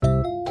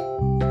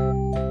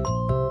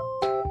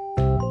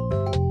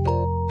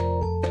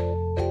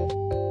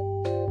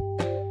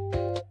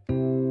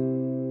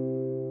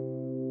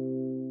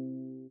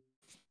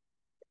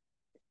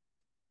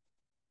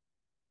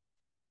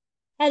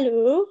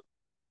Hello.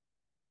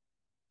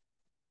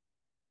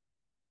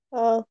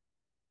 Oh,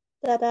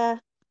 da-da.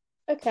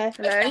 Okay.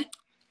 Hello.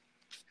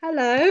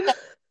 Hello.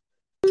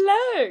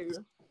 Hello.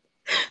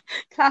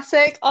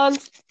 Classic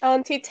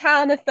Auntie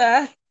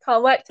Tanitha.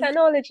 Can't work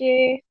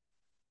technology.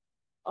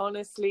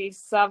 Honestly,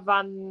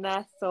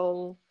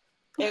 Savannethel,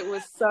 it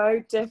was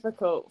so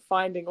difficult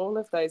finding all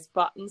of those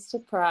buttons to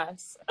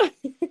press.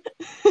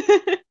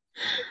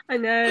 I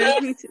know.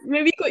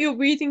 Maybe you got your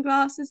reading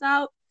glasses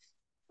out.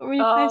 Got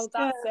really close Oh,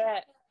 to it. that's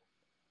it.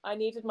 I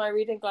needed my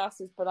reading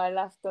glasses, but I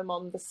left them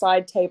on the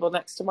side table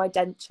next to my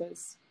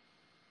dentures.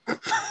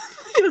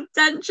 Your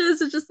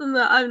dentures are just in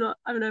the. I'm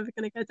never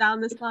going to go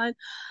down this line.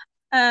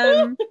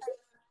 Hello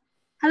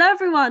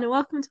everyone, and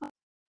welcome to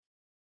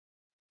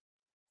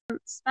our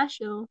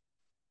special.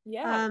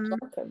 Yeah, Um,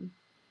 welcome.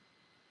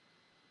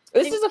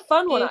 This is a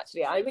fun one, you-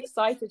 actually. I'm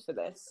excited for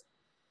this.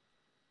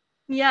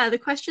 yeah, the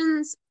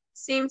questions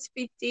seem to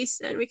be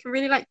decent. We can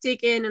really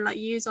dig in and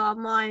use our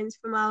minds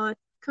from our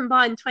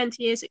combined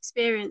 20 years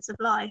experience of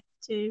life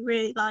to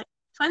really 20,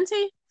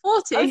 I 40.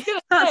 was going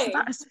to That's say,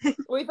 embarrassing.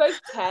 are we both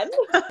 10?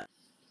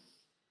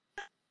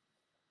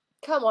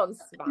 Come on,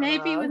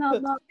 Maybe Savannah.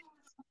 without that.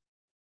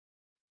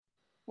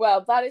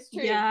 Well, that is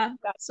true. Yeah,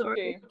 That's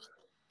sorry.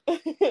 true.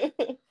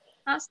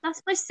 That's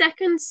my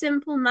second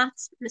simple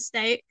maths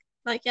mistake.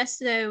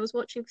 Yesterday I was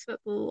watching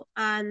football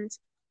and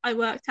I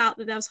worked out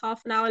that there was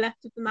half an hour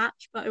left of the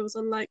match, but it was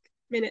on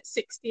minute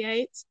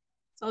 68. So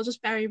I was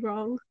just very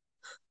wrong.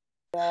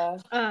 Yeah.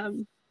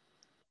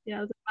 Yeah,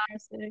 it was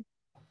embarrassing.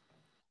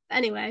 But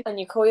anyway, And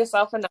you call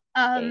yourself a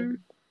nanny. um,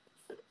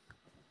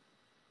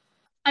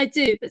 I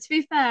do, but to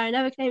be fair, I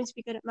never claimed to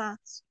be good at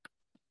maths.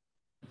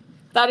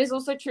 That is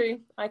also true.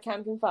 I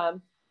can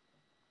confirm.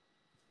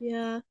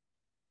 Yeah.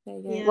 There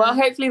you go. Yeah. Well,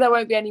 hopefully there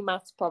won't be any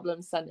maths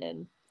problems sent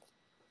in.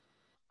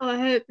 Oh, I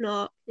hope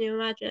not. Can you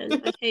imagine?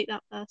 I'd hate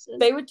that person.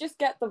 They would just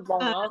get the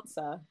wrong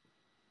answer.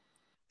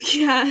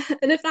 Yeah,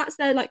 and if that's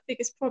their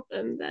biggest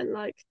problem, then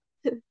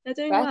they're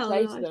doing Fair well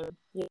play in to life.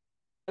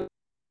 them.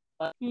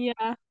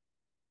 Yeah.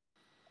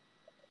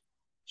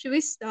 Should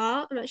we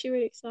start? I'm actually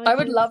really excited. I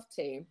would love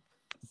to.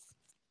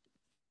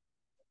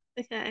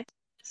 Okay.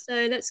 So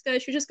let's go.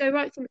 Should we just go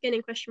right from the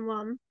beginning, question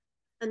 1,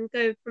 and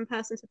go from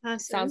person to person?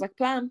 Sounds like a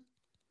plan.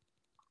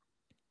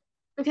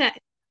 Okay.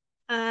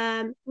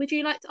 Would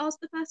you like to ask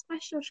the first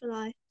question, or shall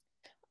I?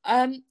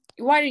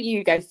 Why don't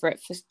you go for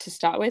it to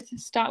start with?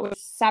 Start with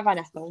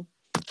Savannethel.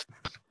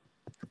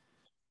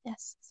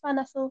 Yes,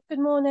 Ethel. Good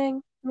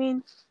morning. I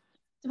mean,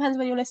 depends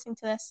when you're listening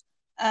to this.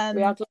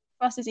 We are For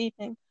us, it's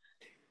evening.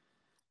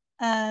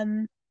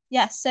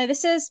 Yes. So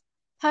this is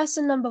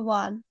person number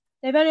 1.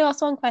 They've only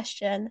asked one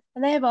question,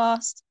 and they have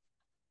asked,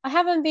 "I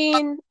haven't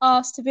been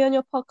asked to be on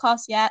your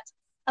podcast yet.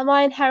 Am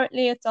I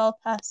inherently a dull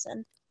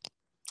person?"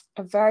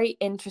 a very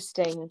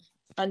interesting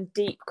and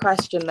deep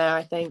question there,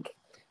 I think.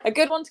 A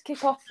good one to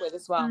kick off with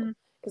as well,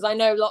 because I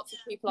know lots of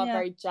people are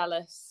very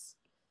jealous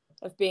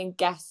of being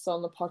guests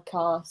on the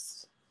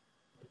podcast.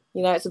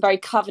 You know, it's a very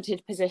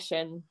coveted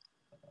position.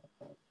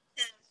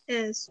 It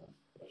is.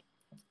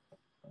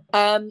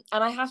 And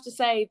I have to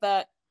say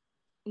that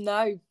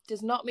no,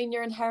 does not mean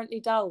you're inherently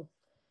dull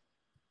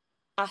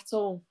at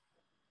all.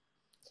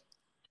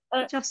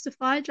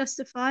 Justify.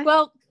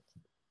 Well,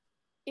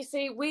 you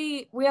see,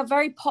 we are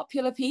very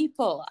popular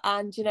people,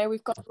 and you know,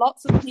 we've got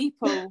lots of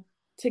people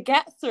to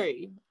get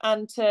through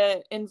and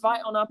to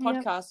invite on our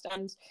podcast,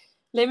 and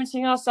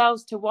limiting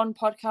ourselves to one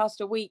podcast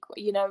a week,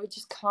 you know, we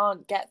just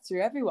can't get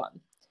through everyone.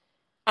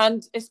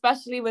 And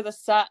especially with a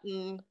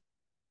certain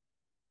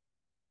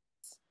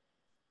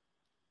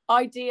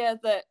idea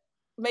that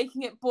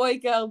making it boy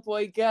girl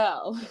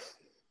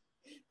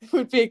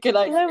would be a good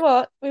idea. You know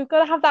what? We've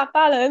got to have that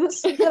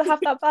balance.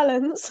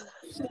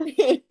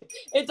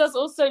 It does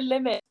also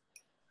limit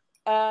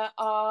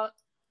our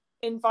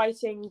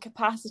inviting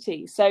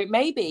capacity. So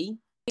maybe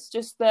it's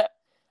just that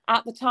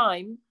at the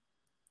time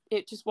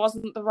it just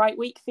wasn't the right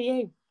week for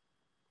you.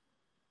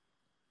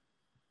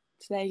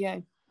 So there you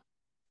go.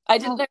 I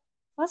didn't know.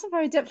 That's a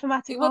very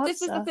diplomatic Well, answer.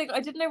 this is the thing. I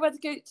didn't know whether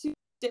to go too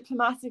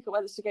diplomatic or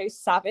whether to go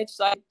savage.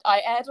 So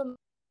I aired on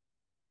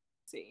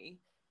the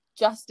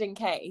just in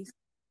case.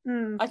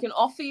 I can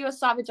offer you a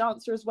savage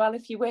answer as well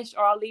if you wish,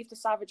 or I'll leave the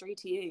savagery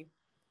to you.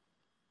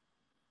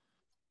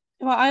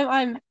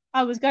 Well,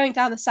 I was going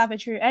down the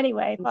savage route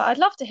anyway, but I'd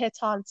love to hear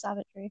Tan's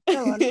savagery.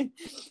 Go on.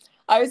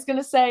 I was going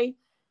to say,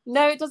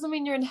 no, it doesn't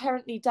mean you're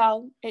inherently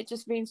dull. It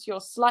just means you're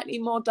slightly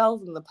more dull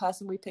than the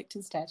person we picked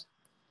instead.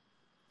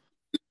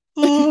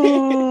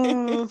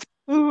 Ooh.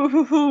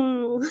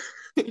 Ooh.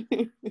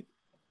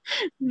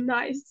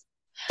 Nice.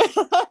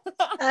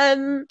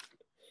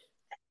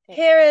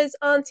 Here is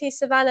Auntie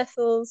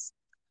Savannathel's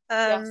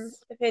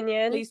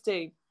opinion. Please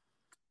do.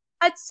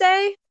 I'd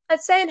say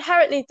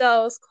inherently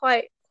dull is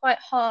quite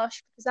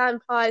harsh, because that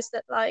implies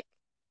that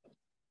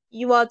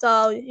you are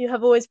dull, you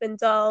have always been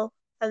dull,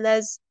 and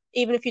there's,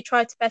 even if you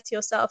try to better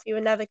yourself, you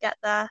will never get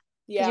there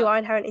because you are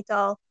inherently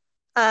dull.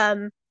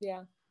 Now,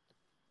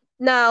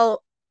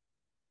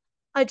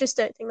 I just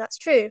don't think that's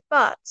true,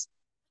 but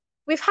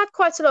we've had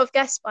quite a lot of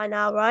guests by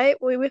now, right?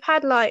 We've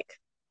had like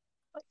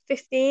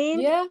 15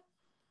 Yeah,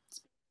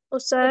 or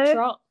a so.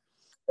 trot.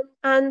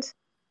 And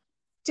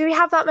do we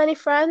have that many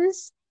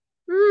friends?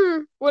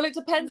 Well, it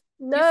depends.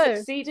 You No.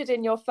 succeeded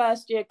in your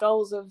first year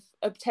goals of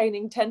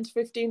obtaining 10 to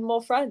 15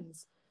 more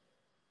friends.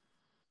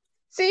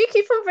 So you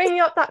keep on bringing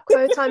up that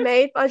quote I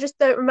made, but I just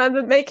don't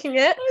remember making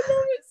it. I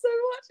love it so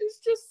much. It's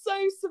just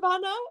so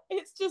Savannah.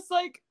 It's just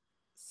like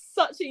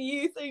such a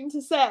you thing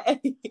to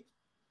say.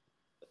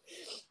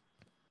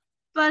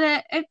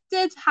 But it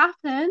did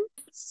happen.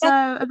 So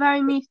a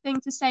very me thing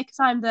to say because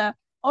I'm the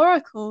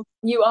oracle.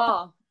 You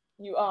are.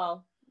 You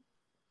are.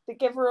 The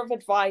giver of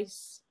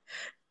advice.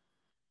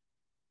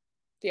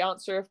 The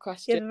answer of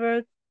questions.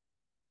 Giver.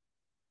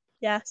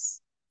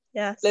 Yes.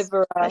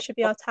 Liver. That should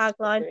be our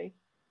tagline.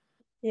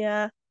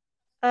 Yeah.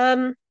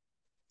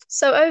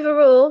 So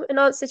overall, in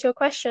answer to your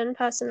question,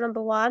 person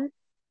number one,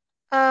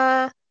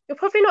 you're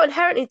probably not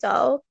inherently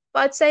dull, but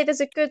I'd say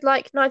there's a good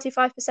like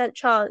 95%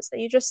 chance that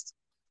you just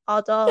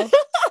are dull.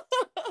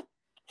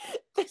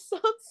 This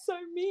sounds so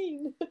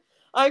mean.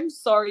 I'm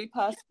sorry,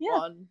 person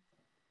one.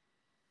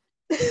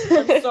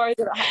 I'm sorry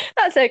that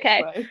That's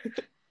okay.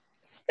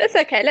 That's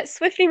okay. Let's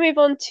swiftly move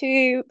on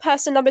to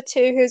person number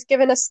two, who's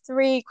given us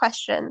 3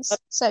 questions.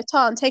 So,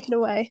 Tan, take it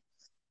away.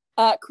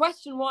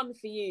 Question 1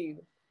 for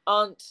you,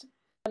 Aunt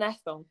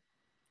Ethel.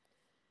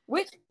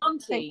 Which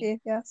auntie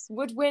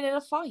would win in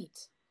a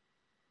fight?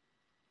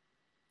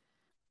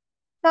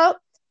 Now,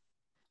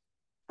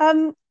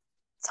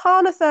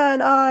 Tanatha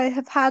and I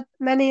have had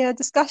many a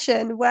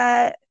discussion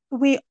where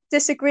we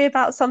disagree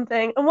about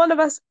something, and one of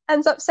us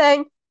ends up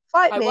saying,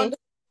 "Fight me." I wonder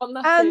what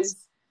that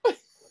is.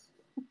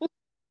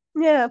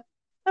 Yeah,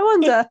 I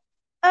wonder.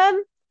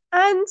 And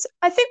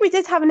I think we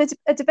did have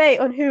a debate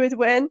on who would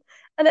win,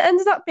 and it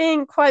ended up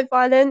being quite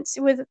violent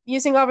with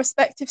using our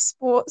respective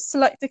sports to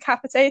like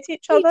decapitate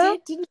each other.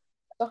 Didn't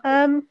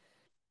we?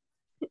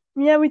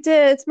 Yeah, we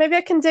did. Maybe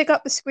I can dig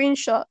up the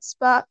screenshots,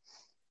 but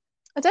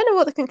I don't know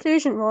what the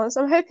conclusion was.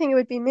 I'm hoping it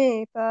would be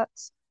me, but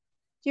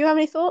do you have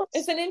any thoughts?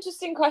 It's an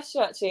interesting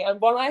question, actually, and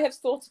one I have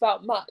thought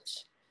about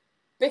much,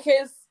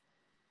 because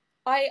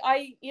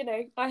I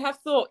have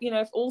thought,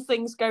 if all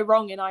things go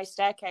wrong in I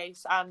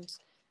Staircase and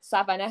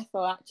Savannah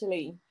Ethel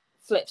actually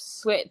flips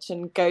switch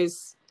and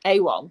goes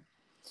AWOL,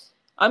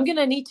 I'm going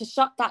to need to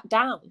shut that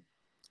down.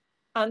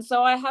 And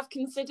so I have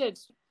considered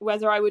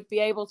whether I would be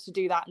able to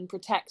do that and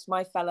protect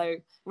my fellow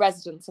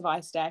residents of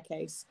I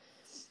Staircase.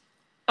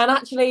 And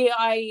actually,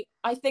 I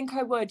think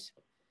I would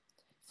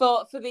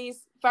for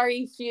these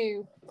very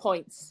few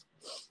points.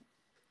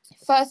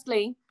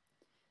 Firstly,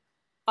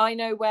 I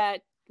know where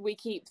we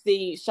keep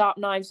the sharp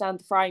knives and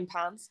the frying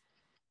pans.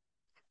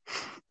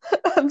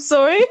 I'm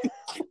sorry?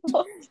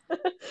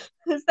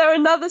 Is there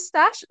another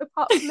stash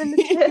apart from in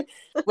the tip?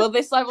 Well,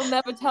 this I will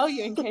never tell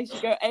you in case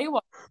you go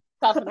AWOL,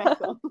 Savannah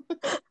Ethel.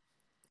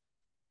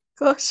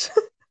 Gosh.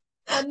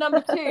 And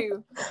number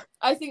 2,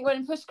 I think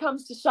when push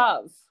comes to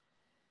shove,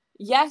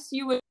 yes,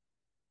 you would.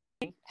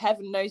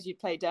 Heaven knows you'd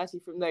play dirty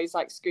from those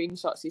like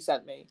screenshots you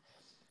sent me.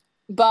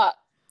 But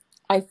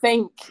I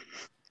think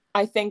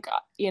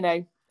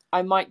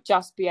I might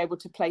just be able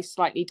to play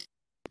slightly.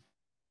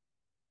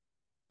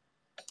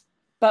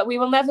 But we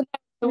will never know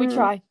until we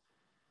try.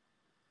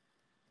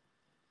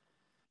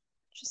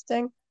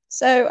 Interesting.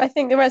 So I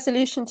think the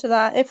resolution to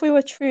that, if we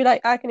were true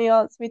like agony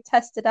aunts, we'd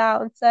test it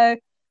out. And so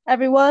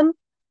everyone,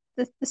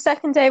 the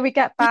second day we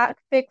get back,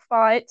 big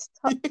fight,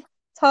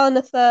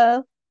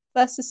 Tanatha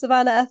versus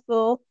Savannah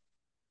Ethel.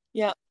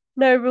 Yeah.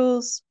 No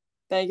rules.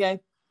 There you go.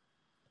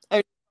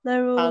 Oh,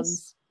 no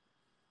rules.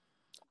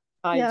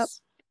 Nice. Yeah.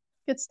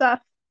 Good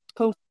stuff.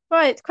 Cool.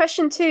 Right.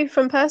 Question 2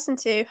 from person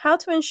 2. How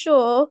to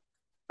ensure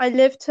I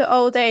live to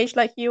old age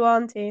like you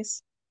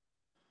aunties?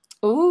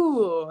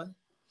 Ooh.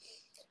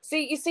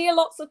 See, you see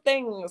lots of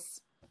things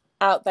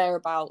out there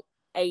about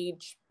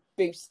age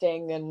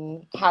boosting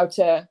and how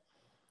to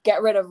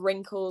get rid of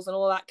wrinkles and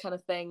all that kind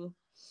of thing.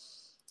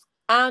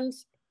 And,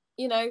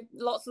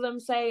 lots of them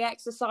say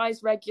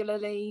exercise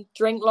regularly,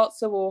 drink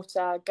lots of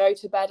water, go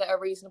to bed at a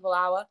reasonable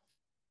hour.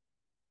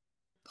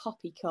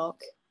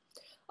 Poppycock.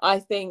 I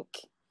think,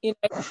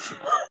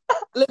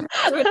 living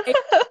to an age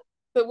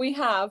that we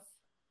have,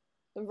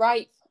 the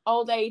ripe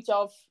old age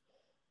of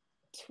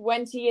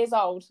 20 years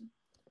old,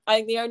 I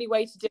think the only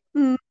way to do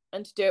it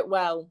and to do it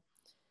well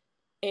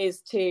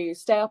is to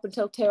stay up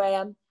until 2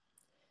 a.m,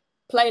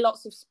 play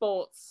lots of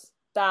sports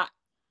that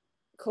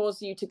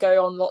cause you to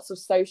go on lots of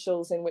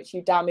socials in which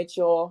you damage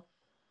your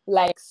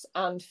legs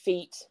and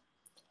feet,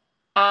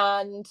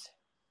 and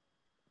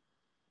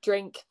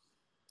drink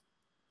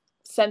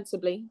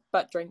sensibly,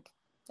 but drink.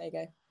 There you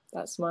go.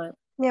 That's my...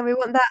 Yeah, we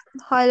want that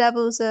high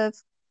levels of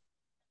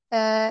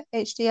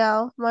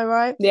HDL. Am I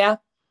right? Yeah,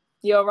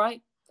 you're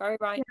right. Very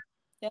right.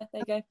 Yeah,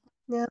 there you go.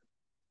 Yeah.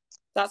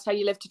 That's how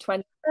you live to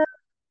 20.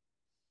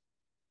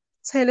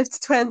 So you live to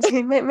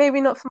 20.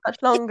 Maybe not for much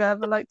longer,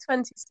 but like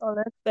 20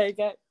 solid. There you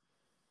go.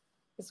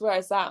 It's where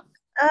it's at.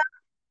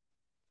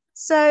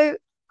 So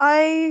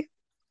I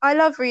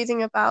love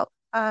reading about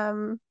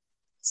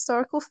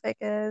historical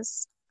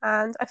figures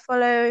and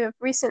I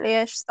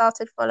recently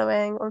started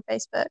following on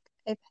Facebook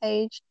a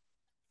page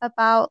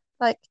about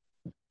like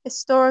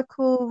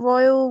historical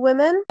royal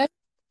women,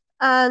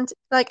 and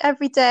like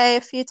every day,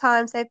 a few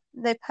times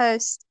they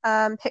post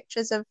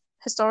pictures of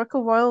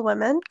historical royal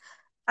women,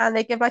 and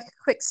they give like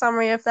a quick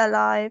summary of their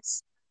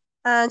lives,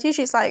 and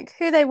usually it's like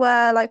who they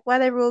were, like where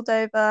they ruled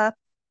over,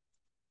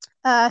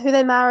 who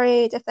they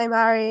married, if they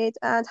married,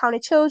 and how many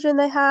children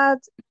they had,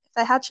 if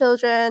they had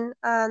children,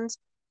 and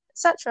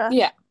etc.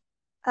 Yeah.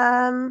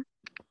 And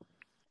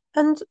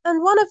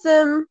one of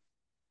them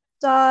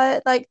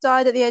died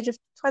at the age of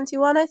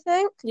 21, I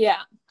think.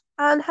 Yeah.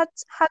 And had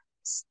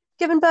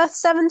given birth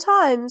 7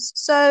 times.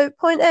 So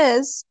point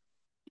is,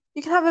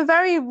 you can have a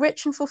very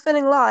rich and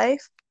fulfilling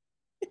life,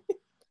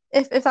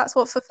 if that's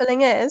what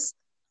fulfilling is,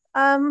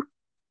 by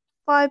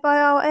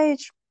our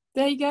age.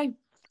 There you go.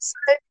 So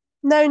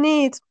no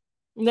need.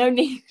 No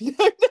need.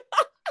 I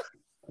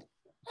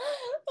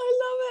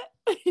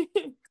love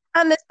it.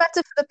 And it's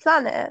better for the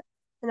planet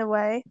in a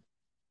way.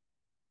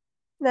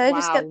 No,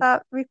 just get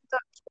that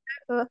reproduction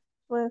over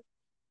with.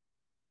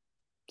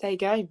 There you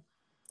go.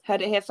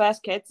 Heard it here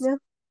first, kids.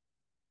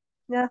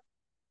 Yeah.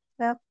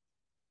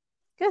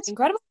 Good.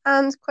 Incredible.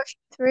 And question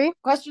 3.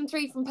 Question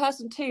 3 from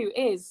person 2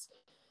 is,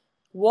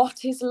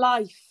 what is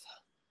life?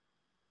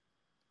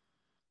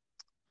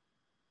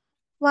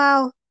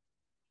 Wow.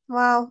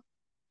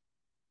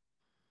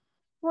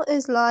 What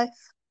is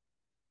life?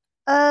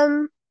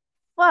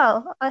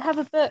 Well, I have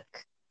a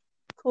book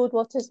called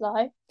What is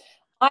Life?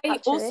 I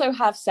also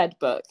have said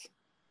book.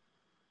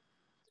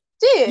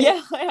 Do you?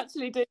 Yeah, I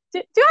actually do.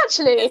 Do you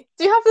actually?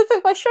 Do you have the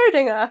book by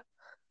Schrödinger?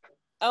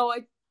 Oh,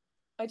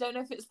 I don't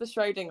know if it's the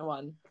Schrödinger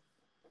one.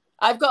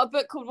 I've got a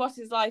book called What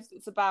is Life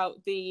that's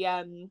about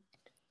the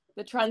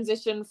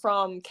transition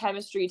from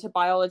chemistry to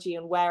biology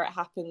and where it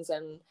happens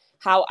and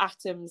how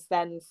atoms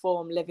then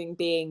form living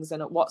beings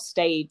and at what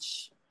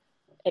stage,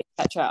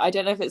 etc. I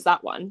don't know if it's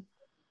that one.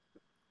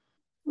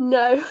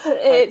 No,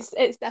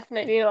 it's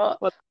definitely not.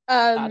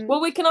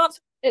 Well, we can answer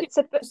it's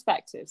a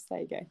perspectives. There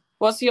you go.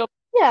 What's your?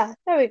 Yeah,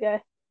 there we go.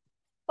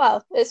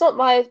 Well, it's not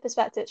my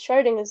perspective, it's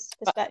Schrödinger's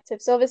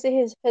perspective. So obviously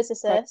he's a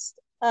physicist.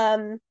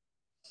 And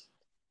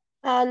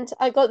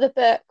I got the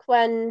book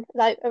when,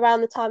 like,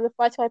 around the time of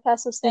writing my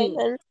personal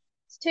statement.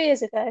 It's 2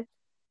 years ago.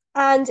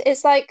 And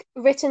it's like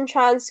written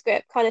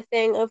transcript kind of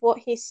thing of what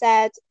he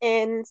said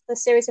in the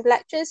series of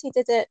lectures he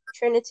did at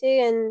Trinity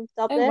in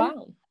Dublin.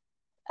 Oh,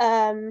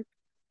 wow.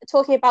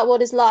 Talking about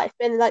what is life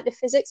in like the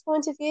physics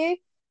point of view.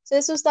 So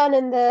this was done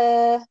in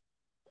the,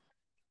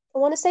 I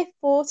want to say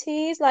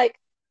 40s, like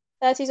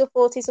 30s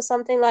or 40s or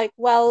something, like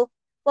well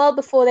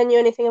before they knew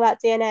anything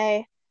about DNA.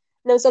 And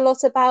there was a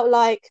lot about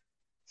like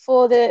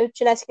for the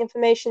genetic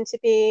information to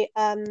be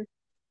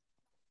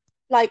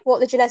like what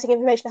the genetic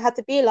information had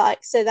to be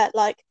like so that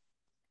like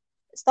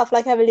stuff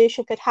like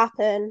evolution could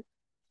happen.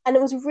 And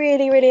it was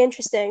really, really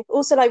interesting.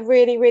 Also like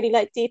really, really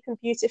like deep and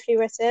beautifully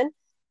written.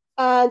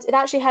 And it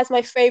actually has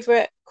my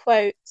favorite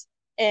quote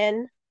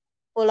in,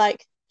 or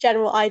like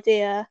general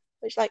idea,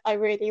 which like I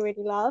really,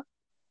 really love.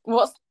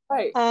 What's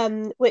the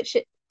quote? Which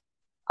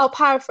I'll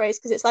paraphrase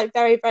because it's like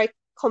very, very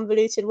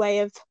convoluted way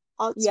of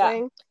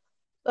answering.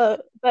 Yeah.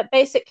 But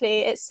basically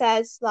it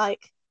says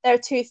like there are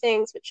 2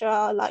 things which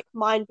are like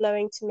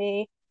mind-blowing to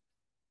me.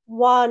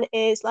 One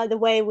is like the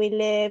way we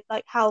live,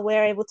 like how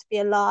we're able to be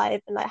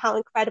alive and like how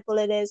incredible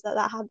it is that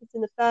happens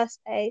in the first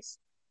place.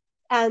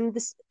 And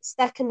the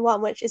second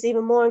one, which is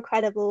even more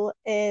incredible,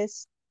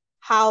 is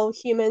how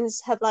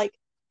humans have like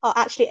are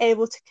actually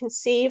able to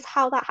conceive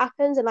how that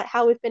happens and like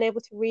how we've been able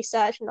to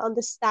research and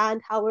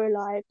understand how we're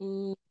alive.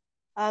 So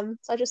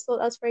I just thought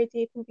that was very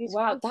deep and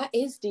beautiful. Wow, that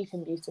is deep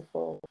and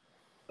beautiful.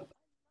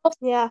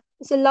 Yeah,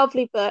 it's a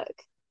lovely book.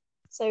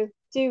 So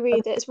do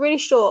read it. It's really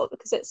short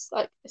because it's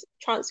like a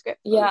transcript.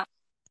 Yeah.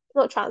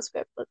 Not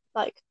transcript, but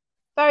like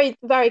very,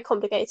 very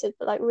complicated,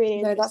 but like really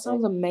interesting. No, that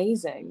sounds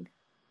amazing.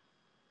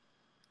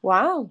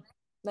 Wow.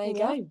 There you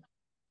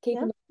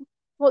go.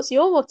 What's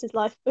your What is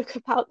Life book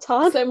about,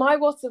 Tan? So my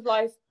What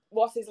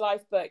is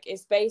Life book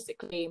is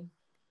basically,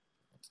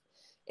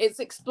 it's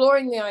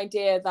exploring the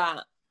idea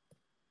that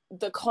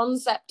the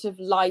concept of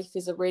life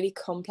is a really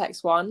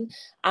complex one,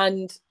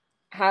 and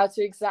how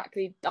to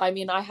exactly, I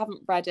mean, I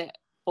haven't read it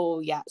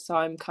all yet, so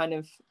I'm kind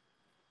of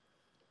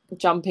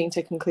jumping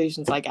to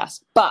conclusions, I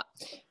guess. But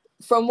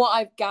from what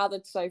I've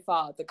gathered so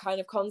far, the kind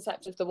of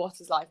concept of the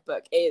What is Life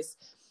book is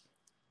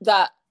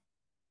that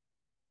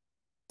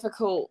it's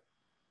difficult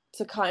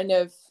to kind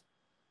of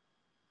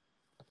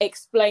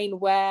explain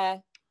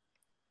where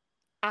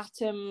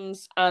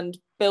atoms and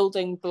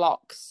building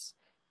blocks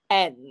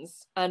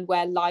ends and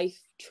where life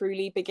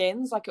truly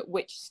begins, like at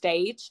which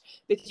stage,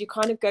 because you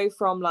kind of go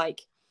from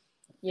like,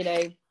 you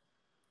know,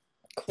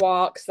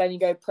 quarks, then you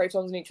go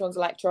protons, neutrons,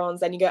 electrons,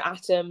 then you go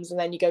atoms, and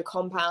then you go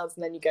compounds,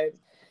 and then you go,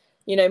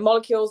 you know,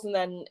 molecules, and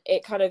then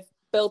it kind of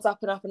builds up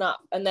and up and up,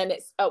 and then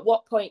it's at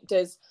what point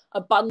does a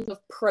bundle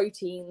of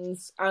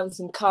proteins and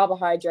some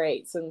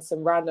carbohydrates and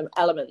some random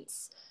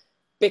elements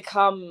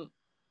become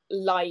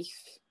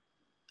life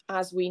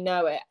as we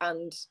know it,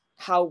 and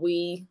how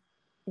we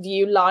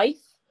view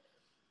life.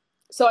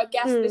 So I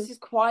guess this is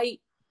quite,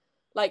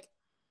 like,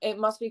 it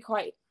must be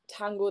quite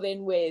tangled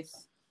in with,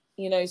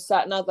 you know,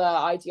 certain other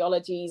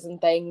ideologies and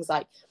things,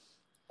 like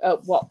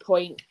at what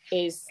point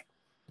is,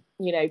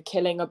 you know,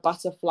 killing a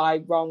butterfly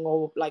wrong,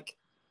 or like,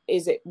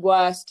 is it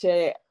worse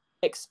to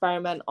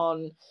experiment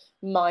on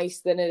mice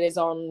than it is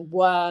on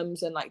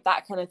worms, and like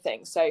that kind of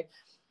thing. So,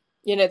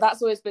 you know,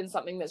 that's always been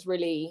something that's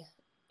really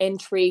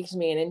intrigued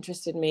me and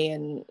interested me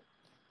and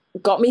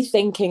got me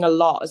thinking a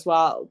lot as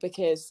well,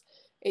 because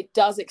it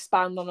does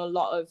expand on a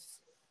lot of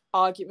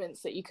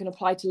arguments that you can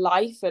apply to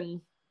life.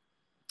 And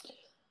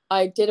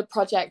I did a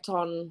project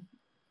on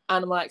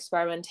animal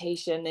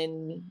experimentation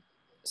in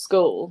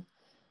school,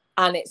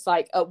 and it's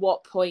like, at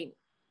what point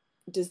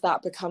does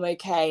that become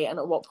okay, and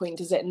at what point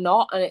does it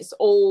not? And it's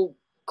all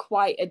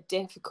quite a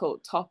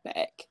difficult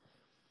topic,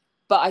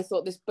 but I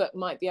thought this book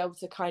might be able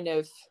to kind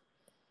of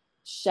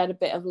shed a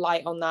bit of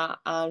light on that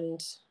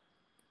and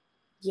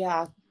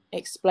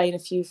explain a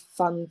few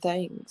fun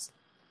things.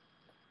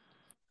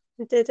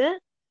 Did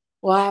it?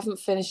 Well, I haven't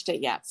finished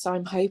it yet, so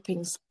I'm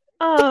hoping so.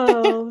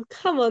 Oh,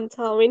 come on,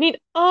 Tom. We need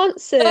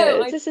answers.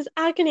 No, This is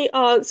agony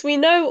aunts. We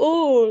know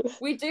all.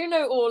 We do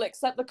know all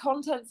except the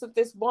contents of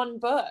this one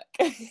book.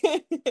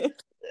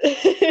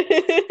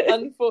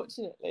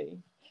 Unfortunately.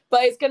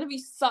 But it's going to be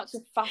such a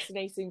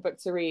fascinating book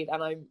to read,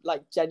 and I'm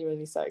like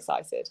genuinely so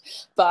excited.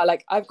 But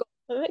like, I'm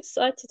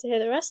excited to hear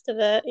the rest of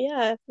it.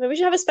 Yeah, maybe we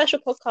should have a special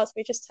podcast where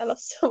you just tell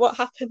us what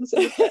happens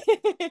in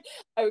the book.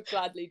 I would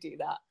gladly do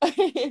that.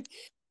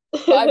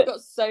 But I've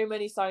got so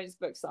many science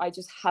books that I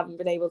just haven't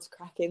been able to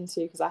crack into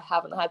because I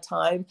haven't had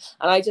time,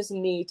 and I just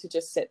need to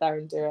just sit there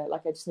and do it.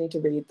 Like, I just need to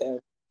read them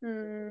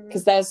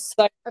because there's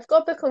so. I've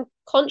got a book on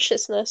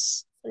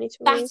consciousness I need to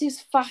read. That is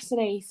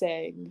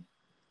fascinating.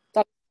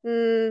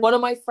 One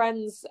of my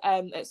friends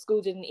at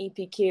school did an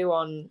EPQ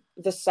on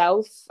the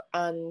self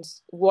and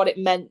what it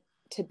meant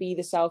to be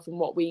the self and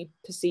what we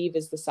perceive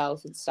as the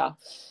self and stuff,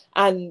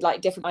 and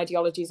like different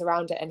ideologies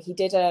around it. And he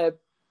did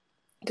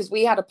because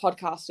we had a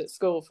podcast at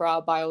school for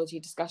our biology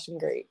discussion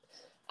group,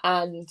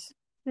 and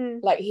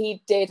like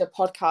he did a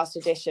podcast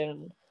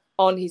edition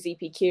on his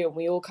EPQ, and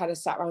we all kind of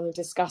sat around and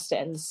discussed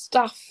it, and the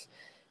stuff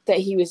that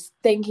he was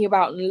thinking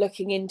about and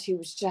looking into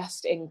was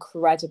just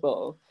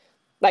incredible.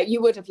 Like,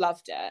 you would have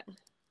loved it.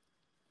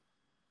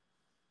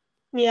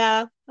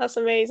 Yeah, that's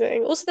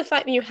amazing. Also, the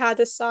fact that you had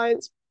a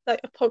science,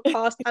 like a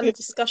podcast and a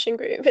discussion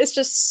group, it's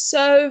just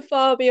so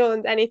far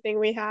beyond anything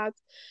we had.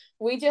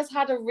 We just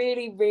had a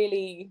really,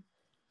 really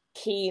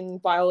keen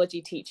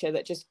biology teacher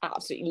that just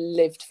absolutely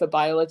lived for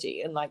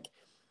biology, and like,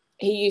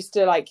 he used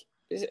to like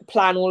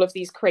plan all of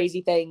these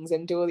crazy things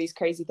and do all these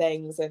crazy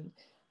things, and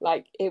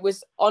like, it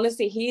was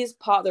honestly, he is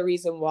part of the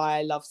reason why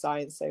I love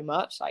science so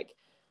much. Like,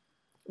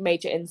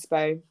 major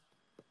inspo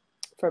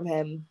from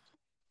him.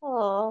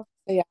 Oh,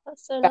 yeah,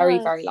 that's so very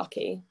nice.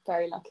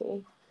 very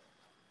lucky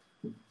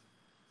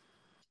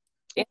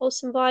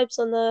Awesome vibes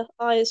on the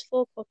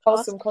I4 podcast.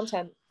 Wholesome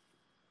content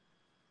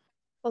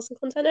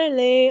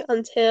only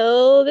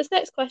until this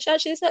next question.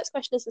 Actually, this next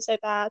question isn't so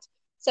bad.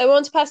 So we're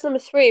on to person number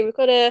 3. We've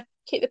got to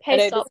keep the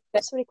pace up. We've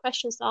got so many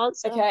questions to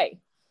answer.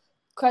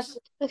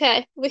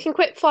 Okay, we can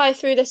quick fire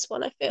through this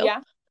one, I feel.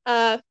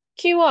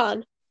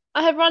 Q1.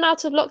 I have run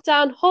out of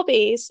lockdown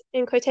hobbies,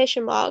 in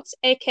quotation marks,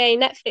 aka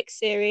Netflix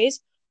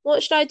series.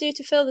 What should I do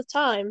to fill the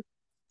time?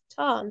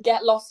 Tarn.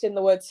 Get lost in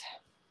the woods.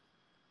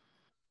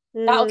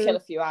 That'll kill a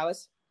few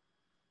hours.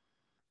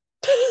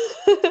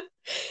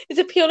 Is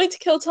it purely to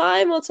kill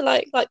time, or to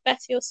like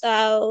better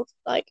yourself,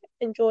 like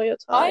enjoy your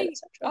time,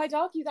 etc.? I'd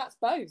argue that's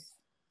both.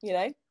 You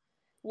know,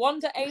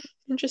 wander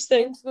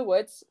interesting into the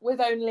woods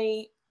with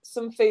only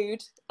some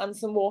food and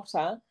some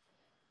water,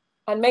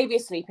 and maybe a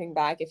sleeping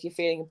bag if you're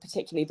feeling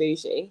particularly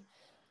bougie,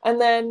 and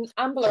then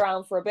amble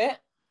around for a bit,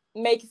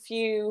 make a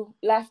few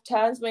left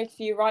turns, make a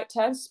few right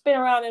turns, spin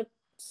around in a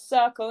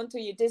circle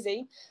until you're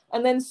dizzy,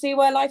 and then see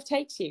where life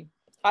takes you.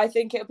 I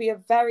think it'll be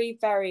a very,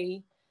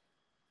 very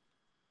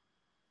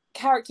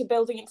character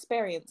building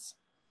experience.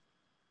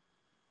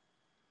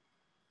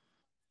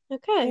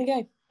 Okay. There you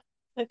go.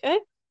 Okay.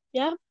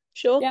 Yeah.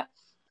 Sure. Yeah.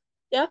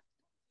 Yeah.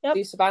 Yep.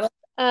 Do Savannah.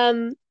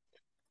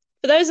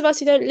 For those of us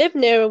who don't live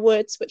near a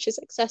woods, which is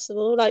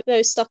accessible, like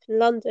those stuck in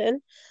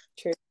London.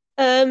 True.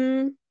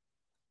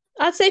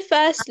 I'd say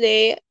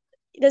firstly,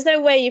 there's no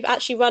way you've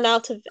actually run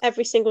out of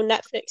every single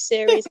Netflix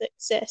series that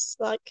exists.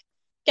 Like,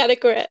 get a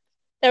grip.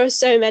 There are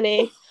so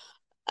many.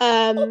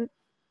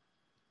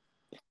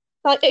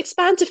 Like,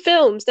 expand to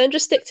films. Don't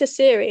just stick to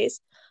series.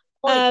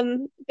 But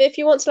if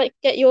you want to like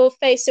get your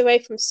face away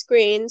from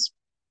screens,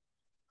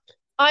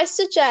 I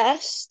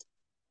suggest,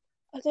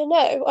 I don't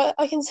know,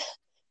 I can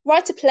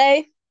write a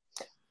play.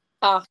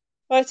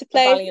 Write a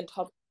play. A valiant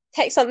hobby.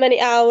 Takes up many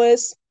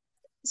hours.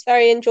 It's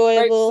very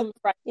enjoyable.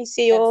 You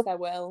see your their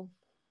will.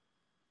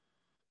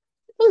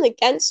 It wasn't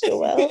against your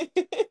will.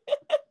 It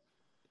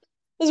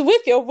was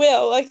with your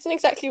will. Like, it didn't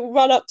exactly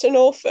run up to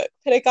Norfolk,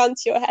 put a gun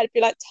to your head,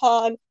 be like,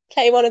 Tarn,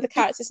 play one of the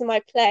characters in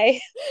my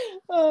play.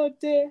 Oh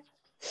dear.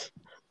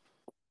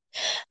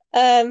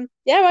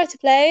 Write a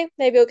play.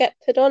 Maybe you'll get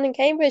put on in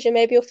Cambridge, and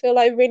maybe you'll feel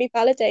like really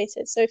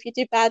validated. So if you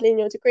do badly in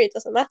your degree, it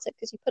doesn't matter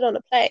because you put on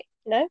a play.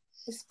 You know,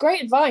 it's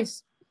great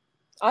advice.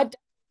 I'd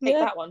take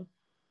that one.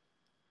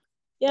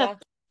 Yeah.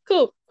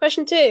 Cool.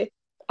 Question 2.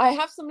 I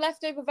have some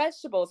leftover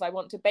vegetables I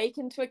want to bake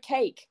into a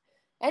cake.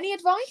 Any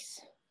advice?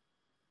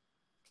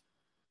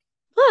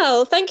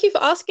 Well, thank you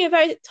for asking a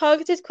very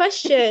targeted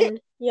question,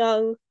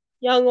 young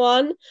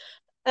one.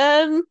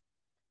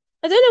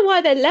 I don't know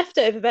why they're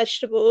leftover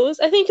vegetables.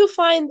 I think you'll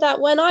find that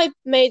when I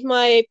made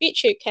my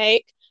beetroot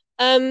cake,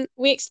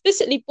 we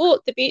explicitly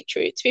bought the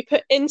beetroot to be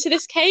put into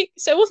this cake,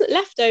 so it wasn't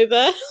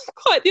leftover.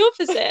 Quite the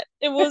opposite.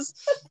 It was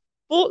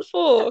bought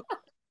for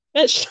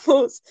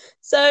vegetables.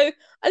 So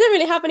I don't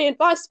really have any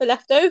advice for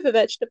leftover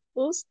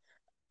vegetables.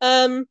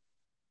 Find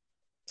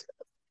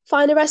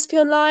a recipe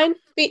online.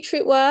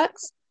 Beetroot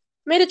works.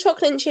 Made a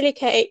chocolate and chili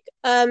cake.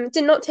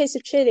 Did not taste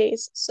of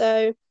chilies,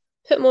 so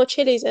put more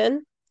chilies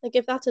in. I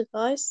give that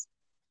advice.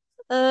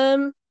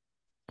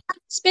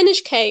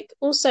 Spinach cake,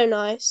 also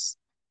nice.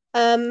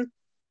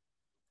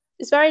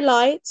 It's very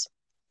light,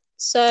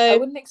 so I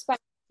wouldn't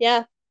expect.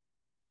 Yeah.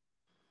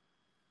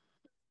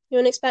 You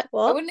wouldn't expect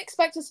what? I wouldn't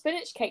expect a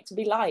spinach cake to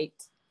be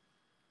light.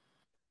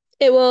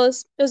 It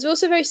was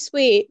also very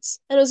sweet,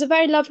 and it was a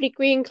very lovely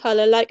green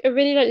colour, like a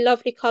really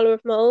lovely colour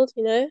of mould,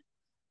 you know?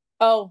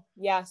 Oh,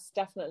 yes,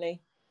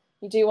 definitely.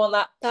 You do want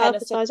that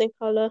appetizing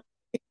colour.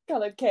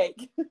 Coloured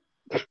cake.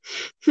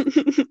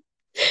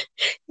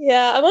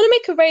 Yeah, I want to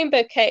make a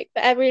rainbow cake,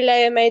 but every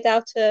layer made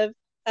out of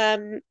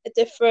a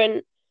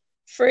different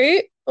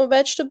fruit or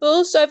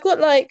vegetable. So I've got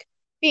like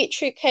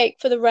beetroot cake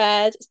for the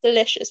red. It's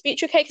delicious.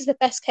 Beetroot cake is the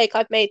best cake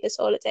I've made this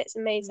holiday. It's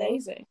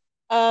amazing.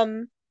 I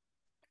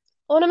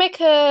want to make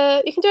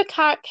you can do a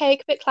carrot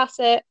cake, a bit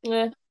classic.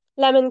 Yeah.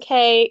 Lemon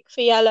cake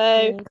for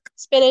yellow,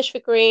 spinach for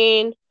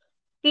green,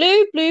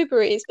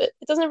 blueberries, but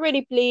it doesn't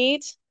really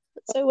bleed,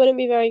 so it wouldn't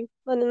be very,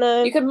 I don't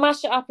know. You could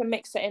mash it up and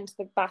mix it into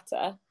the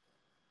batter.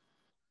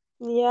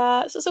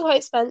 Yeah, it's also quite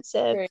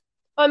expensive. True.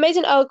 Oh, I made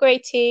an Earl Grey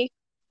tea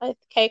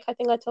cake, I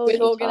think I told you.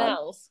 With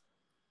organelles?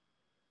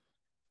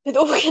 With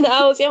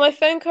organelles, yeah, my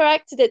phone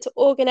corrected it to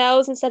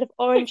organelles instead of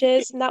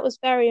oranges, and that was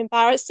very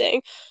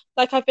embarrassing.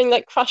 Like, I've been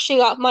like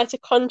crushing up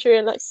mitochondria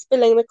and like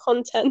spilling the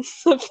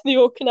contents of the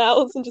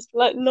organelles and just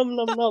like nom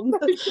nom nom.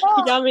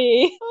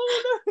 Yummy.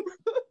 Oh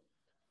no.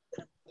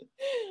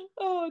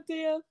 Oh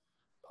dear.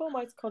 Poor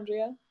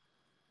mitochondria.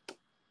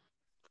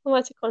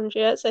 Poor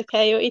mitochondria. It's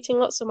okay. You're eating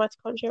lots of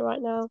mitochondria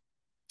right now.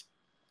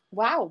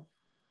 Wow.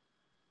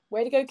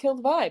 Way to go kill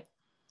the vibe.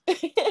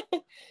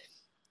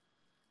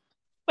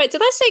 Wait,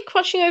 did I say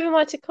crushing over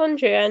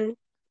mitochondria and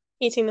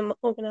eating the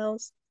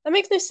organelles? That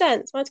makes no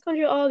sense.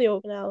 Mitochondria are the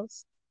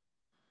organelles.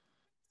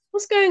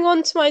 What's going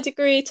on to my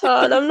degree,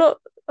 Tan? I'm not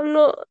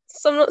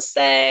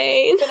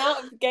sane. Been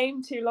out of the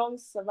game too long,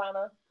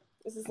 Savannah.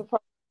 This is the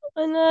problem.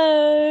 I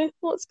know.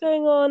 What's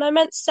going on? I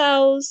meant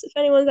cells. If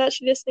anyone's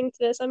actually listening to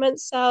this, I meant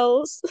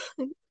cells.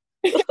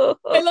 I love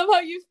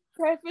how you've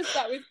prefaced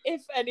that with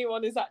 "if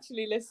anyone is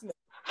actually listening."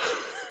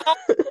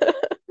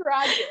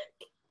 Tragic.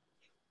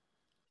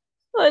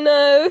 I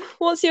know.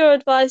 What's your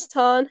advice,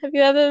 Tan? Have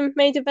you ever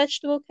made a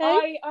vegetable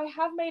cake? I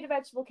have made a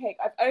vegetable cake.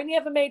 I've only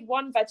ever made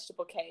one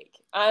vegetable cake,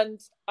 and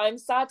I'm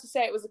sad to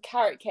say it was a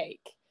carrot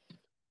cake.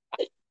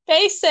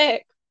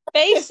 Basic.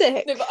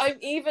 No, but I'm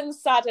even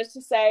sadder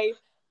to say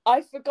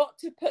I forgot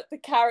to put the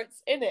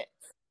carrots in it.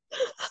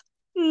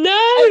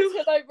 No!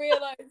 Until I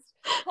realised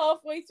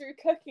halfway through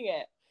cooking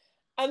it.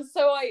 And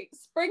so I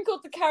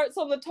sprinkled the carrots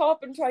on the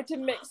top and tried to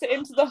mix it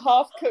into the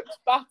half-cooked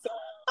batter.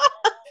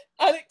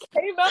 And it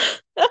came out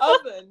of the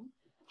oven.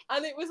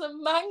 And it was a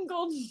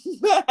mangled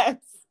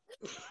mess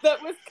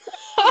that was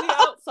cooked on the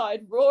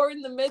outside, raw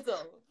in the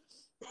middle.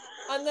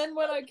 And then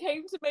when I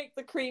came to make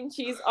the cream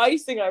cheese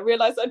icing, I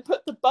realised I'd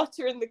put the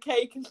butter in the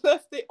cake and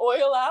left the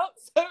oil out.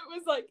 So it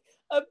was like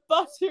a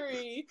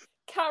buttery,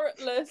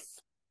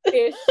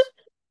 carrotless-ish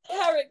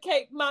carrot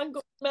cake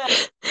mangled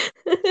mess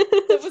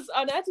that was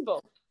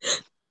unedible.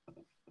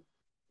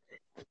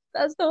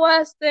 That's the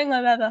worst thing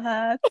I've ever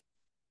heard.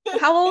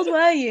 How old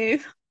were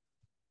you?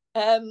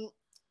 I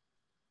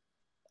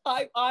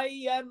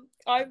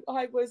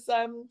was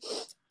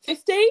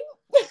 15.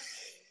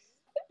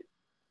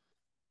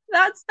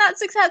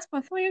 That's acceptable.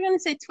 I thought you were going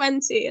to say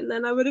 20, and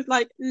then I would have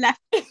like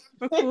left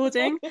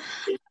recording.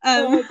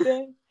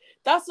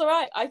 That's all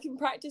right. I can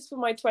practice for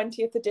my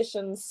 20th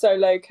edition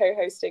solo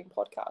co-hosting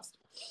podcast.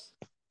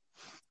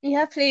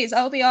 Yeah, please.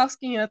 I'll be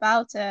asking you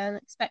about it and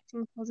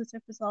expecting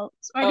positive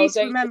results, or at least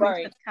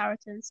remembering to put the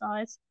carrot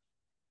inside.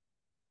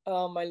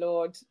 Oh my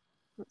lord,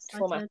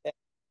 traumatic.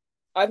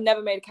 I've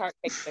never made a carrot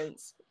cake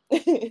since.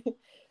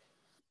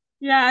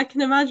 Yeah, I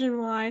can imagine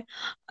why.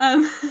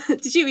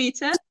 Did you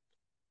eat it?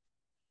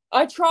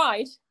 I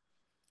tried.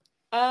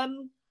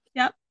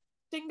 Yep.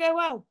 Didn't go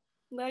well.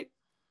 Nope.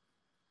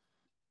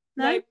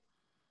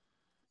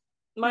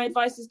 My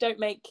advice is don't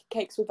make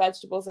cakes with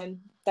vegetables in.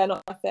 They're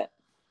not worth it.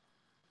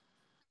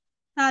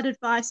 Bad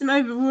advice. I'm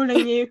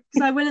overruling you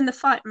because I win in the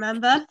fight,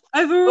 remember?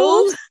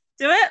 Overruled. Oof.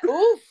 Do it.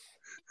 Oof.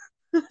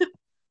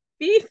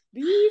 Beef.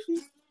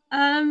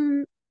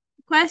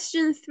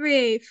 Question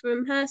 3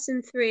 from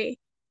Herson3.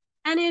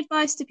 Any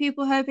advice to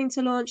people hoping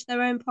to launch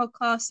their own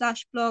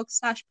podcast / blog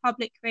 /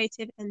 public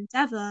creative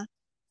endeavor?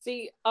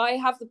 See, I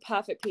have the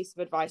perfect piece of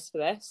advice for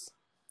this.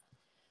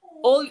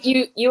 All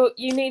you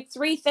need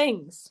 3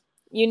 things.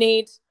 You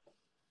need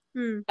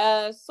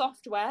a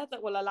software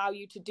that will allow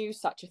you to do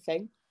such a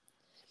thing.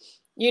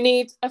 You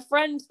need a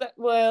friend that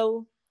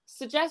will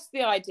suggest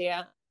the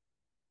idea,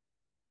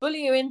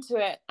 bully you into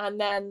it, and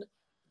then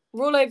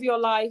rule over your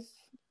life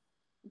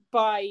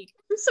by...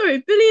 I'm sorry,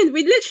 bullying.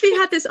 We literally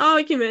had this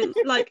argument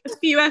like a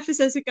few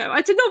episodes ago.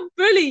 I did not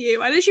bully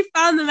you. I literally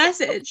found the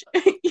message.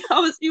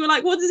 You were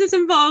like, what does this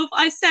involve?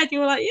 I said, you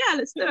were like, yeah,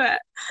 let's do it.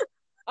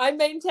 I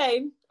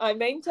maintain.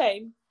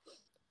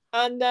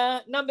 And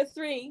number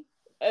 3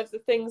 of the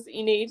things that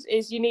you need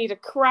is you need a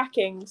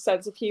cracking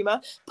sense of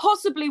humour,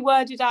 possibly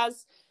worded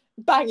as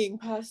banging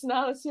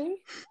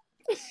personality.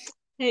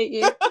 Hate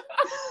you.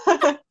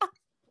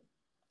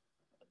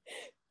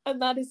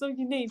 And that is all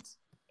you need.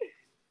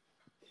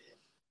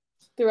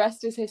 The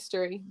rest is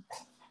history.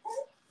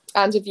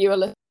 And a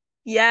viewer.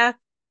 Yeah.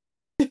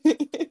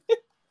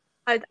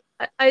 I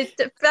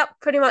that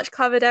pretty much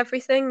covered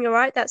everything. You're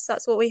right. That's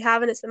what we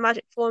have, and it's a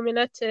magic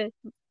formula to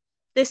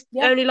this.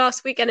 Yeah. Only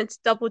last week and into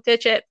double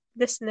digit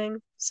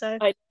listening. So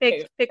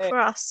big for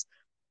us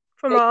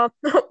from our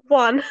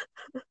one.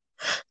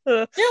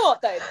 You know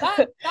what though?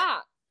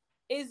 That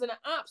is an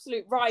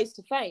absolute rise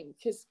to fame,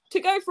 because to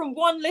go from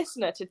 1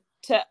 listener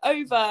to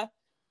over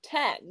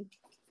 10,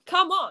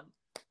 come on,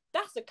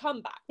 that's a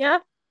comeback. Yeah.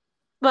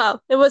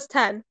 Well, it was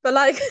 10, but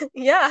like,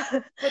 yeah.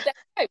 But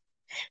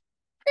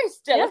it's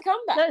still a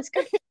comeback. No, it's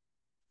good.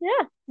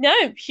 Yeah.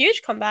 No,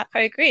 huge comeback.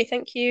 I agree.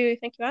 Thank you,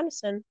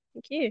 Anderson.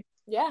 Thank you.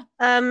 Yeah.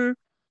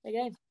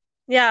 Again.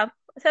 Yeah.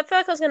 So I feel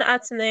like I was going to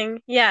add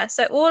something. Yeah.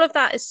 So all of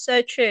that is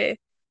so true.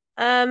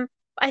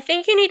 I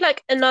think you need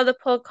like another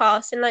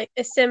podcast in like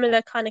a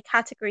similar kind of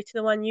category to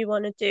the one you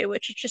want to do,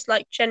 which is just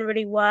like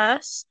generally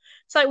worse.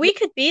 So like we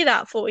could be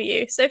that for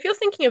you. So if you're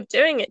thinking of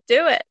doing it,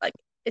 do it. Like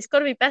it's got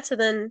to be better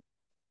than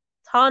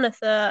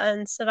Tarnatha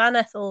and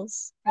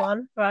Savanethel's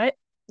one, right?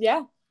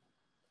 Yeah.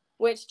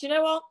 Which, do you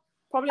know what?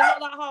 Probably not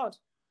that hard.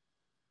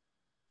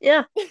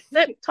 Yeah.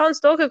 Look, Tarn's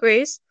dog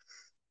agrees.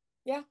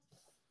 Yeah.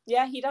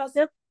 Yeah, he does.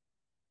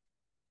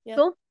 Yeah.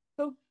 Cool.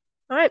 All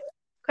right.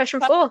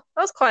 Question 4.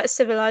 That was quite a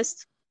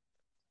civilized.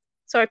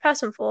 Sorry,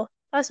 person 4.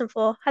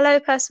 Hello,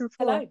 person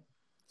 4. Hello.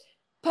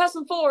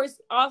 Person 4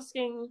 is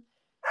asking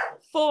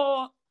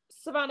for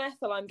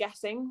Savanethel, I'm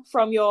guessing,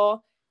 from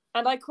your,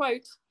 and I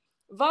quote,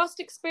 vast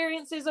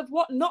experiences of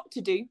what not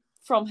to do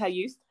from her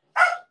youth.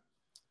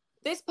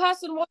 This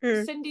person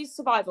wants Cindy's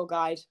survival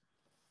guide.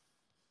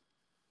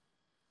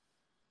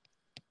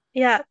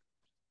 Yeah.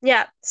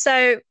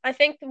 So I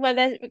think what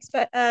they're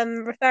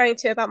referring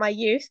to about my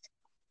youth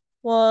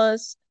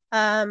was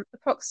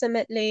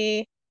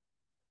approximately,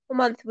 what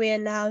month are we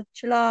in now?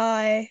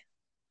 July.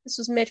 This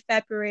was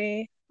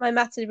mid-February. My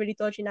maths is really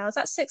dodgy now. Is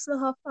that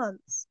 6.5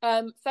 months?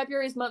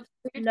 February is month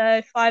 2.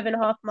 No,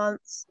 5.5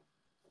 months.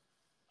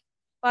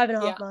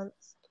 5.5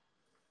 months.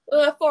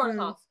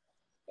 4.5.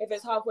 If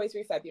it's halfway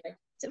through February.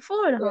 Is it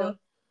 4.5?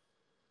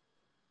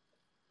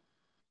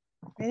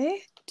 Yeah.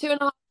 Really?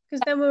 2.5.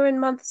 Because then we're in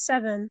month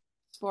 7.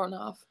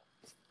 4.5.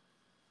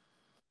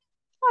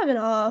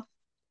 5.5.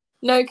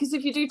 No, because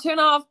if you do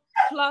 2.5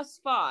 plus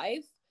 5,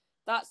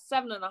 that's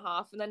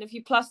 7.5, and then if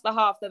you plus the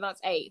half, then that's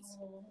 8.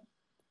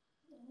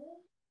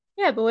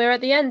 Yeah, but we're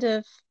at the end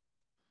of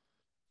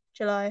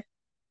July.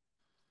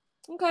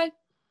 Okay.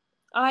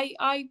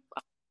 I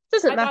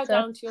doesn't matter.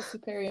 bow down to your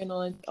superior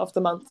knowledge of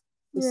the month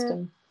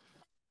system.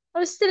 I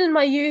was still in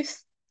my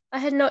youth. I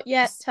had not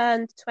yet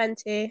turned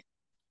 20.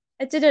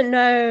 I didn't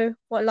know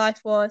what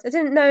life was. I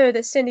didn't know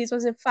that Cindy's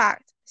was in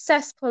fact a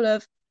cesspool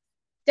of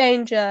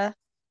danger,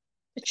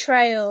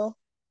 betrayal,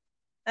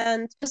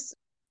 and just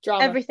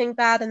drama. Everything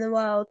bad in the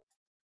world.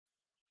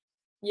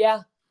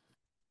 Yeah.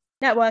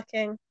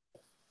 Networking.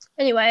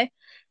 Anyway,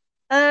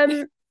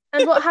 and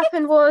what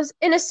happened was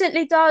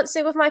innocently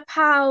dancing with my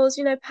pals,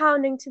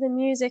 pounding to the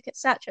music,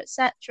 etc.,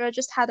 etc. I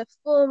just had a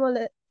formal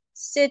at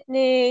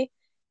Sydney,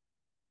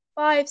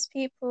 Fives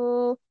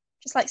people,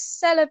 just like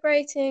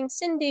celebrating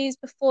Cindy's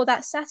before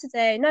that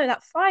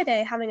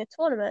Friday, having a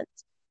tournament.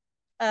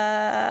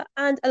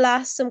 And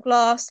alas, some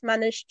glass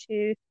managed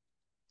to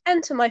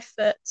enter my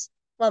foot,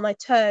 my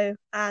toe,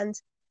 and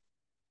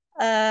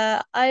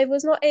I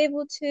was not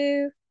able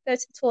to go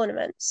to the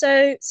tournament.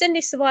 So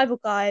Cindy's survival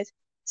guide,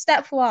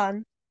 step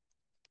 1,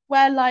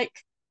 wear like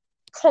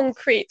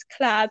concrete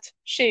clad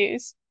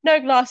shoes. No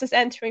glasses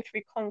entering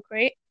through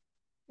concrete.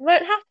 It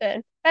won't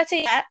happen. Better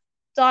yet,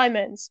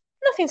 diamonds.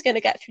 Nothing's going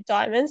to get through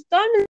diamonds.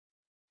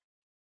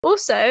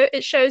 Also,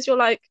 it shows you're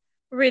like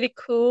really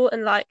cool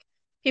and like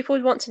people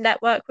would want to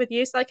network with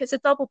you. So like it's a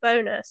double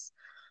bonus.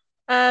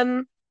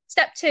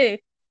 Step 2,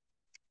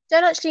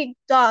 don't actually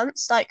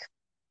dance. Like,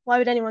 why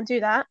would anyone do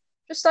that?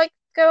 Just like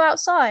go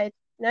outside,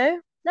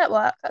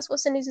 network. That's what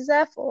Cindy's is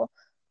there for.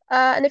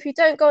 And if you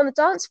don't go on the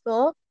dance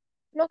floor,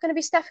 you're not going to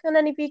be stepping on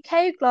any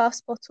BK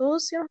glass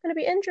bottles. You're not going to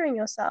be injuring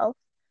yourself.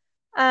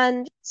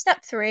 And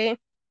step 3,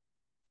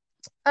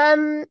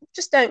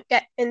 just don't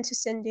get into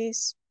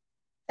Cindy's.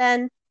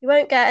 Then you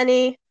won't get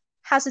any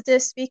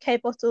hazardous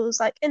VK bottles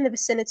like in the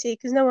vicinity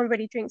because no one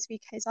really drinks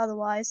VKs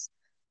otherwise.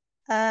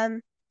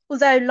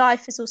 Although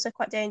life is also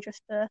quite dangerous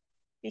for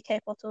VK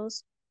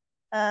bottles.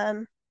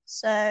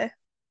 So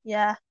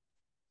yeah.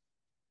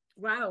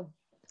 Wow.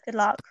 Good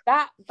luck.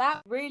 That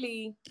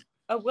really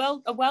a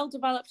well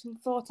developed and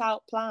thought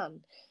out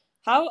plan.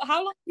 How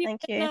long have you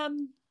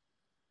been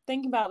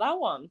thinking about that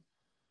one?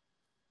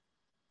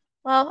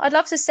 Well, I'd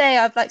love to say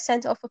I've like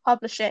sent it off for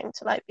publishing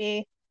to like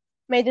be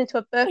made into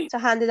a book to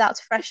hand it out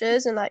to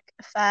freshers and like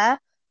a fair.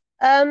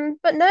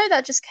 But no,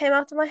 that just came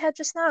out of my head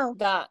just now.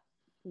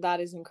 That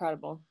is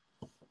incredible.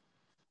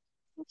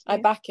 I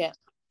back it.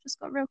 Just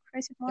got a real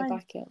creative mind. I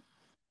back it.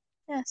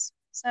 Yes.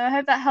 So I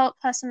hope that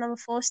helped person number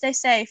 4. Stay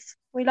safe.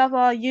 We love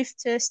our youth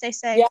to stay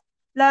safe. Yeah.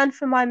 Learn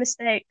from my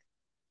mistake.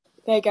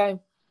 There you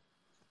go.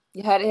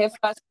 You heard it here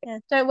first. Yeah.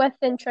 Don't wear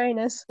thin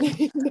trainers.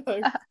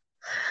 No.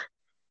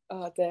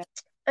 Oh dear.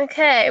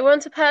 Okay, we're on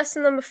to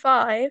person number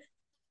 5,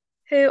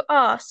 who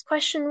asks,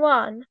 question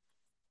 1.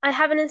 I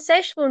have an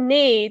insatiable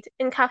need,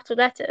 in capital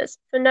letters,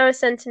 for Noah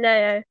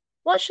Centineo.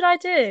 What should I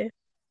do?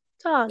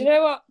 Done. Do you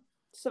know what?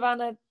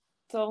 Savannah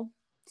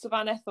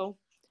Ethel.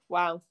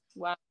 Wow.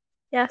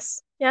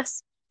 Yes,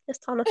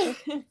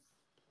 Tonathan.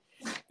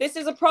 This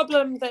is a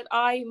problem that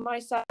I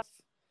myself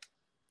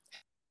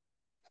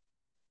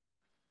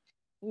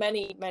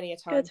many a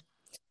time. Good.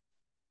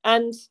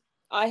 And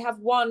I have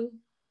one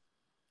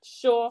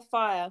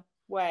surefire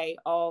way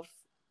of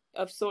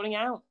sorting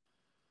out.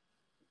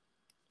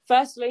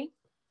 Firstly,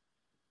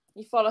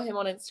 you follow him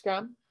on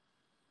Instagram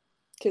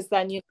because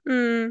then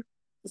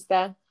it's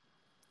there.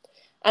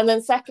 And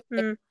then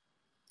secondly,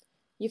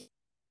 you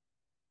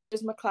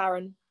use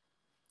McLaren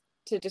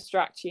to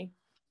distract you.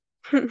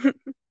 And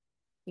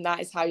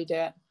that is how you do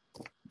it.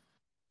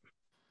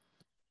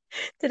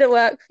 Did it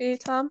work for you,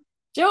 Tom?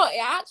 Do you know what?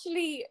 It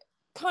actually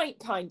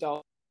kind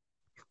of.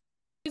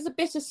 It was a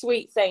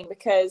bittersweet thing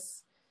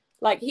because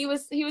like he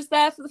was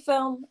there for the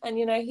film and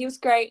you know he was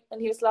great and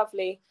he was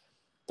lovely,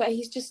 but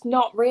he's just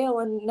not real,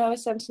 and Noah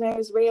Centineo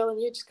is real, and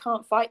you just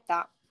can't fight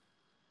that.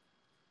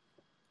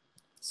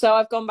 So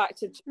I've gone back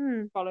to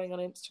following on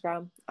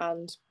Instagram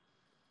and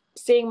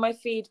seeing my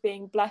feed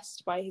being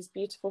blessed by his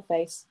beautiful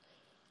face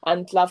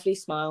and lovely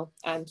smile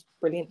and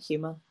brilliant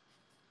humour.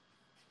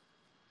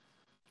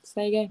 So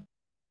there you go.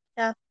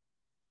 Yeah.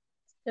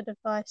 Good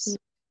advice.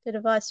 Good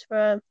advice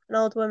for an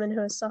old woman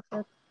who has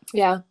suffered.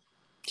 Yeah.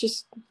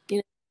 Just,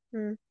 you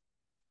know,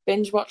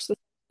 binge watch the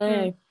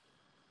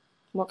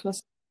What can I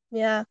say?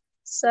 Yeah.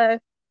 So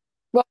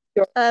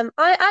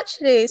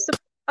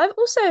I've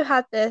also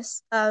had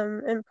this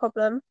in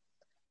problem.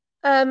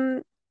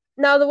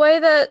 Now the way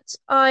that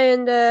I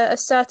and a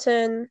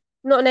certain,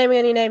 not naming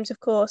any names of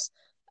course,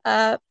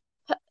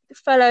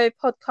 fellow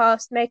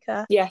podcast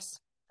maker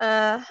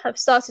have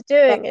started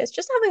doing is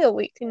just having a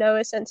weekly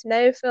Noah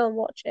Centineo film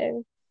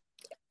watching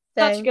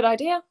thing. Such a good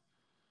idea.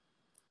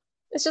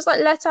 It's just like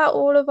let out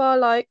all of our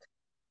like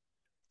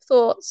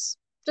thoughts,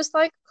 just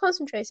like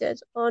concentrated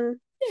on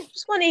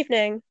just one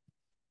evening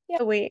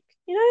a week,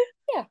 you know?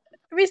 Yeah.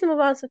 A reasonable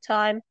amount of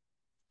time.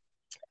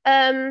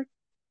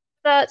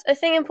 But I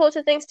think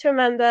important things to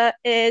remember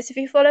is if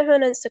you follow him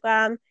on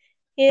Instagram,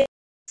 he's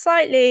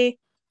slightly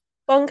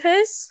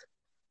bonkers,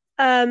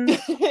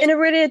 in a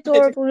really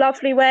adorable,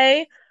 lovely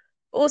way,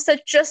 but also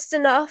just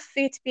enough for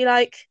you to be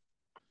like,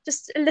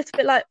 just a little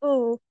bit like,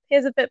 oh,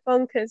 here's a bit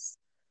bonkers.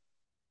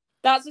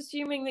 That's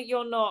assuming that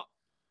you're not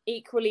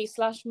equally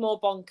 /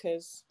 more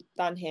bonkers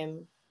than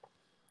him,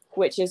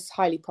 which is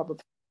highly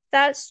probable.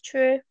 That's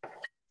true.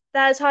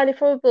 That is highly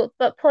probable.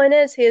 But point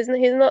is, he's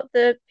not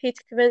the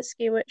Peter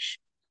Kavinsky, which...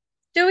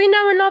 Do we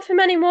know and love him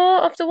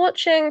anymore after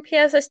watching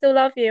P.S. I Still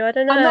Love You? I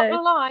don't know. I'm not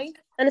gonna lie.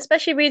 And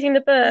especially reading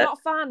the book. I'm not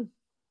a fan.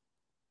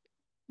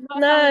 I'm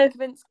not a fan of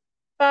Kavinsky.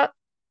 But...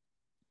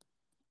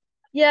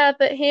 Yeah,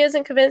 but he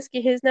isn't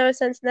Kavinsky, he's Noah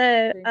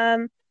Centineo.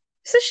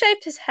 He just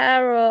shaved his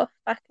hair off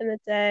back in the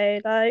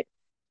day. Like,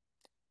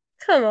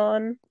 come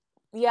on.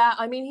 Yeah,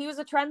 I mean, he was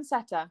a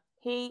trendsetter.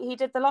 He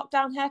did the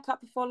lockdown haircut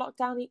before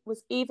lockdown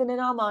was even in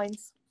our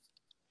minds.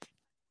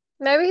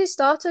 Maybe he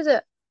started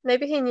it.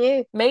 Maybe he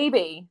knew.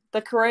 Maybe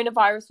the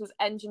coronavirus was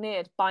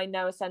engineered by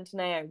Noah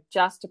Centineo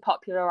just to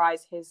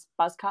popularize his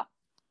buzz cut.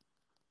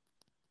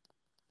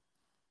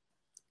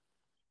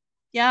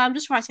 Yeah, I'm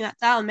just writing that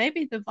down.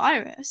 Maybe the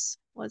virus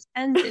was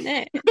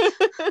engineered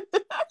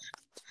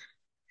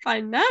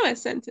by Noah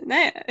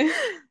Centineo.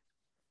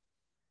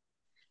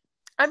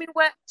 I mean,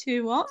 where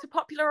to what? To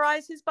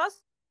popularize his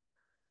buzz.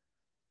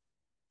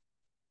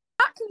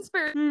 That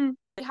conspiracy.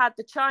 We had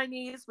the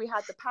Chinese, we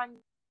had the Pang,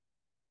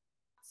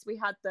 we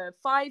had the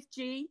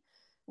 5G,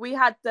 we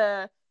had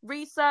the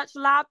research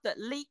lab that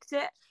leaked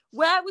it.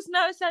 Where was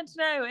Noah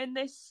Centineo in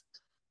this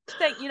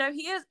thing? You know,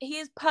 he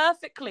is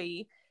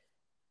perfectly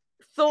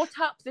thought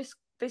up this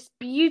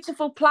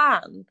beautiful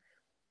plan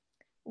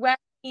where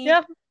he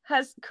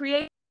has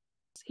created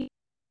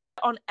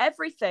on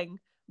everything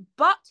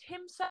but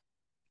himself.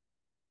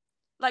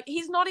 Like,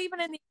 he's not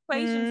even in the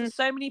equation for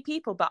so many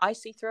people, but I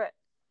see through it.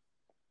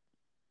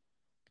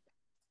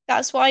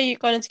 That's why you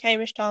got into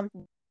Cambridge, Tom.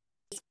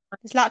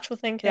 It's lateral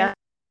thinking. Yeah.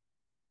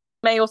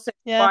 May also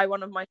why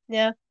one of my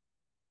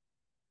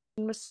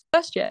was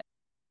first year.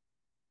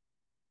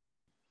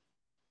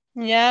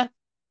 Yeah.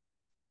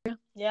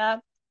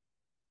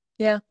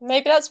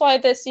 Maybe that's why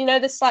this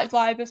slight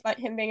vibe of like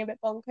him being a bit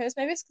bonkers.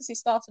 Maybe it's because he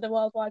started a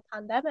worldwide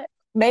pandemic.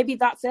 Maybe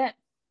that's it.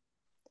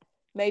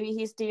 Maybe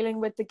he's dealing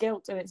with the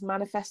guilt and it's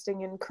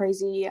manifesting in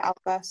crazy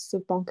outbursts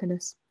of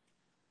bonkerness.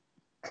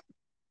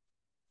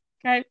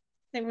 Okay, I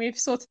think we've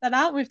sorted that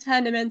out. We've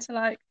turned him into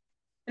like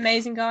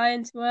amazing guy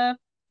into a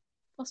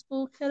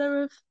possible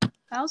killer of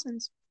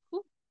thousands.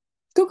 Cool.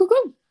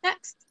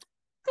 Next.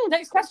 Cool.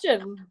 Next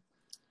question.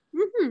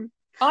 Mm-hmm.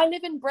 I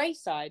live in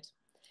Brayside,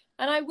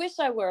 and I wish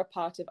I were a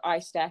part of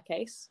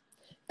I-Staircase.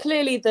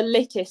 Clearly the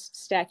littest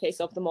staircase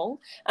of them all,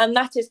 and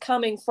that is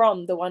coming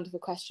from the wonderful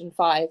question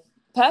 5,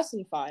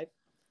 person 5.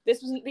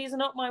 These are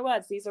not my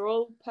words. These are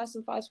all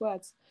person 5's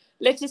words.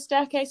 Littest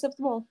staircase of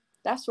them all.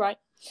 That's right.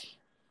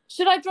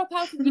 Should I drop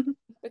out of uni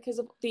because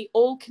of the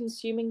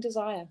all-consuming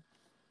desire?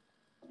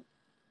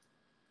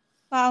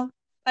 Well,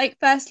 like,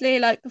 firstly,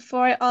 like,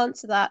 before I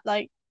answer that,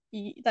 like,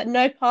 that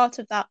no part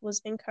of that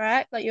was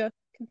incorrect. Like, you're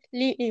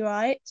completely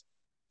right.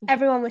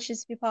 Everyone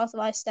wishes to be part of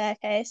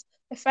I-Staircase.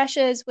 The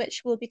freshers,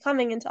 which will be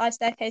coming into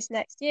I-Staircase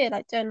next year,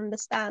 like, don't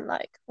understand,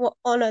 like, what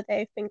honor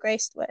they've been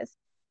graced with.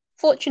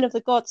 Fortune of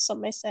the gods,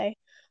 some may say.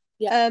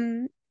 Yeah.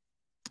 And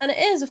it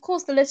is, of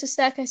course, the littest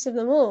staircase of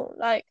them all.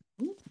 Like,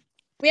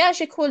 we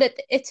actually call it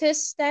the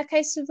it-est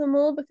staircase of them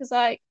all because,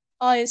 like,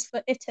 I is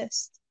for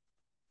it-est.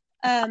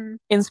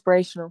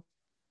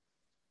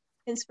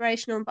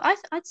 Inspirational, but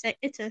I'd say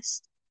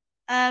it-est,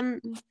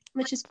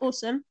 which is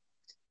awesome.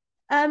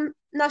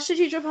 Now, should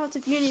you drop out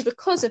of uni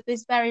because of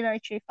these very, very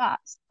true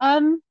facts?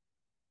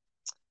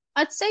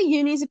 I'd say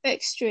uni's a bit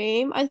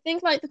extreme. I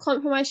think like the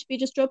compromise should be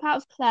just drop out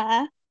of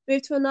Clare,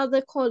 move to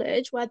another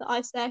college where the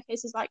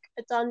I-Staircase is like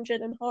a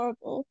dungeon and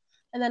horrible,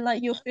 and then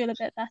like you'll feel a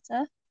bit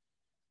better.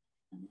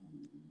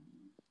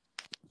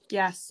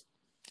 Yes,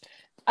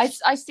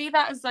 I see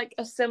that as like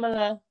a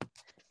similar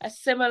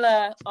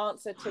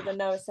answer to the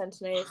Noah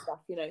Centineo stuff.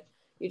 You know,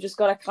 you just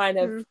got to kind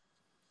of,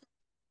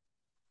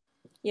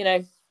 you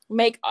know,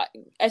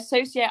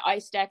 associate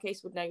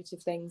I-Staircase with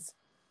negative things.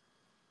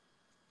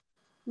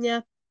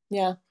 Yeah.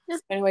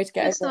 It's the only way to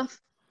get over it.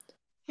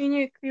 Who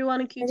knew Q1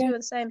 and Q2 are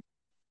the same?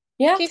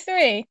 Yeah.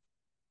 Q3.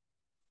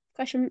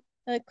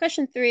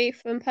 Question 3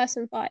 from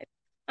person 5.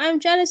 I'm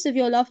jealous of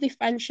your lovely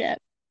friendship.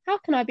 How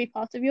can I be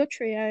part of your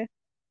trio?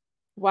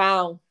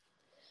 Wow.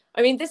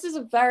 I mean, this is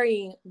a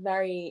very,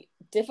 very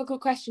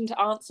difficult question to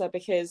answer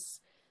because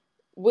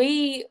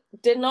we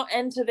did not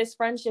enter this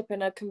friendship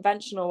in a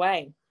conventional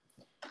way.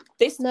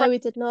 No, we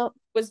did not.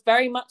 Was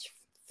very much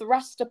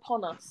thrust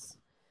upon us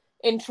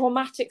in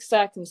traumatic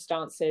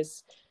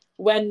circumstances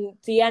when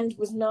the end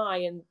was nigh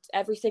and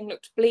everything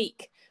looked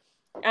bleak.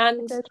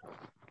 And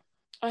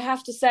I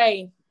have to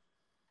say,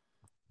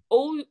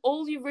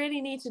 all you really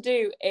need to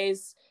do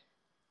is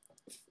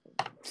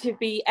to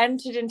be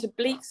entered into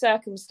bleak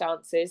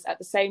circumstances at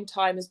the same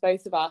time as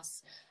both of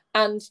us,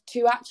 and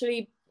to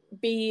actually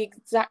be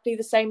exactly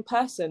the same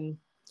person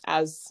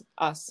as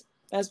us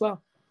as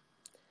well.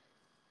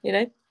 You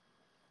know,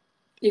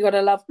 you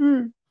gotta love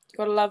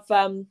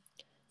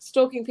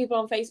stalking people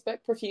on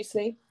Facebook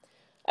profusely,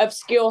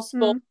 obscure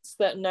sports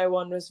that no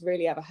one has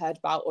really ever heard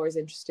about or is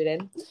interested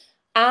in,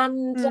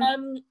 and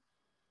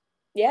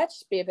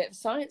just be a bit of a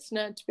science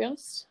nerd, to be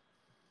honest.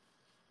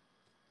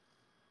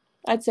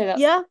 I'd say that.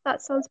 Yeah,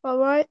 that sounds about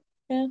right.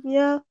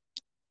 Yeah,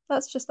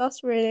 that's just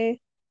us,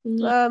 really.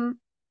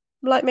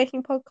 Like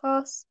making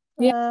podcasts.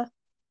 No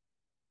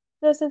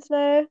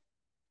Centineo.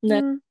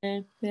 No.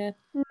 Yeah.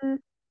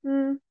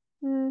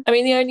 I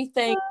mean, the only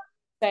thing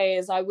I say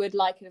is I would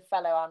like a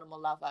fellow animal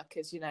lover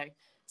because, you know,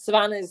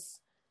 Savannah's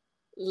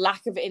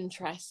lack of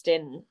interest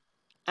in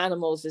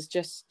animals is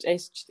just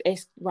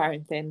it's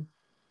wearing thin.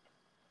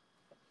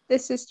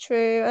 This is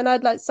true, and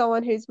I'd like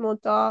someone who's more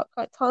dark.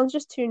 Like, Tan's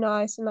just too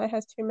nice and like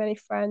has too many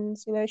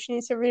friends. You know, she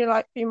needs to really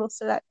like be more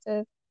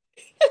selective.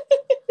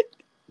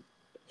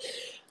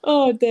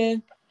 Oh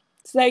dear.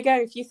 So there you go.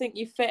 If you think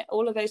you fit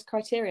all of those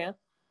criteria,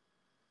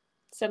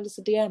 send us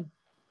a DM.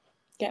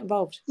 Get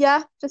involved.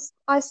 Yeah, just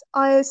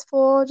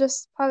IS4,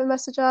 just private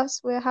message us.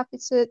 We're happy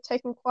to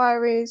take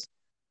inquiries.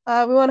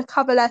 We want a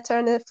cover letter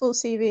and a full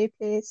CV,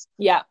 please.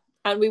 Yeah,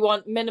 and we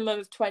want minimum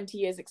of 20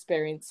 years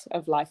experience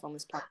of life on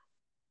this planet.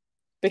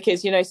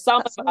 Because, you know,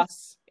 some of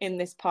us in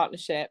this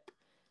partnership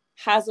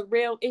has a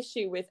real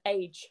issue with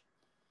age.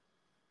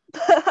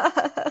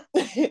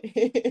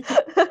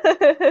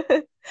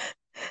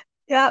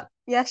 Yeah,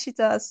 she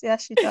does.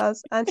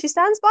 And she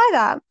stands by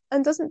that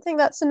and doesn't think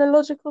that's an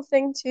illogical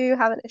thing to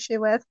have an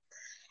issue with.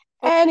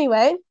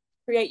 Anyway,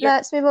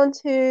 let's move on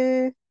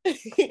to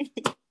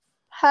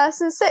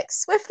person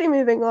 6. Swiftly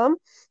moving on.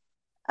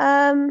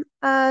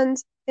 And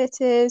it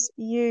is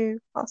you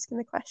asking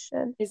the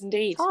question. Is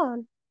indeed.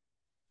 Tan.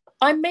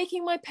 I'm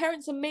making my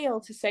parents a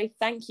meal to say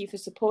thank you for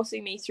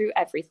supporting me through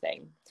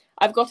everything.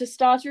 I've got a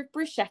starter of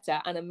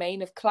bruschetta and a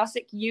main of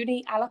classic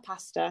uni alla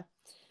pasta.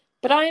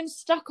 But I am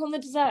stuck on the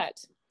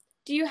dessert.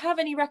 Do you have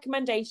any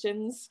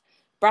recommendations?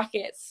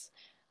 Brackets.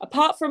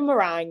 Apart from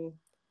meringue,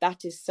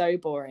 that is so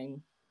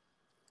boring.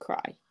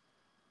 Cry.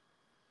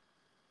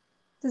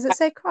 Does it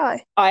say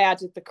cry? I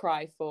added the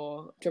cry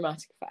for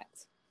dramatic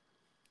effect.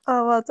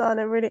 Oh, well done.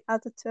 It really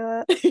added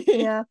to it.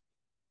 Yeah.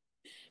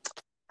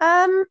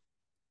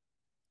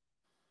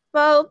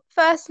 Well,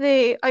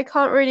 firstly, I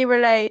can't really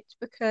relate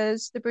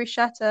because the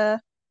bruschetta.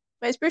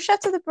 Wait, is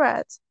bruschetta the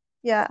bread?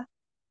 Yeah.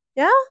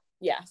 Yeah?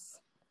 Yes.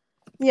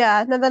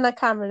 Yeah, no, then I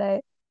can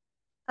relate.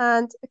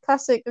 And a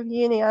classic of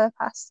uni alla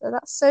pasta.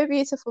 That's so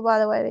beautiful, by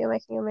the way, that you're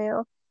making a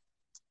meal.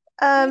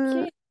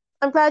 I'm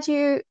glad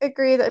you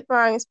agree that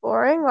meringue is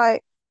boring.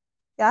 Like,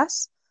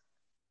 yes.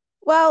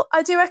 Well,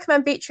 I do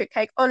recommend beetroot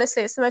cake.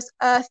 Honestly, it's the most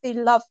earthy,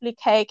 lovely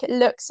cake. It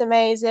looks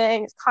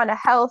amazing. It's kind of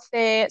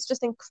healthy. It's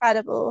just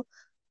incredible.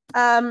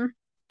 I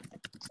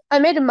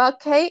made a mug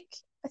cake.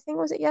 I think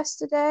was it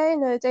yesterday?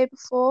 No, the day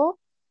before,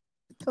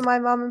 for my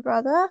mum and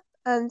brother,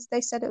 and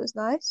they said it was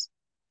nice,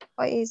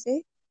 quite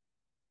easy,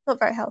 not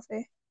very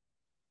healthy.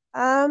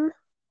 Trying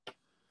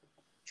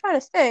to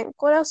think,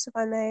 what else have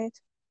I made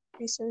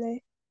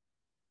recently?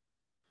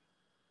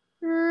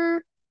 Hmm.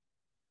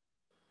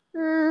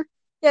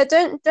 Yeah,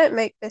 don't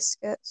make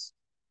biscuits.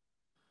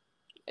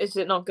 Is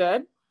it not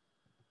good?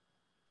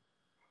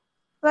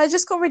 But I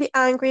just got really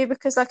angry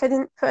because like I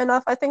didn't put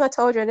enough. I think I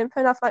told you I didn't put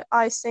enough like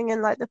icing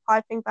in like the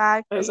piping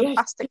bag. There's a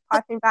plastic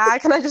piping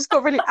bag, and I just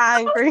got really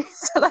angry.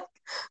 So like,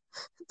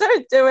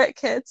 don't do it,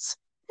 kids.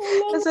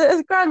 As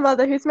a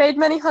grandmother who's made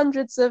many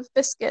hundreds of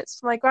biscuits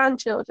for my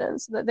grandchildren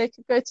so that they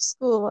could go to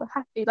school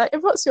happy. Like,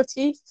 it rots your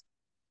teeth.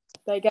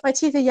 My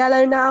teeth are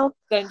yellow now.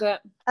 Don't do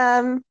it.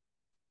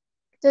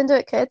 Don't do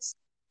it, kids.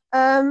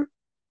 Why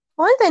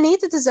do they need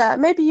the dessert?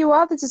 Maybe you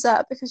are the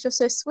dessert because you're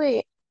so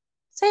sweet.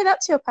 Say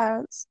that to your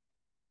parents.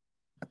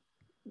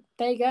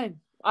 There you go.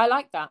 I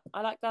like that.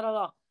 I like that a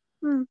lot.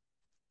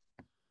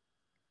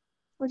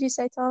 What do you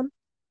say, Tom?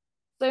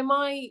 So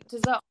my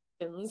dessert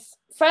options,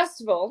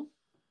 first of all,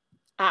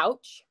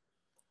 ouch.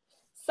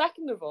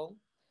 Second of all,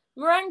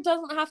 meringue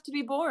doesn't have to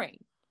be boring.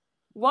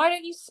 Why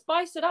don't you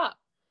spice it up?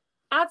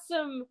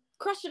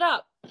 Crush it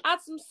up, add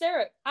some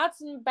syrup, add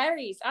some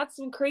berries, add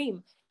some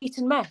cream, eat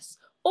and mess.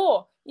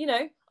 Or,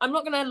 I'm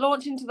not going to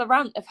launch into the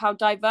rant of how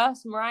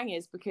diverse meringue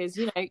is because,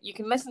 you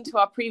can listen to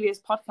our previous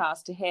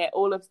podcast to hear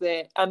all of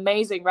the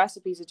amazing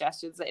recipe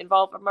suggestions that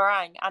involve a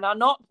meringue and are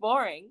not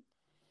boring.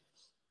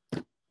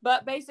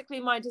 But basically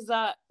my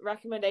dessert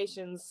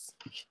recommendations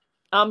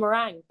are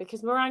meringue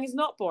because meringue is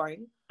not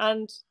boring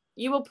and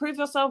you will prove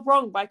yourself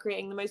wrong by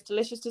creating the most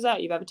delicious dessert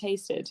you've ever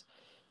tasted.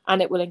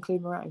 And it will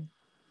include meringue.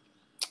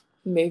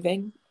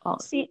 Moving on.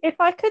 See, if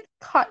I could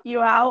cut you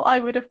out, I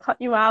would have cut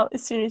you out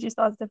as soon as you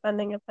started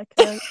defending if I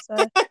couldn't. So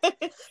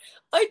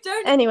I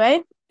don't know anyway,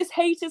 where this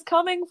hate is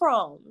coming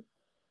from.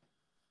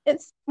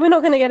 We're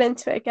not going to get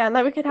into it again.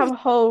 Like, we could have a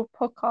whole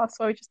podcast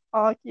where we just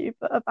argue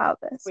about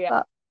this. Yeah.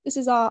 But this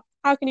is our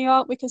agony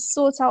art. We can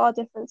sort out our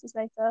differences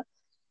later.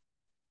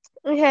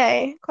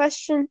 Okay,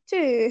 question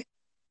 2.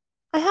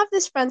 I have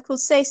this friend called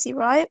Stacey,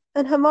 right?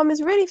 And her mom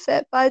is really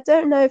fit, but I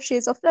don't know if she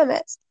is off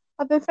limits.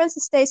 I've been friends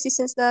with Stacey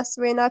since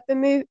nursery, and I've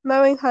been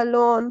mowing her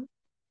lawn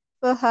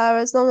for her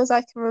as long as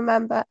I can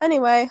remember.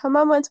 Anyway, her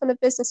mum went on a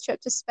business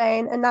trip to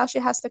Spain, and now she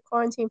has to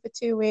quarantine for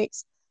 2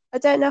 weeks. I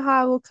don't know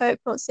how I will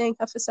cope not seeing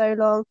her for so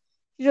long.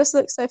 She just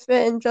looks so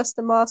fit in just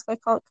a mask. I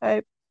can't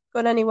cope.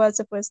 Got any words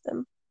of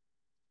wisdom?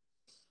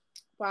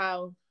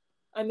 Wow.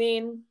 I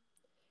mean,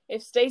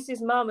 if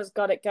Stacey's mum has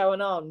got it going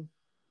on,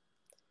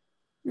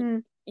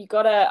 you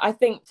gotta, I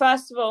think,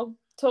 first of all,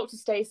 talk to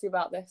Stacey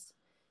about this.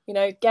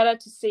 Get her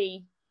to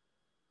see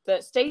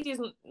that Stacey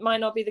might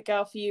not be the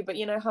girl for you, but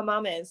her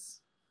mum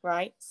is,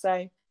 right?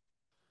 So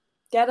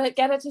get her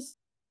to.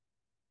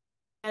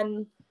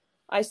 And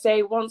I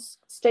say once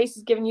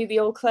Stacey's given you the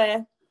all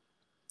clear,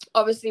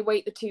 obviously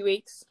wait the 2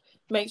 weeks.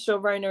 Make sure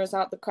Rona is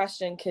out the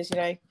question because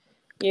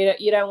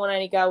you don't want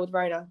any girl with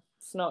Rona.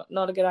 It's not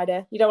a good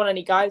idea. You don't want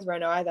any guy with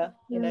Rona either.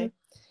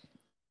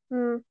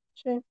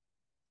 True.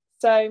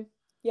 So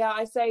yeah,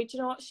 I say, do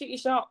you know what? Shoot your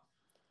shot.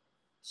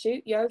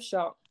 Shoot your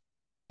shot.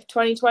 If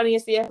 2020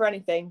 is the year for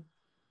anything,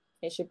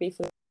 it should be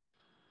for.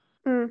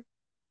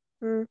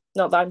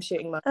 Not that I'm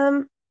shooting much.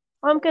 I'm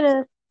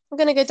gonna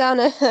go down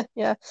a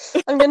yeah.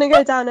 I'm gonna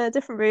go down a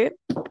different route.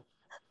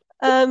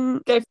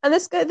 And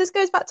this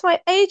goes back to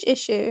my age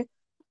issue.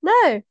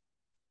 No.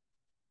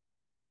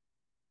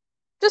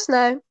 Just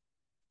no.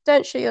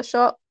 Don't shoot your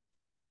shot.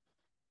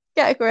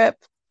 Get a grip.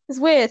 It's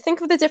weird.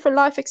 Think of the different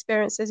life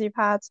experiences you've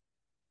had.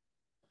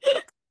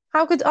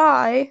 How could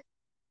I,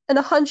 an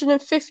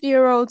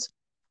 150-year-old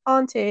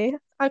auntie,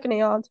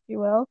 agony aunt, if you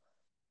will,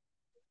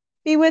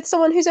 be with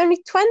someone who's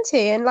only 20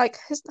 and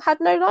has had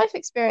no life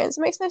experience?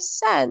 It makes no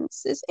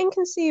sense. It's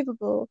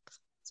inconceivable.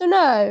 So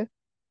no,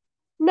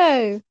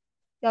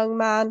 young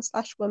man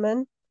 /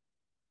 woman.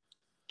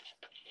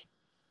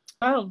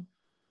 Oh,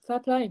 fair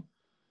play.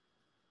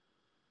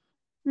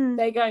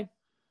 There you go.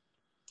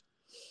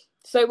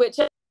 So which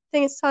I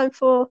think it's time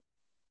for...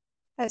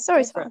 Oh,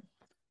 sorry, Tom.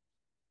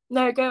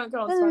 No, go on.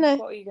 No.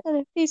 What are you going?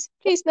 No, please.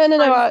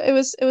 No. It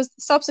was the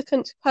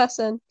subsequent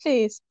person.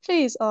 Please,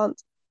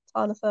 Aunt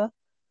Tarnatha.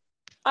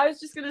 I was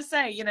just gonna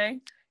say,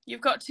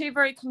 you've got two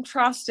very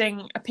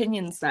contrasting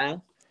opinions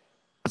there.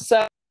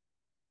 So,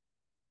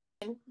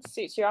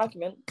 suits your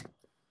argument.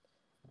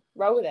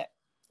 Roll with it.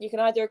 You can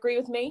either agree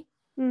with me,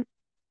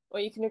 or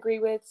you can agree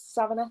with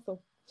Sav and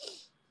Ethel.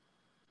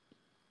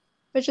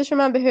 But just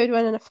remember who'd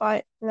win in a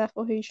fight, and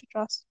therefore who you should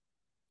trust.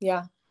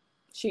 Yeah,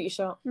 shoot your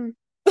shot.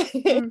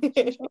 Shoot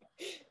your shot.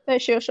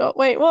 Don't shoot your shot.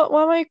 Wait, what?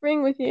 Why am I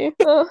agreeing with you?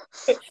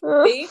 See,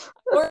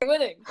 we're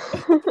winning.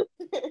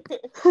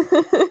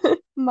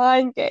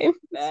 Mind game.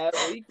 There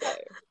we go.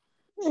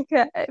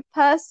 Okay,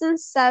 person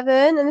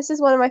 7, and this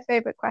is one of my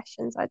favorite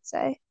questions, I'd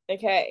say.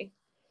 Okay,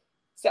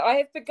 so I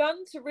have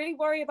begun to really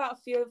worry about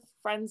a few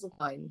friends of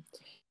mine.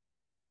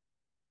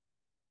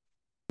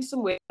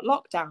 Some weird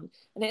lockdown,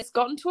 and it's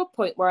gotten to a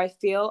point where I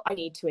feel I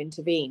need to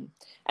intervene,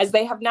 as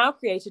they have now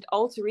created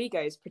alter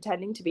egos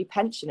pretending to be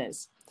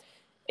pensioners.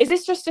 Is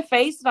this just a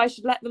phase that I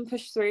should let them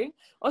push through,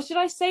 or should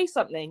I say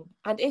something?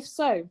 And if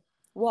so,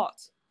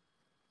 what?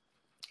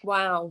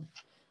 Wow,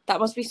 that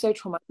must be so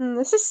traumatic.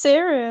 This is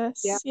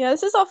serious. Yeah,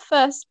 this is our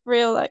first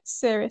real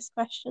serious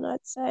question, I'd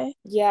say.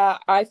 Yeah,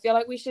 I feel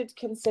like we should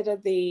consider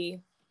the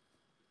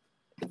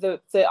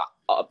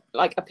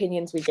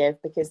opinions we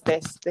give, because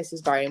this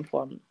is very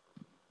important.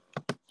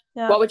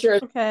 Yeah. What would your...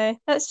 Okay,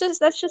 let's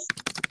just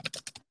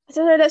I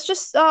don't know, let's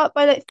just start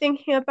by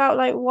thinking about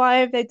why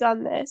have they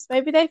done this.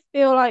 Maybe they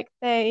feel like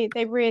they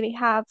really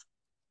have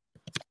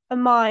a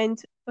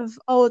mind of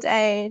old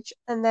age,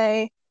 and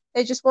they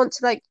just want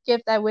to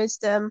give their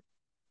wisdom.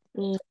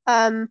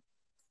 And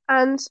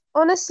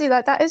honestly,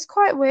 that is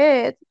quite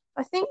weird.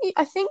 I think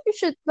you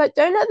should don't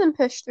let them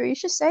push through. You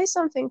should say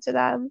something to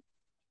them.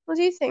 What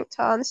do you think,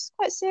 Tan? This is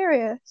quite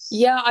serious.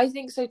 Yeah, I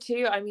think so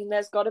too. I mean,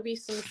 there's got to be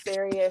some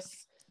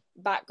serious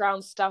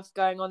background stuff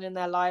going on in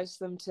their lives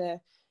for them to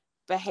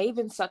behave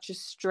in such a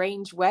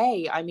strange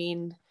way. I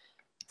mean,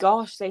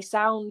 gosh, they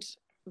sound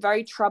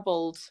very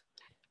troubled,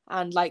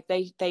 and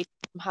they need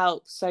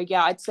help. So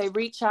yeah, I'd say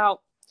reach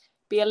out,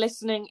 be a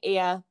listening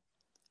ear,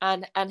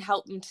 and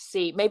help them to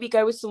see. Maybe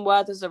go with some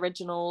Werther's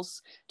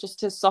originals just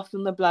to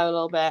soften the blow a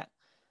little bit.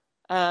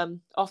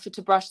 Offer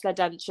to brush their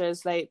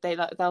dentures.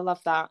 They'll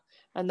love that.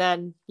 And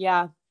then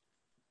yeah,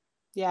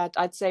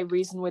 I'd say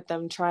reason with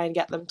them, try and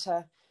get them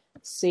to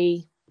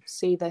see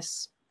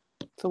this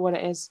for what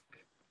it is.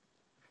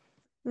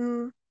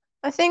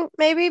 I think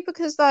maybe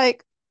because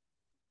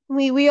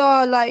we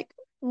are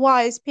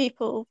wise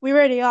people, we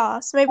really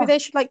are. So maybe they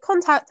should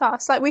contact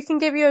us. We can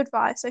give you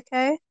advice,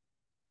 okay?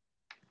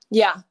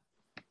 Yeah,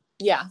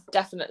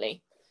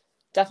 definitely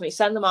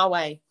send them our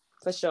way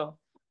for sure.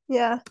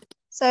 Yeah.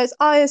 So it's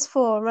I is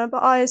 4. Remember,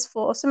 I is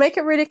 4. So make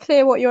it really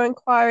clear what your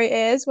inquiry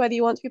is, whether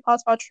you want to be part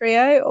of our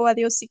trio or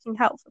whether you're seeking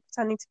help for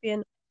pretending to be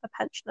a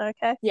pensioner,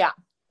 okay? Yeah.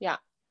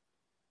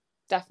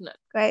 Definitely.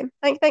 Great.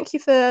 Thank you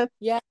for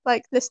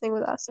listening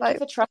with us.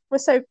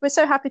 We're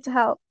so happy to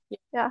help.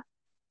 Yeah.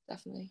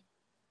 Definitely.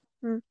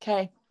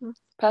 Okay.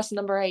 Person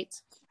number 8.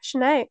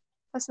 Question 8.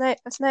 Person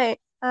 8.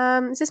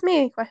 Is this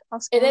me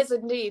asking? It is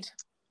indeed.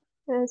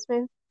 It is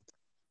me.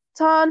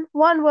 Tan,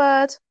 one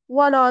word,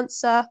 one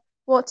answer.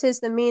 What is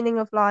the meaning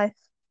of life?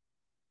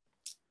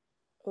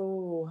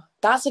 Oh,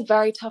 that's a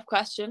very tough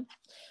question.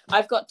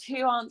 I've got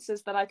 2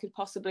 answers that I could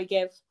possibly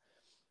give.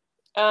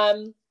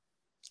 And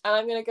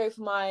I'm going to go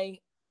for my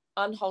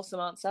unwholesome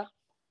answer.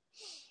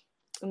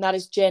 And that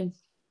is gin.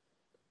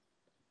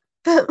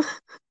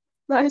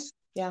 Nice.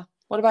 Yeah.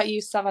 What about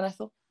you, Sav and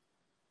Ethel?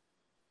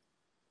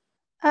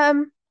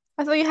 I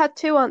thought you had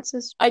 2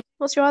 answers.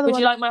 What's your other one? Would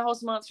you like my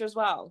wholesome answer as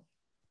well?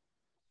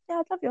 Yeah,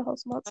 I'd love your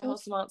wholesome answer. My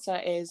wholesome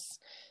answer is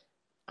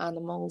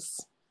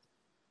animals.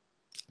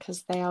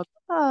 Because they are...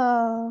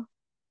 Oh,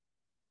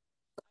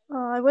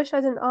 I wish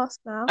I didn't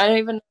ask now. I don't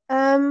even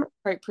know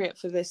appropriate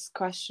for this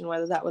question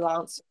whether that will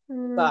answer.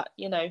 But,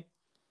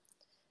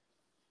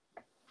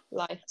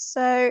 life.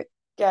 So,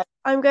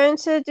 I'm going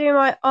to do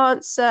my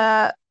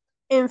answer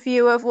in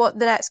view of what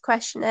the next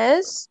question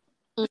is.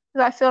 Because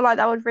I feel like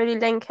that would really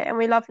link it, and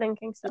we love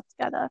linking stuff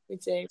together. We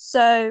do.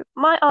 So,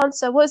 my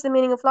answer, what is the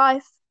meaning of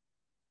life?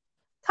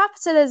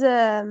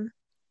 Capitalism.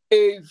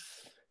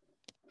 Oof.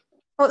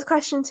 What's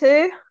question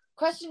 2?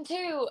 Question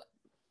 2,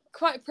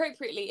 quite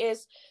appropriately,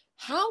 is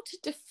how to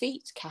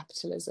defeat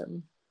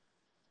capitalism.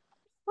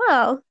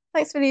 Well,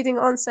 thanks for leading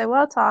on so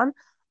well, Tan.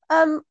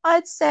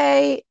 I'd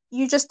say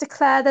you just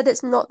declare that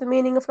it's not the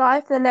meaning of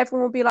life, and then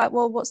everyone will be like,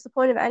 well, what's the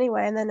point of it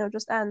anyway? And then it'll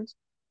just end.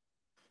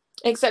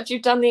 Except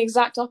you've done the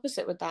exact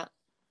opposite with that.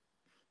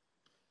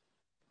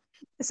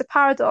 It's a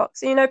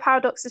paradox.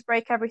 Paradoxes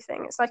break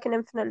everything. It's like an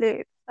infinite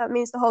loop. That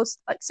means the whole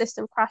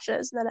system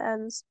crashes and then it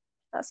ends.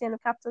 That's the end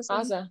of capitalism.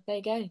 Azza, there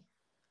you go.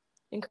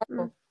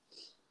 Incredible.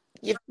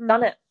 You've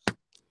done it.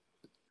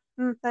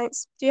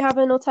 Thanks. Do you have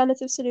an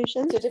alternative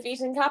solution to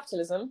defeating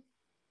capitalism?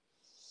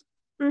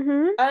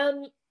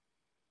 I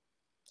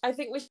I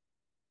think we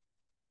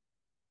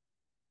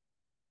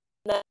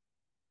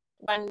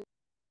when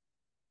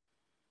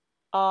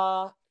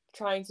are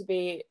trying to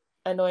be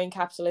annoying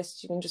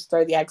capitalists, you can just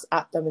throw the eggs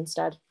at them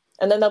instead,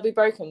 and then they'll be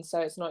broken, so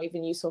it's not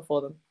even useful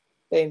for them.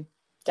 Boom,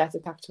 death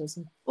of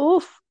capitalism.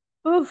 Oof,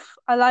 oof.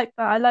 I like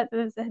that. I like that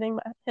there's a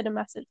hidden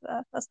message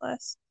there. That's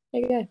nice.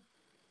 There you go.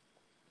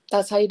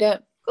 That's how you do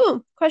it.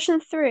 Cool. Question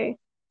 3.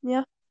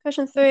 Yeah.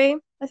 Question 3.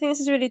 I think this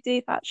is really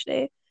deep,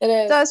 actually. It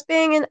is. Does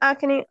being an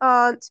agony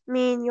aunt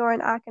mean you're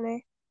in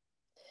agony?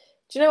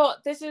 Do you know what?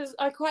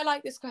 I quite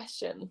like this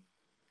question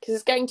because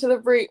it's getting to the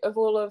root of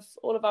all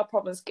of our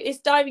problems. It's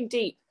diving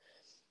deep.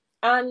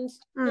 And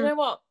you know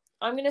what?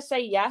 I'm going to say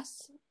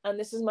yes, and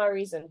this is my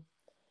reason.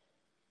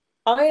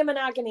 I am an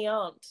agony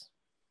aunt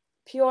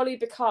purely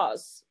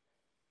because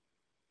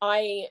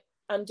I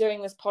am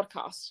doing this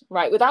podcast,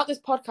 right? Without this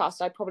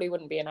podcast, I probably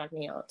wouldn't be an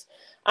agony aunt.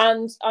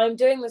 And I'm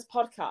doing this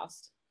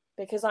podcast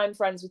because I'm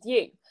friends with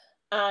you.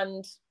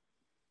 And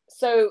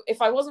so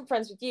if I wasn't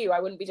friends with you, I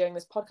wouldn't be doing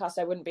this podcast.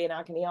 I wouldn't be an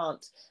agony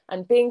aunt.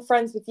 And being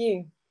friends with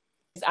you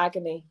is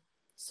agony.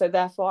 So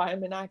therefore, I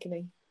am in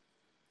agony.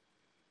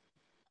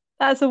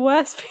 That's the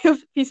worst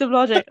piece of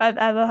logic I've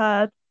ever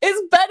heard.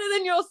 It's better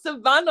than your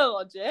Savannah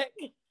logic.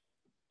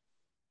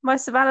 My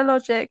Savannah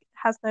logic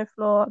has no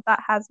flaw.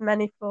 That has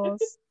many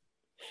flaws.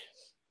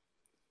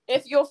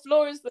 If your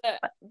flaw is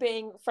that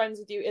being friends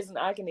with you isn't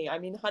agony, I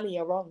mean, honey,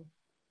 you're wrong.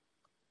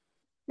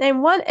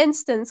 Name one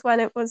instance when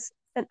it was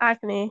an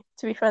agony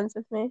to be friends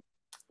with me.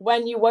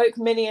 When you woke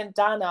Minnie and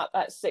Dan up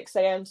at 6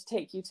 a.m. to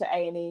take you to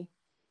A&E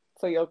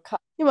for your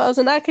cut. Yeah, well, it was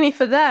an agony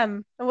for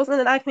them. It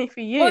wasn't an agony for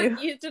you. Well,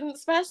 you didn't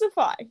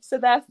specify. So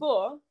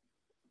therefore,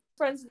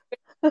 friends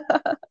with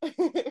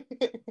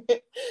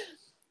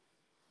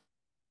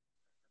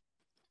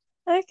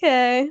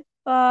Okay,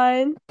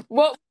 fine.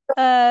 What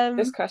would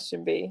this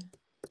question be?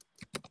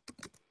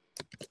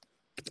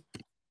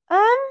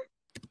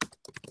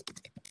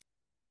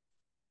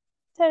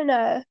 Don't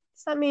know.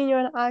 Does that mean you're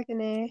in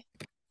agony?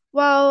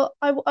 Well,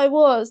 I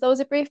was. There was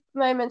a brief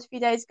moment a few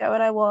days ago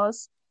when I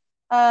was.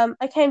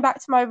 I came back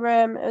to my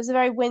room. It was a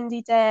very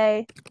windy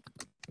day.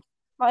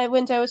 My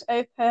window was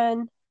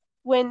open,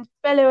 wind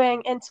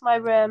billowing into my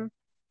room,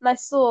 and I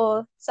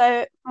saw.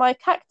 So my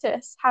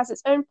cactus has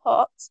its own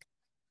pot,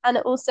 and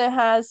it also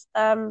has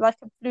like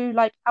a blue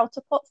like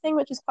outer pot thing,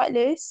 which is quite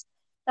loose.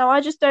 Now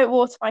I just don't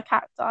water my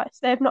cacti. So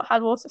they've not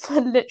had water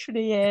for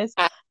literally years.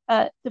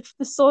 The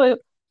soil,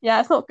 yeah,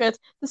 it's not good.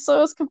 The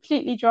soil's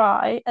completely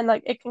dry, and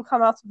like it can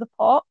come out of the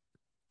pot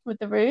with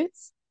the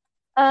roots.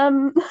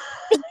 I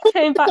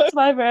came back to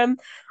my room.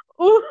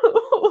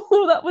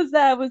 All that was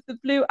there was the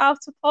blue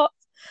outer pot.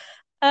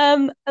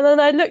 And then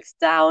I looked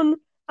down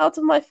out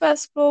of my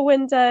first floor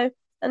window,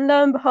 and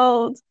lo and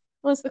behold,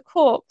 was the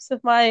corpse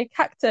of my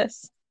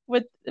cactus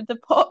with the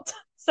pot.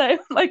 So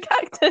my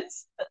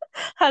cactus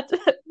had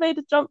made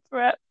a jump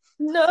for it.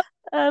 No.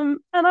 And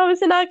I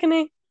was in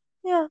agony.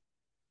 Yeah.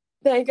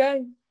 There you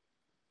go.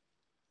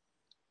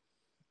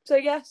 So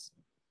yes,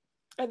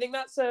 I think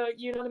that's a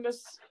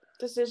unanimous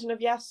decision of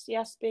yes.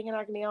 Yes, being an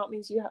agony aunt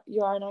means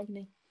you are in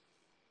agony.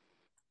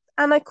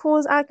 And I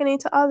cause agony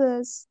to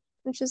others,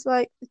 which is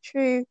like the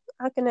true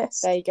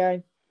agonist. There you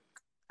go.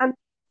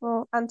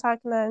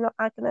 Antagonist, not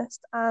agonist.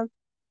 I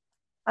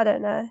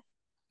don't know.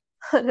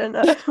 I don't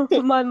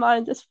know. My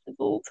mind just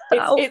fizzled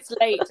out. It's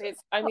late.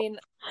 I mean,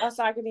 us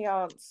agony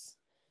aunts,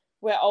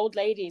 we're old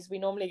ladies. We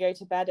normally go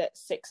to bed at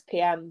 6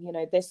 p.m. You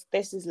know, this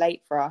is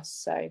late for us.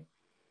 So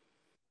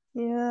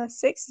yeah,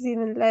 6 is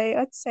even late.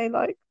 I'd say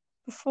like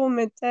before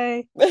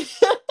midday.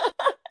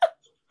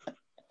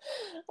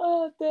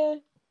 Oh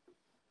dear.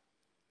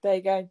 There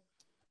you go.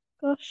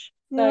 Gosh.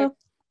 Yeah. So,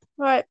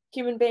 right.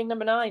 Human being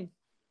number 9.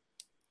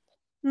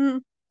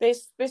 Mm.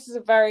 This is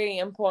a very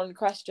important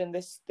question.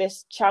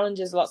 This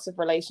challenges lots of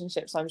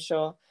relationships, I'm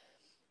sure.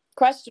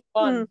 Question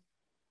 1.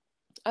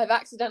 I've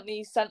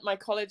accidentally sent my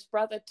college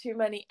brother too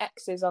many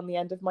X's on the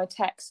end of my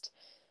text.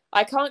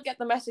 I can't get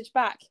the message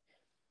back.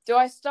 Do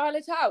I style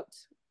it out,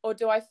 or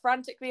do I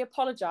frantically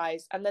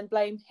apologize and then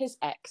blame his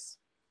ex?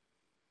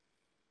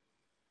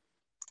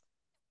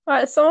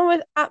 Right, someone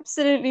with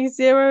absolutely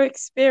zero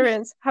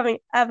experience having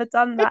ever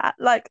done that.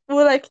 Like,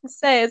 all I can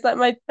say is like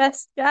my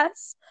best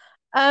guess.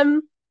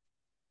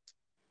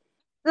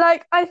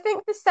 Like, I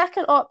think the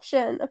second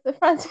option of the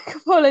frantic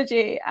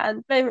apology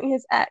and blaming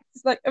his ex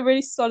is like a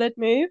really solid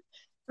move,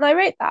 and I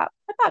rate that.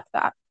 I back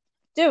that.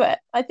 Do it.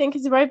 I think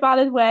it's a very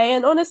valid way,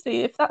 and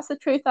honestly, if that's the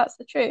truth, that's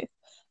the truth.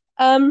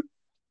 I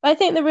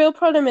think the real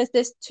problem is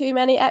there's too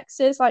many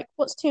exes. Like,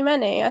 what's too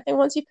many? I think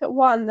once you put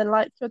one, then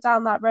like you're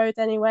down that road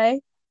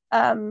anyway.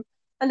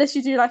 Unless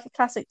you do like a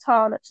classic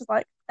tarn, which is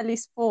like at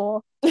least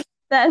 4,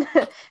 then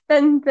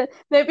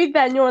maybe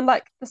then you're on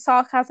like the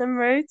sarcasm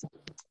route.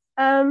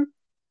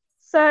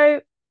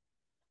 So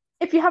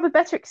if you have a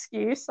better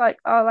excuse, like,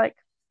 oh, like,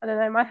 I don't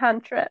know, my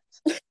hand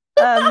tripped,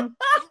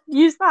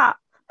 use that.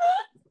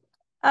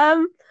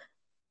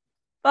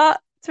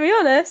 But to be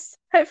honest,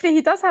 hopefully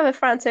he does have an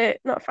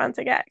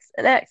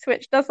ex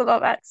which does a lot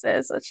of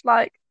exes, which,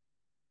 like,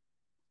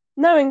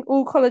 knowing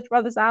all college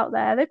brothers out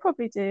there, they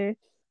probably do.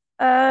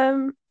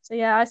 So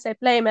yeah, I say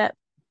blame it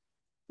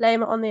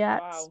on the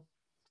ex. Wow.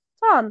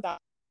 Fun.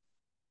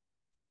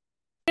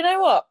 You know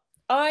what?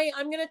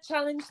 I'm going to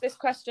challenge this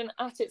question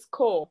at its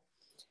core,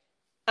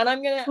 and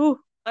I'm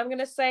going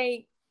to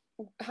say,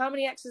 how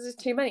many X's is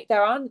too many?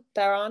 There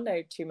are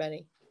no too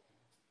many.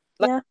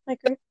 Like, yeah, I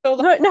agree.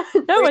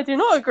 No, I do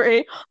not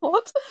agree.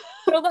 What?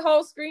 Fill the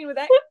whole screen with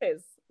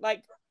X's.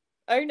 Like,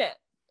 own it.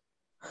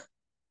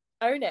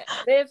 Own it.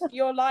 Live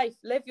your life.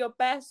 Live your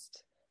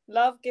best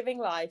love-giving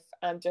life,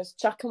 and just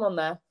chuck them on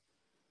there.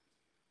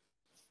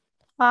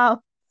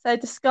 Wow. So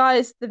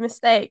disguise the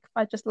mistake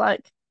by just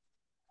like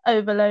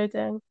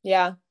overloading.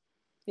 Yeah.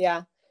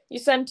 You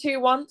send 2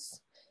 once,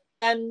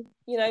 and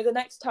the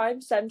next time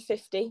send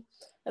 50,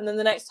 and then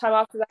the next time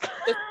after that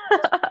just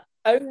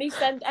only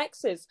send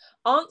X's.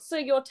 Answer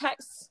your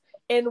texts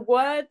in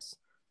word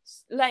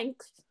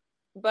length,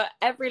 but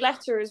every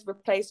letter is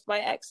replaced by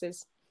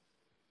X's.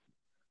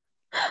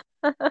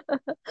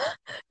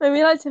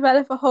 Maybe like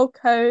develop a whole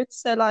code,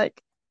 so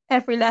like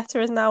every letter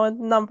is now a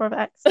number of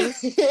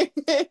X's.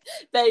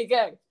 There you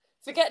go.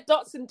 Forget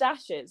dots and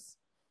dashes.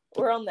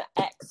 We're on the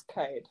X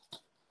code.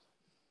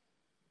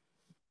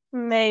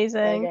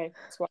 Amazing. There you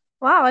go.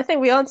 Wow, I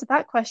think we answered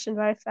that question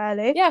very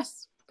fairly.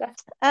 Yes,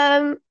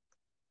 definitely.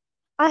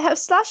 I have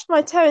slashed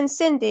my toe in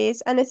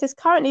Cindy's and it is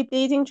currently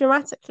bleeding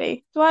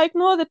dramatically. Do I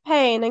ignore the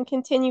pain and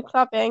continue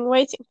clubbing,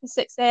 waiting for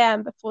 6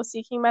 a.m. before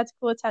seeking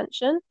medical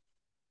attention?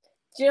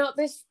 Do you know what,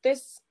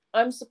 this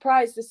I'm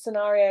surprised this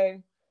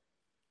scenario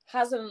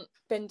hasn't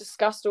been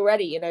discussed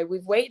already.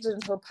 We've waited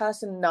until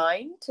person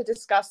 9 to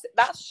discuss it.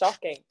 That's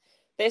shocking.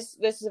 This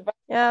is a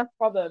very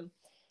problem.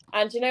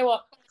 And you know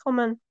what?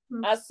 Common.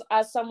 As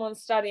someone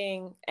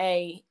studying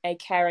a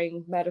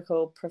caring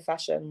medical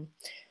profession,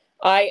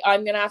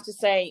 I'm gonna have to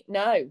say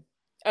no.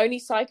 Only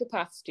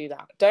psychopaths do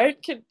that. Don't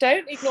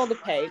ignore the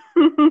pain.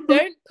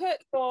 Don't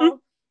put your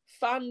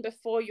fun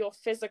before your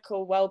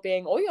physical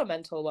well-being or your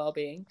mental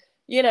well-being.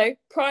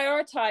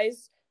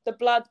 Prioritize the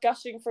blood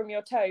gushing from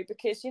your toe,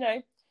 because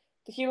the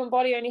human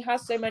body only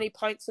has so many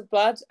pints of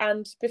blood,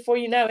 and before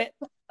you know it,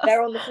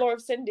 they're on the floor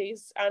of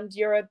Cindy's and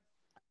you're a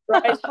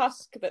dried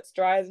husk that's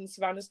drier than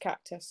Savannah's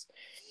cactus.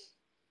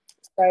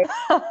 So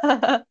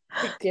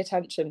seek the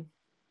attention.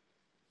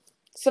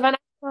 Savannah,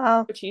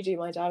 what would you do,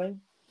 my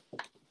darling?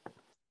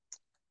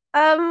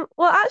 Well,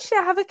 actually,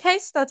 I have a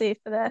case study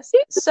for this.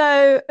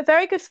 So a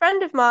very good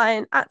friend of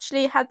mine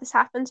actually had this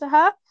happen to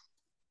her.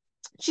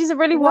 She's a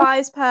really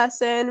wise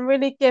person,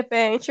 really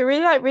giving. She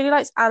really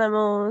likes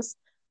animals.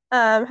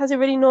 Has a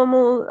really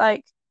normal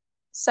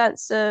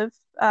sense of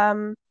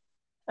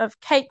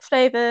cake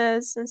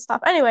flavors and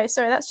stuff. Anyway,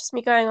 sorry, that's just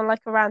me going on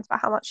like a rant about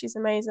how much she's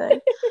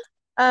amazing.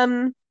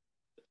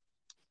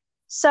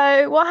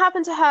 So what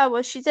happened to her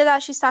was she did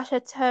actually slash her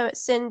toe at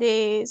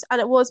Cindy's,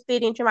 and it was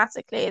bleeding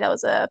dramatically. There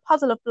was a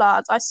puddle of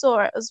blood. I saw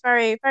it. It was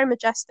very, very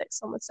majestic,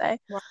 some would say.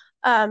 Wow.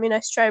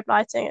 Strobe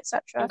lighting,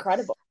 etc.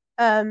 Incredible.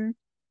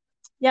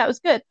 Yeah, it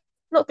was good.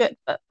 Not good,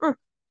 but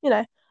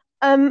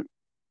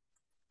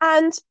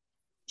and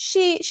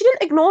she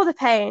didn't ignore the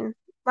pain.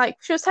 Like,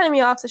 she was telling me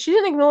after, she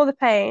didn't ignore the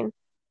pain.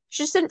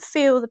 She just didn't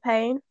feel the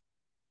pain.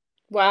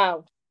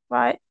 Wow.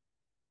 Right?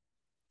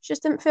 She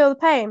just didn't feel the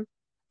pain.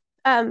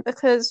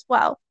 Because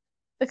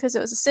it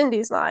was a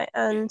Cindy's night.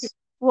 And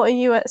what are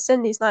you at a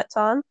Cindy's night,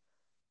 Tan?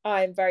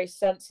 I am very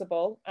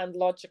sensible and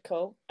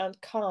logical and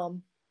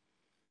calm.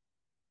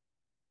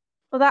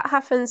 Well, that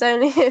happens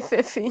only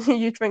if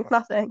you drink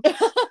nothing.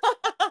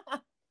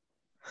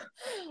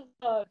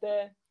 Oh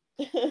dear.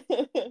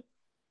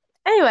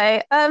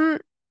 Anyway,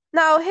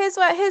 now here's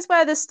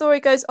where the story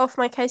goes off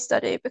my case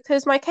study,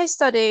 because my case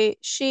study,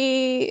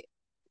 she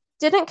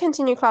didn't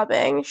continue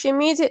clubbing. She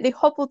immediately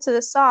hobbled to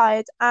the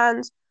side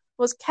and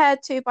was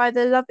cared to by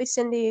the lovely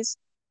Cindy's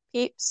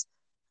peeps.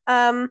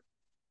 And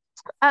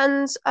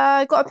got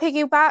a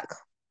piggyback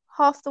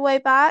half the way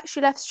back. She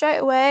left straight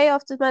away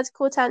after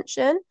medical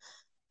attention.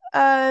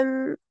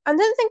 And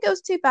didn't think it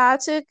was too bad,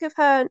 to give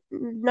her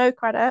no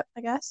credit,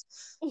 I guess.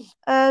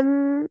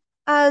 And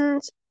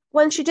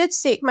when she did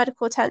seek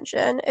medical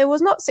attention, it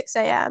was not 6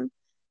 a.m.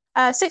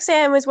 6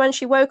 a.m. was when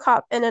she woke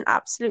up in an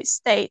absolute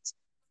state,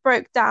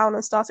 broke down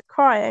and started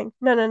crying.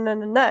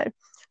 No.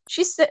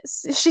 She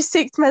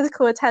seeked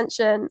medical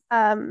attention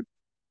at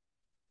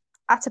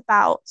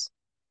about,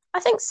 I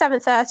think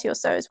 7:30 or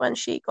so is when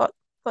she got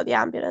the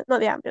ambulance. Not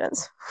the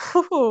ambulance.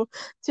 Too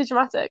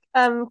dramatic.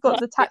 Got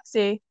the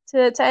taxi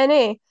to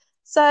A&E.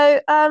 So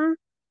don't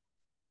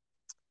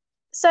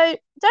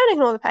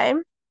ignore the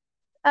pain.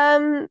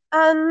 And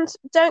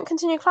don't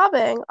continue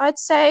clubbing. I'd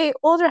say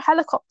order a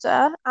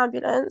helicopter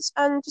ambulance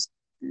and just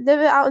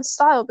live it out in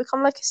style.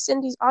 Become like a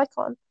Cindy's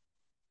icon.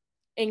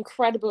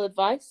 Incredible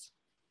advice.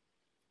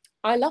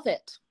 I love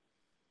it.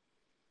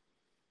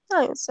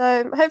 Thanks.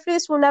 So hopefully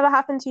this will never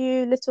happen to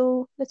you,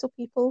 little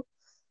people.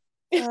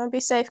 Be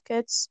safe,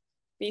 kids.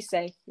 Be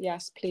safe.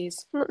 Yes,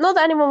 please. Not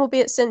that anyone will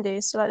be at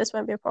Cindy's, so this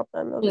won't be a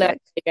problem. It'll be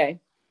okay.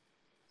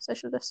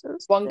 Social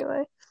distance.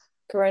 Anyway,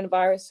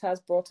 coronavirus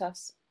has brought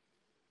us.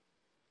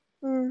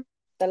 The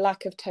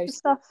lack of toast.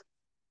 Stuff.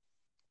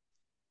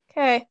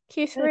 Okay,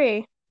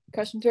 Q3.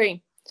 Question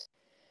 3.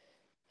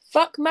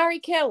 Fuck, marry,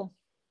 kill.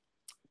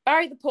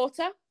 Barry the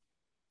porter,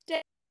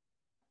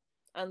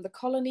 and the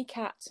colony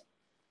cat.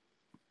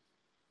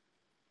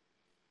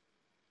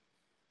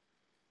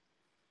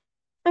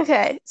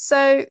 Okay,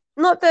 so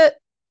not that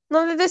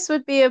this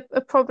would be a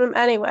problem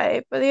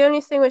anyway, but the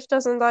only thing which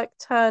doesn't like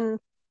turn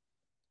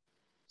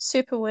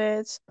super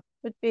weird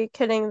would be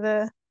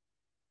have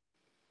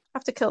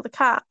to kill the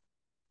cat.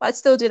 But I'd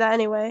still do that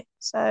anyway,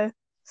 so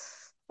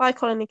bye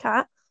colony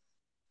cat.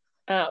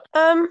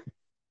 Oh.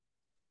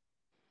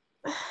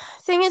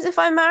 Thing is, if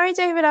I marry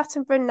David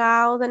Attenborough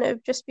now, then it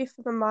would just be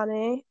for the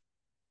money.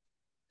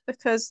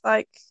 Because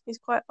like he's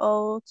quite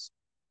old,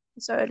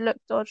 so it'd look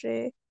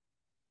dodgy.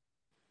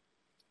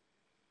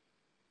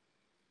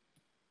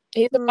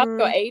 He's above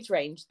your age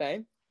range,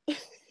 though. I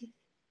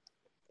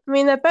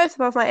mean, they're both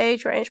above my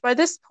age range. By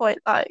this point,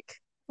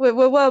 like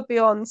we're well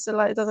beyond, so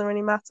like it doesn't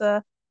really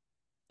matter.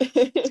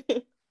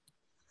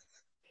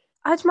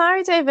 I'd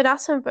marry David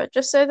Attenborough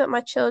just so that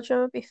my children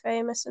would be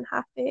famous and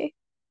happy.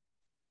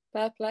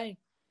 Fair play.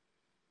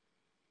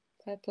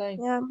 Fair play.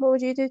 Yeah. What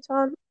would you do,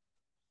 Tom?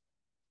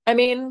 I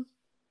mean,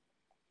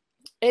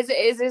 it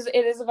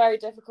is a very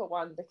difficult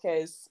one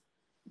because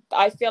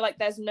I feel like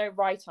there's no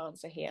right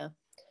answer here,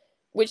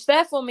 which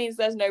therefore means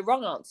there's no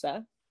wrong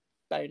answer.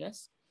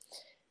 Bonus.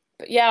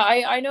 But yeah,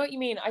 I know what you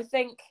mean. I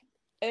think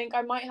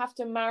I might have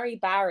to marry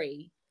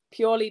Barry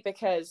purely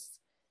because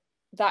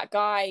that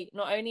guy,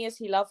 not only is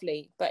he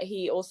lovely, but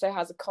he also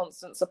has a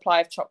constant supply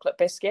of chocolate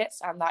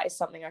biscuits, and that is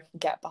something I can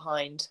get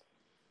behind.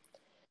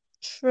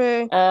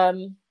 True.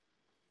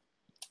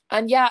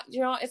 And yeah,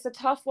 you know, it's a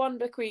tough one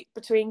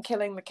between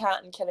killing the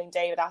cat and killing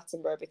David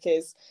Attenborough,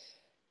 because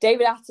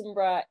David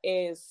Attenborough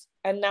is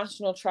a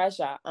national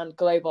treasure and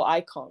global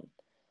icon,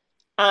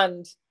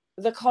 and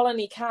the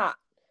colony cat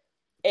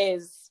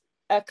is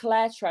a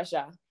Claire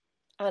treasure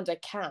and a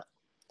cat.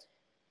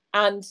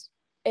 And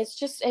it's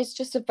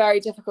just a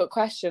very difficult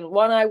question.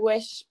 One I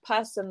wish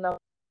person number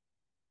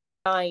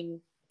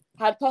 9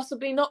 had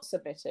possibly not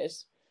submitted.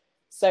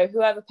 So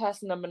whoever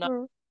person number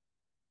 9,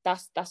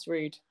 that's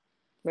rude,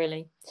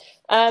 really.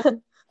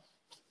 But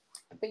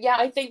yeah,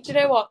 I think, do you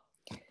know what?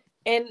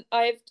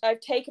 I've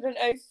taken an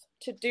oath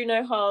to do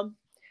no harm.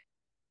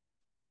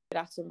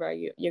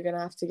 Attenborough, you're gonna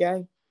have to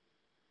go.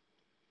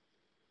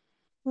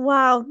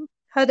 Wow,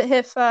 heard it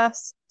here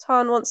first.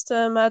 Tarn wants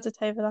to murder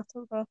David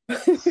Attenborough.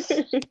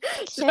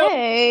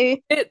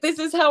 Okay. This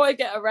is how I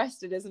get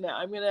arrested, isn't it?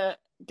 I'm gonna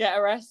get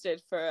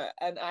arrested for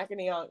an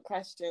agony aunt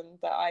question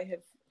that I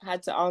have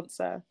had to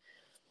answer.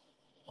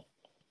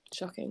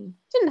 Shocking.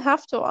 You didn't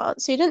have to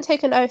answer. You didn't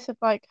take an oath of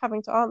like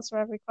having to answer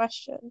every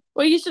question.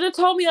 Well, you should have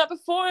told me that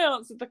before I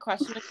answered the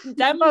question.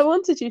 I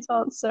wanted you to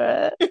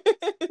answer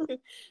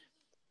it.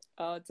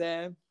 Oh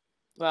dear.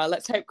 Well,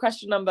 let's hope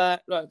person number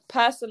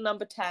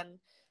 10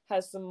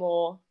 has some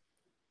more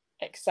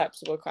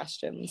acceptable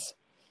questions.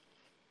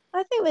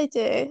 I think they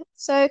do.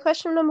 So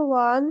question number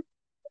 1,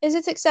 is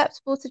it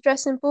acceptable to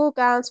dress in ball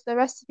gowns for the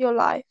rest of your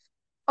life?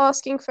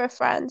 Asking for a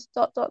friend, ...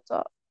 Do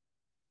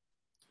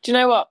you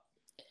know what?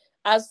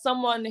 As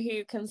someone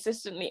who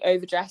consistently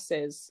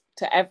overdresses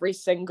to every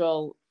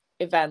single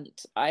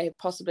event I have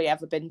possibly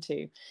ever been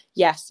to,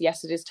 yes,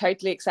 it is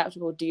totally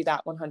acceptable to do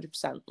that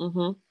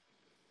 100%.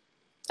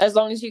 As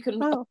long as you can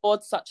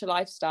afford such a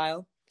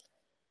lifestyle,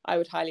 I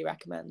would highly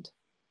recommend.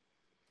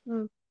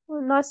 Well,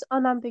 nice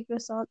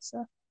unambiguous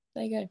answer.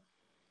 There you go.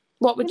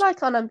 What would you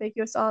like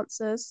unambiguous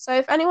answers? So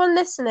if anyone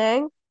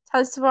listening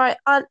tends to write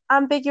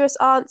unambiguous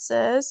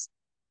answers,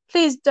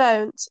 please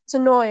don't. It's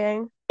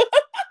annoying.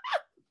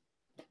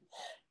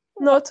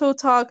 Not at all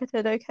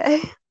targeted,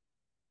 okay?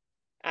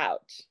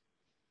 Ouch.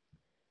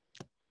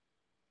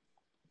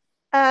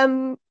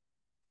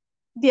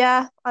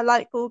 Yeah, I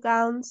like ball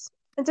gowns.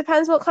 It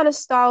depends what kind of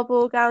style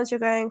ball gowns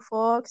you're going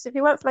for. Because if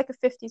you went for like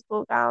a 50s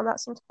ball gown, that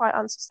seems quite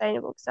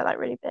unsustainable because they're like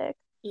really big.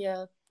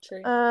 Yeah,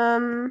 true.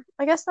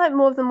 I guess like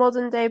more of the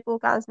modern day ball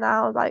gowns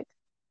now, like,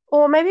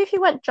 or maybe if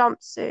you went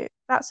jumpsuit,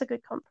 that's a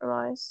good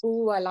compromise.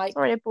 Oh, I like. It's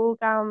not really a ball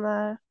gown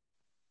there.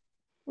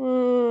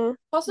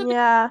 Possibly.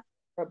 Yeah.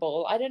 For a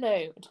ball, I don't know.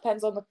 It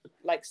depends on the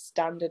like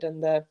standard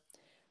and the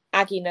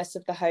agginess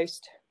of the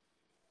host.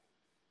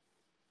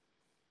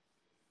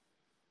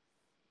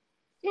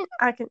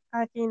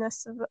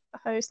 Agginess of the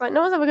host. Like,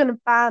 no one's ever going to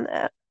ban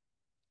it.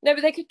 No,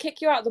 but they could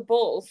kick you out of the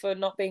ball for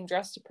not being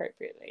dressed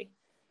appropriately.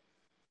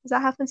 Does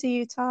that happen to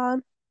you,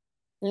 Tan?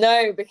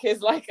 No,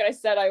 because like I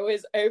said, I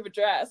was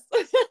overdressed.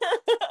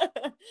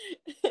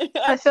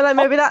 I feel like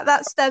maybe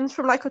that stems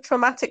from like a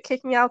traumatic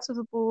kicking out of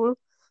the ball.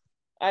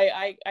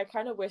 I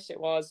kind of wish it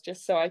was,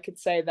 just so I could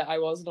say that I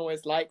wasn't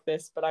always like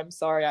this, but I'm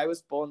sorry, I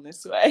was born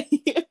this way.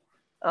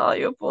 Oh,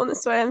 you were born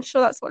this way. I'm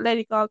sure that's what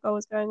Lady Gaga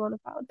was going on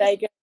about. There you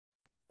go.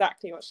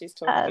 Exactly what she's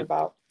talking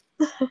about.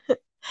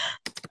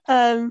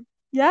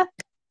 Yeah,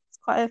 it's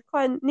quite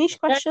a niche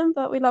question,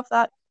 but we love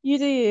that. You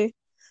do you.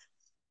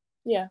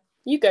 Yeah,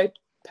 you go,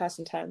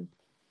 person 10.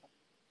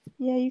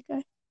 Yeah, you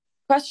go.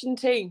 Question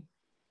 2.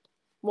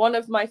 One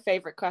of my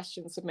favourite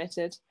questions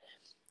submitted.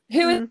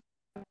 Who is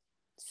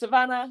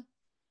Savannah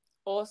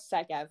or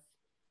Segev?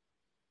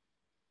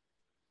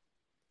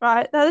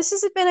 Right. Now, this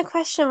has been a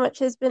question which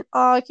has been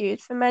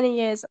argued for many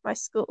years at my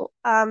school.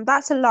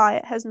 That's a lie.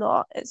 It has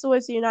not. It's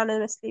always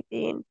unanimously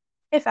been,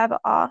 if ever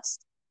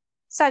asked,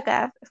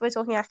 Segev, if we're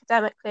talking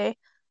academically.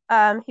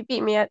 He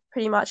beat me at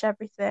pretty much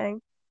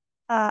everything,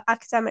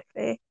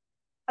 academically.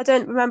 I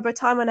don't remember a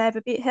time when I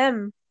ever beat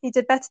him. He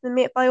did better than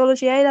me at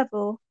biology A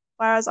level,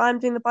 whereas I'm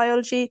doing the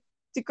biology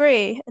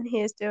degree and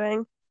he is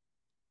doing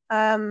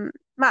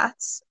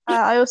maths.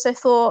 I also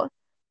thought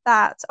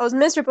that I was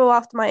miserable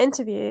after my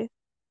interview,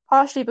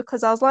 partially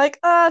because I was like,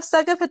 if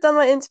Segev had done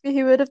my interview,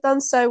 he would have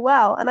done so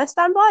well. And I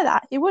stand by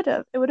that. He would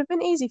have. It would have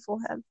been easy for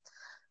him.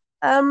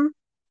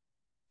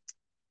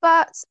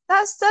 But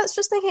that's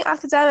just thinking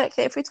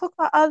academically. If we talk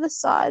about other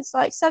sides,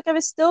 like Segev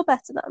is still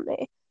better than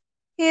me.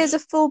 He is a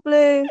full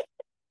blue.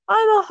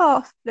 I'm a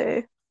half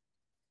blue.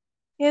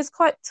 He is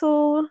quite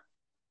tall.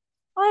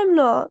 I'm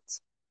not.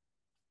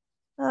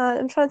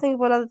 I'm trying to think of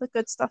what other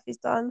good stuff he's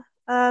done.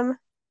 Um,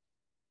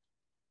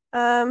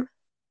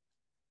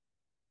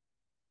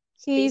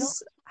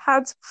 he's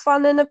had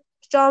fun in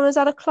pajamas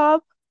at a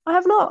club. I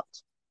have not.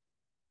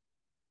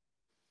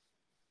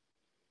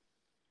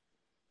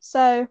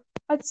 So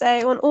I'd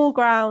say on all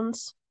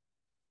grounds,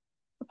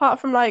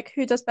 apart from like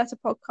who does better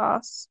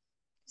podcasts,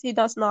 because he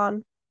does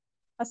none,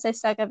 I'd say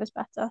Segev is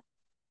better.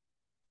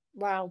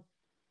 Wow.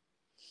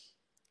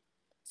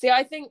 See,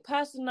 I think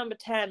person number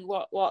 10,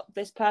 what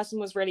this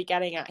person was really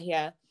getting at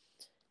here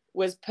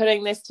was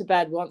putting this to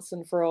bed once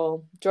and for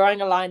all,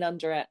 drawing a line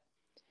under it.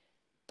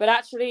 But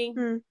actually,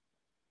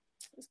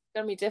 it's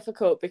going to be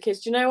difficult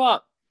because, do you know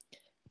what?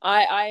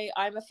 I'm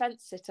a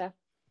fence sitter.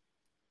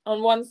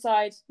 On one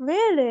side...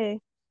 Really?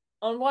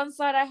 On one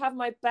side, I have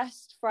my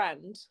best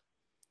friend.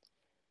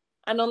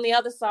 And on the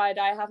other side,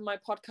 I have my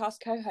podcast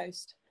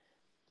co-host.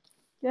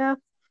 Yeah.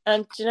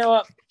 And do you know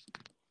what?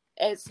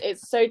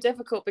 It's so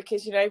difficult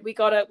because, you know, we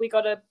got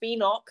a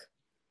B-knock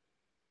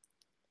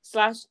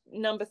 /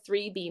 number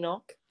 3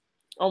 B-knock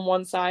on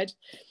one side,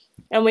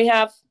 and we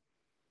have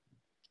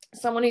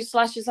someone who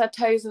slashes her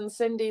toes and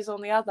Cindy's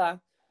on the other.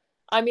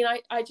 I mean,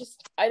 I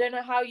don't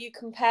know how you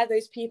compare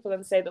those people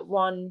and say that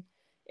one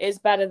is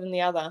better than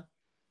the other.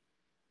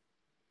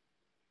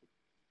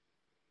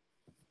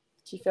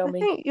 Do you feel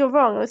me? I think you're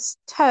wrong. It's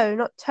toe,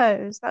 not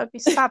toes. That would be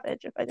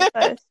savage if I did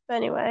both. But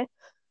anyway.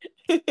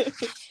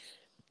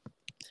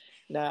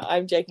 No,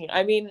 I'm joking.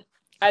 I mean,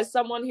 as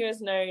someone who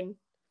has known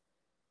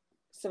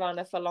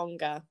Savannah for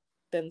longer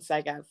than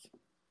Segev,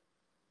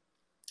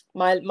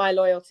 my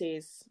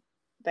loyalties,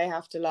 they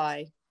have to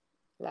lie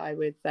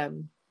with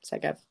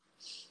Segev.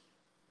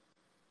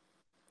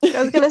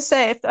 I was gonna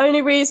say, if the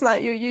only reason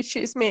that you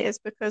choose me is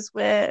because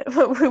we've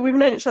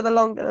known each other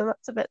longer, then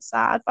that's a bit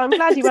sad. But I'm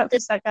glad you went for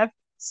Segev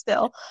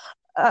still.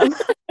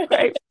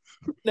 Great.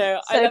 No,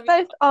 so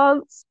both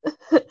aunts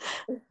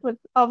with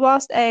our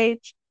vast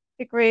age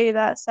agree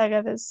that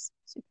Segev is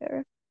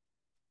superior.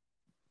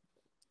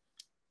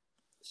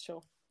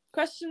 Sure.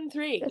 Question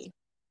 3. Yes.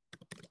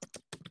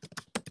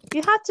 If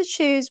you had to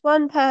choose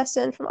one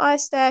person from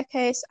Ice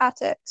Staircase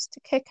Attics to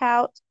kick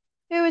out,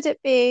 who would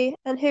it be,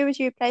 and who would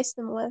you replace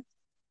them with?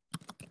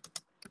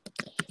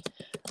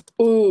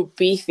 Ooh,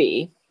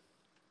 beefy.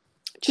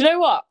 Do you know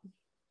what?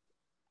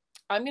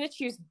 I'm going to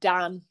choose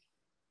Dan.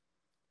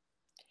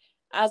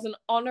 As an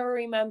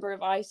honorary member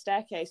of Ice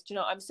Staircase, do you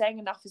know what? I'm saying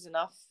enough is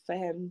enough for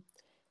him.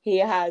 He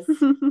has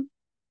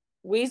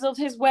weaseled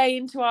his way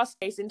into our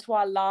space, into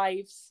our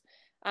lives,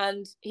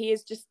 and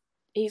he's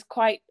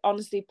quite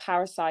honestly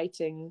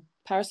parasiting.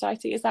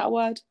 Parasiting, is that a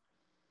word?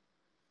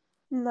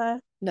 No,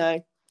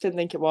 didn't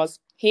think it was.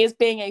 He is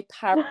being a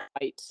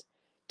parasite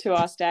to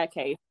our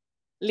staircase,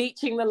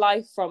 leeching the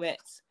life from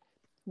it.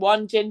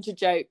 One ginger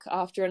joke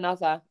after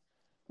another,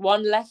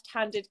 one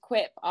left-handed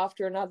quip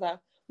after another,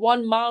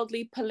 one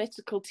mildly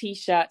political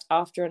t-shirt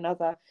after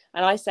another,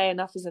 and I say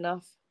enough is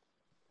enough.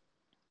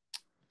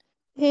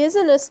 he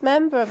isn't a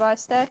member of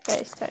Ice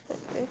Staircase,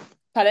 technically.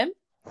 Pardon?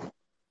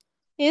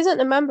 He isn't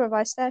a member of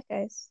Ice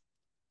Staircase.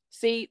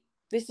 See,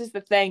 this is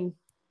the thing.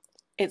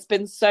 It's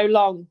been so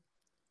long,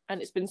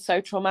 and it's been so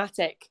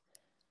traumatic.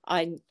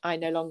 I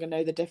no longer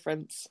know the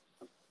difference.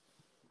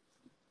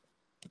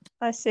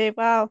 I see.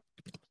 Wow,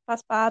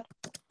 that's bad.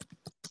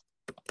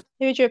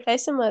 Who would you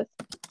replace him with?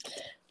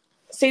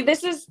 See,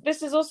 this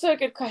is also a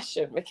good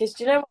question because,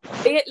 do you know,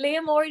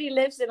 Liam already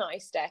lives in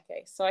Ice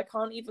Staircase, so I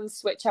can't even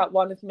switch out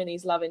one of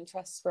Minnie's love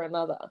interests for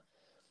another.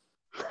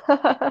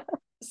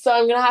 So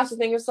I'm going to have to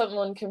think of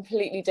someone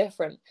completely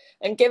different.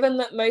 And given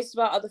that most of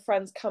our other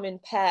friends come in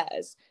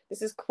pairs,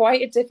 this is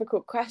quite a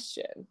difficult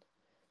question.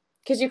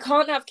 Because you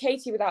can't have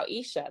Katie without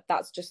Isha.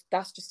 That's just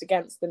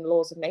against the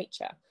laws of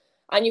nature.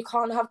 And you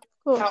can't have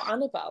without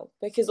Annabelle,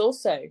 because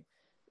also,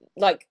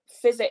 like,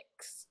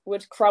 physics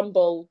would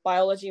crumble,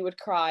 biology would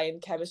cry,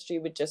 and chemistry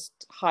would just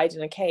hide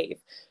in a cave.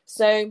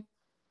 So I'm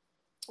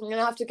going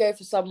to have to go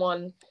for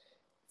someone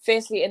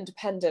fiercely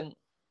independent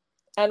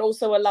and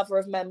also a lover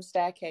of Mem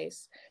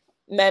Staircase.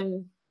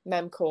 Mem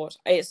Court.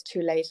 It's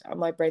too late.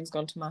 My brain's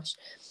gone to mush.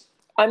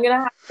 I'm going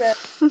to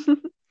have to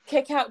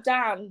kick out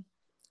Dan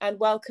and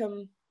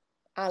welcome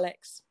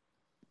Alex.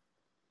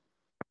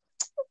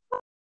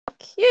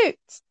 cute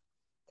to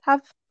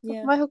have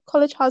Yeah. my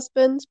college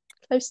husband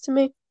close to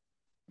me.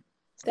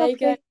 It's There you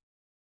go.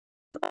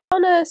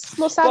 On a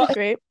more sad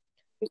group,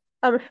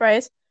 I'm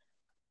afraid.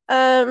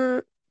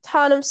 Tan,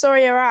 I'm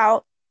sorry you're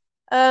out.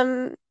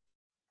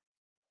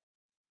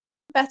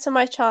 Better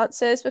my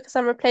chances because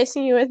I'm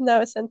replacing you with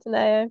Noah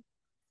Centineo.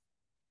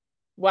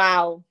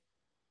 Wow.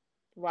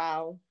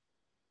 Do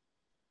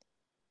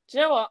you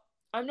know what?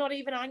 I'm not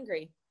even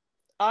angry.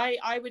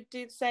 I would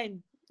do the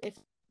same if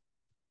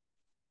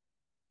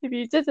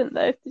you didn't,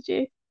 though, did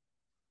you?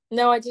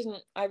 No, I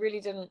didn't. I really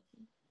didn't.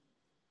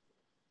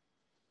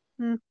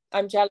 I'm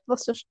jealous.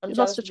 Lost your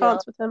of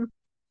chance with him.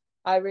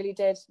 I really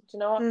did. Do you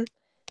know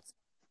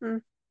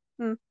what?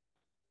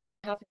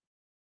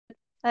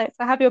 Thanks.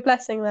 I have your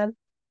blessing then.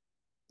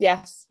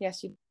 Yes,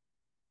 you.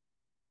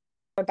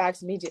 My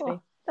bags immediately.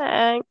 Oh,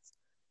 thanks.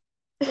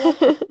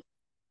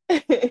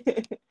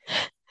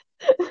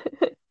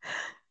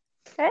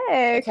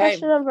 Okay,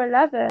 question number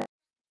 11.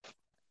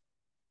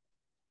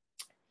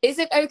 Is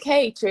it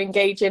okay to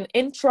engage in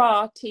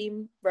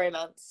intra-team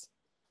romance?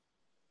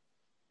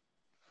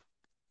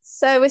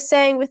 So we're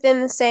saying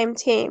within the same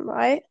team,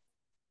 right?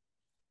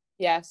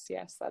 Yes,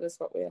 that is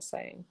what we are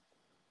saying.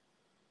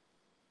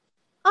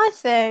 I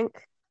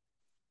think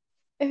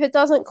if it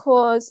doesn't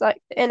cause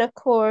like the inner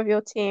core of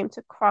your team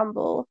to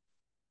crumble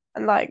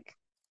and like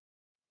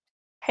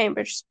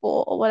Cambridge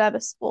sport or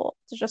whatever sport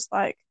to just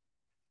like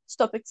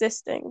stop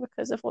existing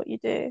because of what you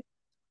do,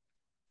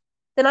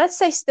 then I'd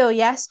say still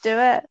yes, do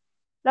it.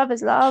 Love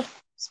is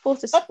love.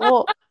 Sport is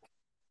sport.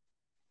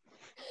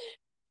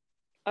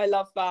 I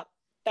love that.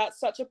 That's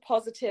such a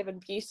positive and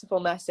beautiful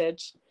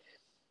message.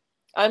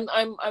 I'm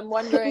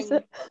wondering,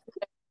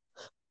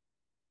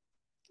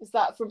 is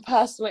that from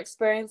personal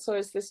experience, or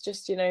is this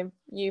just,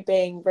 you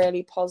being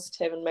really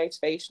positive and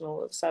motivational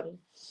all of a sudden?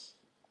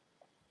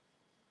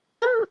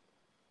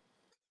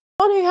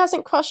 Someone who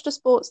hasn't crushed a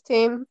sports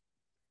team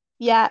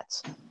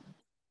yet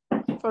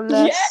from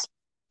this. Yeah.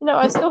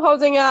 I'm still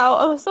holding out.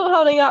 I'm still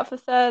holding out for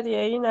third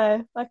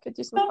year, I could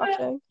do some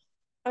crushing.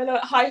 I know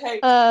it. High hopes,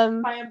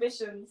 high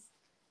ambitions.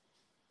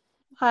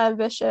 High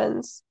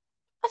ambitions.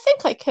 I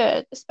think I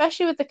could,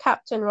 especially with the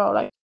captain role.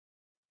 That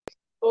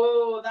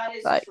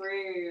is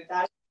true.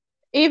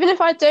 Even if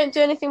I don't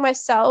do anything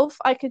myself,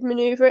 I could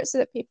maneuver it so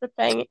that people are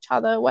playing each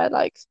other where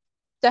like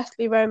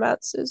deathly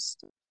romances,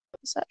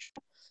 etc.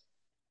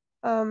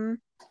 I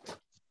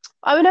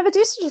would never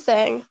do such a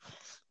thing.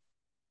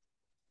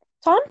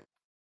 Tom?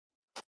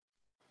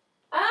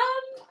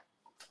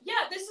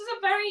 Yeah, this is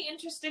a very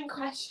interesting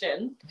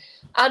question,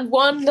 and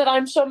one that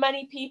I'm sure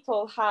many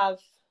people have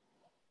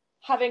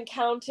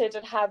encountered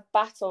and have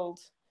battled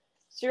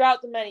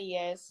throughout the many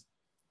years.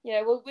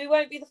 We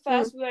won't be the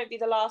first, we won't be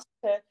the last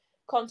to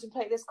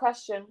contemplate this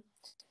question.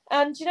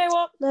 And you know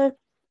what? No.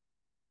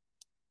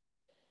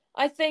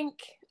 I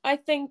think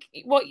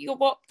what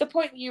the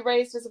point that you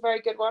raised is a very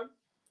good one.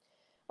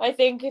 I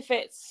think if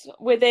it's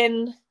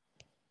within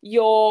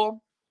your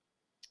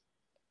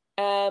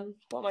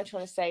what am I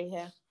trying to say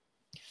here?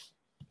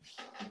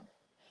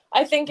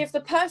 I think if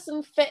the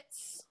person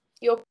fits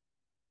your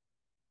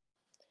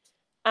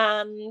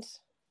and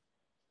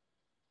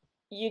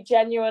you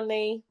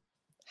genuinely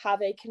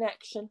have a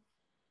connection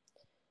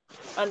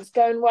and it's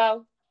going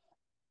well,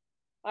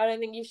 I don't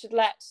think you should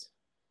let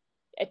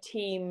a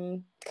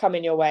team come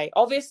in your way.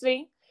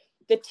 Obviously,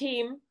 the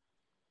team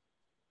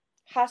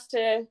has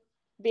to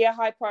be a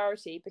high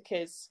priority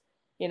because,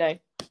 you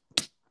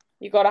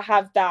got to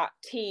have that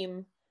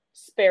team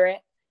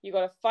spirit. You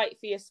got to fight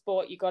for your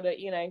sport. You got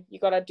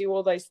to do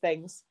all those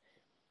things.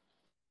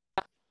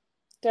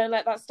 Don't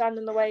let that stand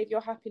in the way of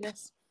your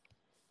happiness.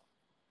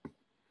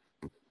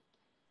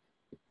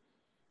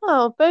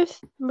 Oh, both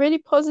really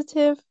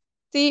positive,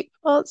 deep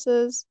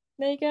answers.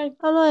 There you go.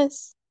 How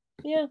nice.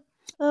 Yeah.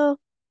 Oh,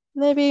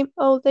 maybe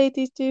old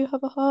ladies do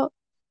have a heart.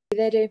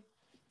 Maybe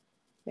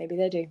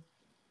they do.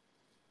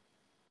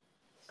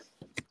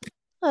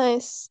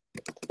 Nice.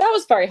 That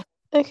was very...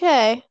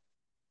 Okay.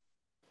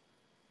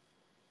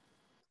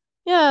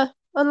 Yeah,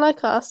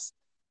 unlike us.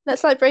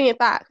 Let's bring it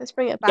back. Let's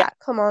bring it back. Yeah.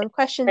 Come on.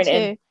 Question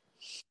 2.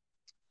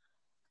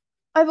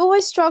 I've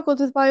always struggled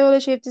with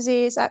biology of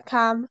disease at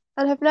CAM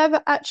and have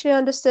never actually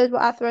understood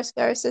what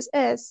atherosclerosis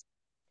is.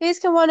 Please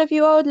can one of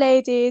you old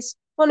ladies,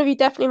 one of you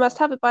definitely must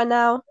have it by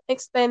now,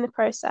 explain the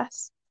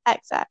process.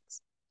 XX.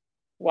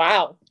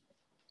 Wow.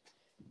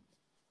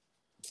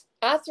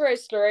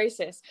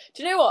 Atherosclerosis.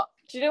 Do you know what?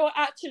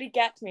 Actually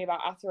gets me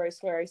about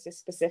atherosclerosis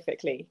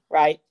specifically,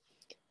 right?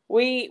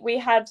 We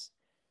had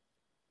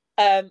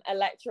a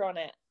lecture on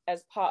it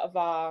as part of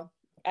our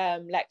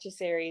lecture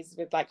series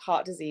with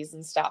heart disease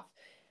and stuff.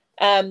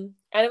 And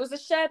it was a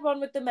shared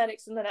one with the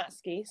medics and the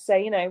Natsuki. So,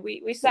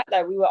 we sat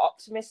there, we were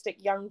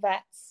optimistic young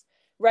vets,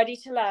 ready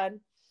to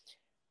learn.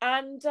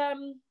 And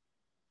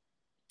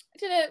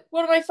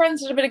one of my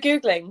friends did a bit of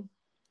Googling.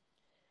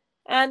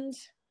 And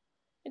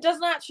it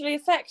doesn't actually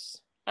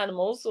affect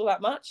animals all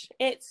that much.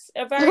 It's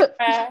a very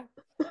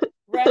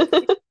rare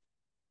thing.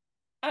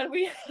 And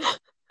we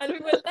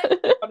were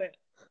lectured on it.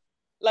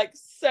 like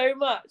so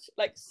much,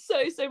 like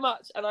so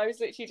much. And I was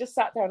literally just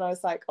sat there and I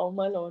was like, oh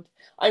my Lord,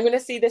 I'm going to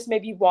see this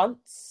maybe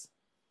once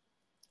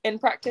in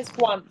practice,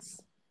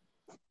 once.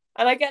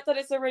 And I get that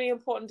it's a really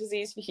important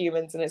disease for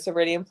humans and it's a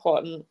really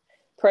important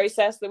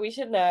process that we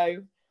should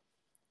know.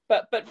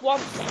 But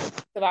once,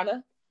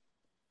 Savannah.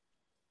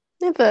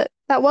 Yeah, but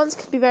that once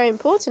could be very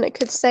important. It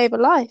could save a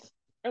life.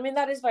 I mean,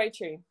 that is very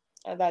true.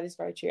 And that is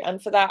very true.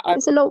 And for that,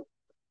 Is it not?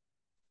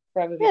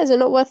 Yeah, is it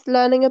not worth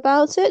learning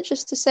about it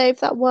just to save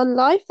that one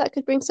life that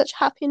could bring such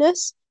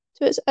happiness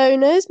to its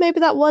owners? Maybe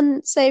that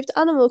one saved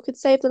animal could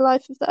save the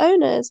life of the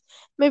owners.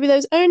 Maybe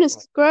those owners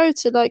could grow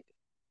to like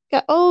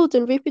get old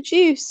and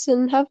reproduce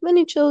and have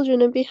many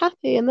children and be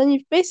happy. And then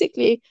you've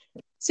basically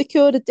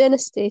secured a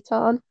dynasty,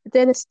 Tan. A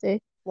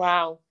dynasty.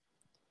 Wow.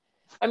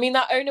 I mean,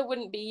 that owner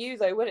wouldn't be you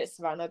though, would it,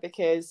 Savannah?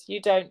 Because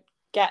you don't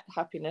get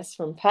happiness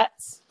from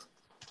pets.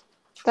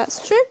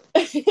 That's true.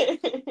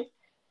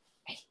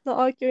 Not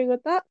arguing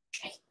with that.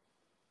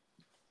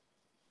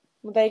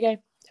 Well, there you go.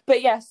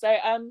 But yeah, so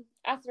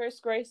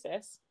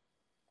atherosclerosis.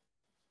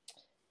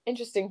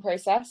 Interesting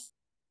process.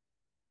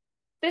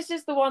 This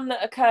is the one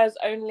that occurs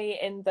only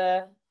in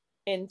the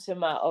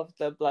intima of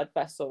the blood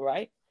vessel,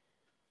 right?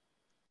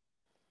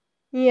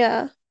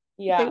 Yeah.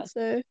 Yeah. I think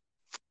so.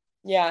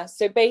 Yeah.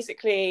 So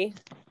basically,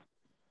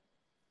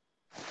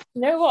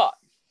 you know what?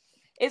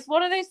 It's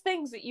one of those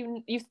things that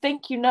you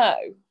think you know,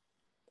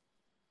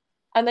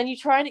 and then you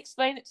try and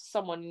explain it to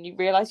someone and you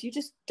realise you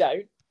just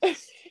don't.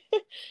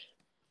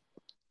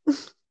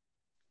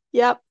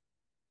 Yep.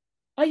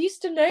 I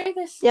used to know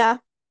this. Yeah.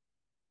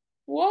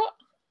 What?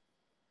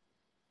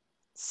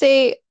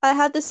 See, I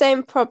had the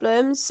same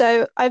problem.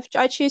 So I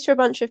choose for a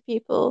bunch of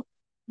people.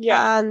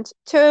 Yeah. And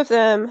two of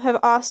them have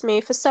asked me,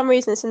 for some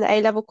reason it's in the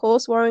A-level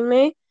course worrying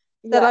me.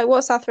 They're like,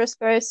 what's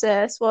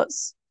atherosclerosis?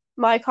 What's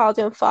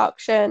myocardial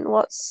infarction?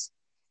 What's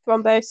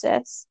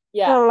thrombosis?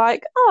 Yeah. And I'm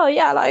like, oh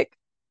yeah, like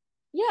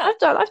Yeah.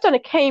 I've done a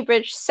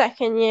Cambridge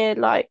second year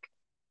like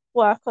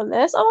work on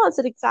this. I've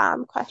answered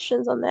exam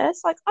questions on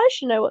this. Like I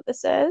should know what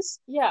this is.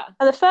 Yeah.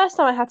 And the first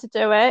time I had to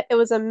do it, it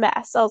was a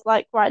mess. I was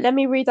like, right, let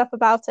me read up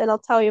about it and I'll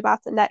tell you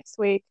about it next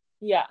week.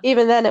 Yeah.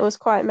 Even then it was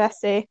quite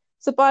messy.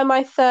 So by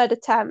my third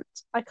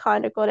attempt, I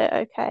kind of got it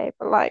okay.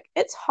 But like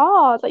it's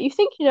hard. Like you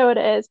think you know what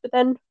it is, but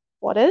then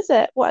what is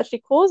it? What actually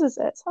causes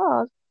it? It's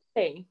hard.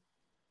 Hey.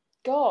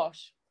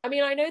 Gosh. I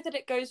mean, I know that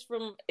it goes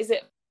from, is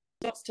it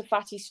dots to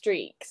fatty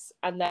streaks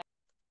and then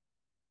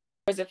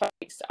is it fatty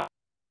streaks? Oh,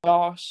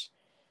 gosh.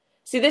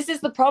 See, this is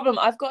the problem.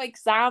 I've got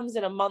exams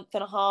in a month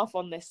and a half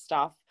on this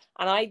stuff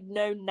and I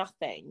know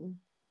nothing.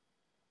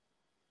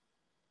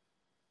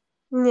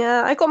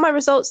 Yeah, I got my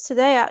results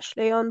today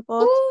actually on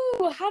board.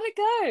 Ooh, how'd it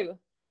go?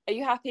 Are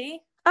you happy?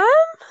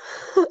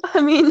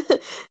 I mean,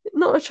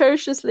 not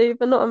atrociously,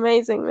 but not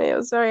amazingly. It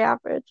was very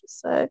average.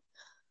 So,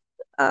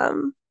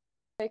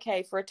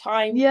 okay, for a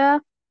time, yeah,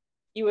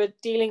 you were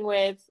dealing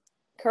with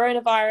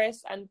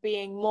coronavirus and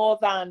being more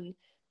than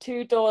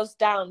 2 doors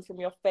down from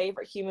your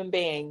favorite human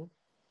being.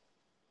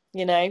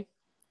 You know,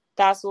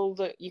 that's all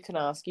that you can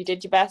ask. You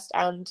did your best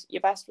and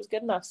your best was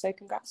good enough. So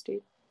congrats to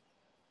you.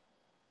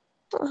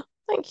 oh,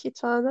 thank you,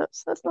 Tan.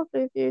 That's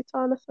lovely of you,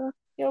 Tarnifer.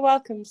 You're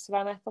welcome,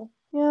 Savannah Ethel.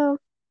 Yeah,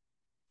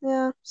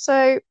 yeah.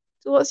 So,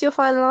 what's your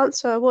final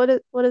answer? What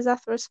is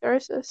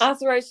atherosclerosis?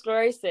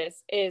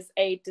 Atherosclerosis is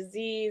a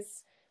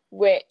disease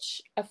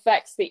which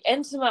affects the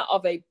intima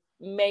of a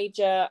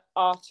major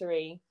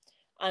artery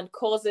and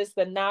causes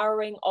the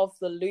narrowing of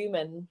the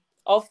lumen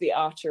of the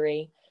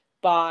artery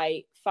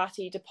by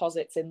fatty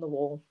deposits in the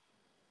wall.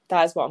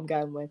 That is what I'm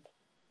going with.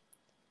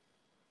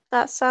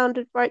 That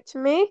sounded right to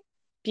me.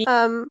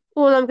 All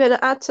I'm going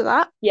to add to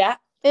that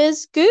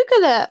is Google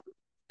it.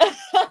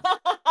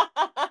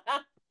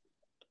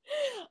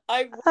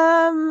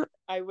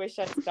 I wish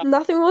I'd stopped.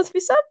 Nothing more to be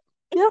said.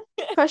 Yeah.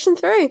 Question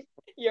 3.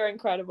 You're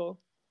incredible.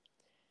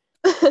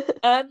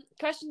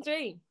 Question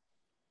 3.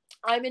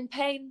 I'm in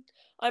pain.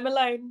 I'm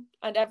alone,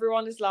 and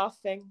everyone is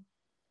laughing.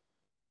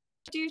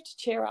 What do you do to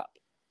cheer up?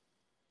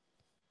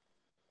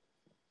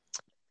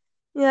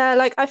 Yeah,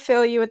 like I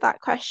feel you with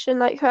that question.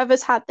 Like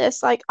whoever's had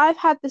this, like I've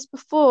had this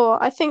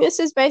before. I think this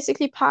is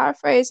basically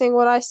paraphrasing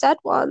what I said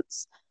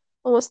once,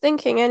 or was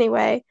thinking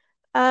anyway.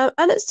 And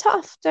it's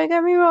tough, don't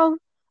get me wrong.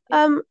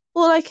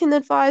 All I can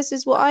advise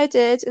is what I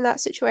did in that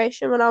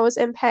situation when I was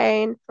in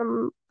pain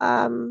from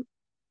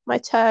my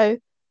toe.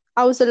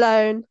 I was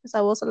alone because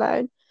I was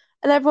alone.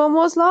 And everyone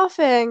was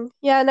laughing.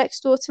 Yeah,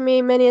 next door to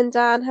me, Minnie and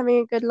Dan having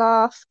a good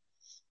laugh.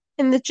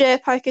 In the gym,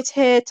 I could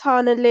hear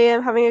Tan and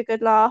Liam having a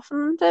good laugh,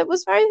 and it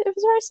was very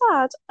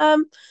sad.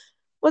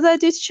 What did I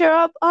do to cheer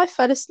up? I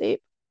fell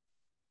asleep.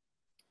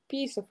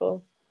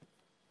 Beautiful.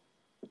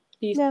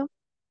 Yeah.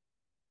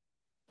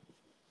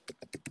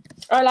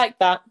 I like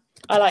that.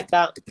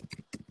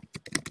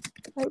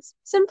 Thanks.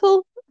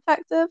 Simple,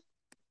 effective.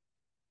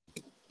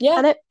 Yeah.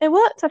 And it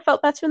worked. I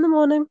felt better in the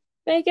morning.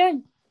 There you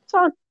go.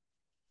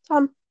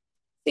 Tan.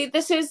 See,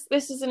 this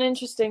is an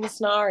interesting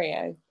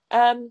scenario.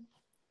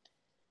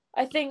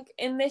 I think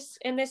in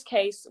this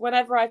case,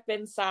 whenever I've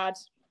been sad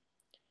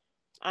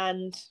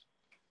and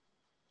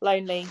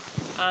lonely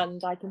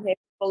and I can hear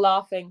people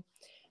laughing.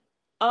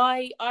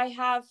 I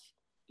have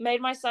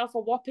made myself a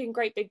whopping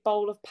great big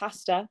bowl of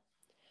pasta.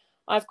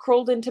 I've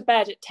crawled into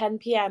bed at 10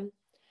 p.m.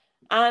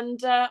 and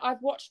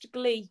I've watched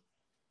Glee.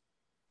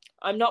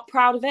 I'm not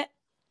proud of it.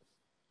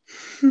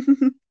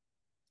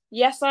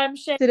 Yes, I'm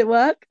ashamed. Did it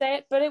work? To say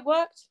it, but it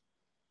worked.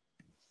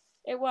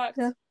 It worked.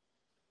 Yeah.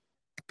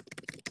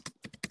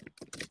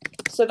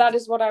 So that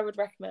is what I would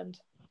recommend.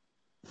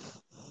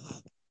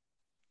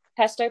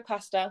 Pesto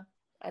pasta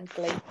and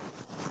Glee.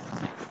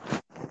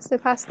 So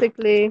pasta,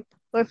 Glee,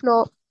 or if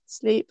not,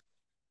 sleep.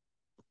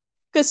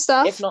 Good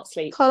stuff. If not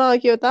sleep. Can't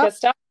argue with that. Good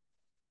stuff.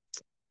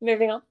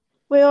 Moving on.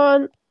 We're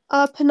on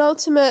our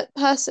penultimate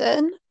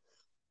person.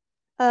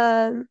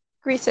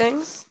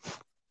 Greetings.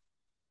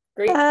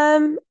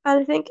 And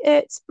I think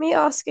it's me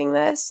asking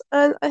this,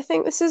 and I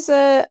think this is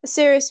a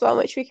serious one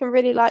which we can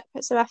really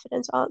put some effort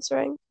into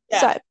answering.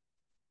 Yeah.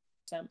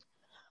 So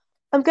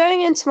I'm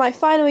going into my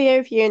final year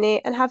of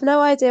uni and have no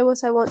idea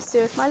what I want to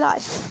do with my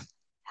life.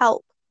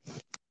 Help.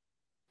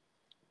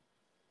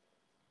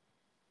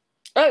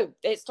 Oh,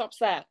 it stops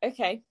there.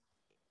 Okay.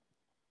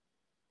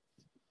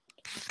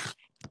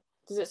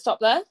 Does it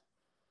stop there?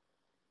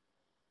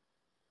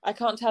 I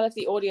can't tell if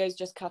the audio's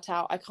just cut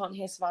out. I can't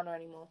hear Savannah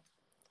anymore.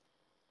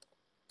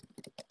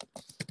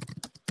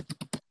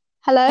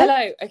 Hello?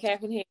 Hello. Okay, I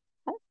can hear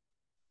you.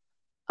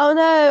 Oh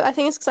no, I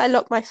think it's because I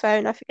locked my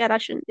phone. I forget I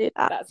shouldn't do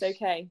that. That's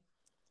okay.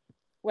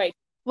 Wait.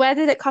 Where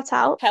did it cut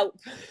out? Help.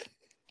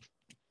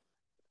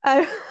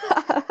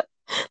 Oh,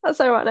 that's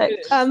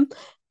ironic.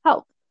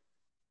 Help.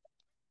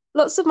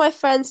 Lots of my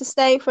friends are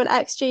staying for an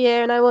extra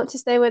year and I want to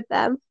stay with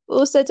them, but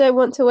also don't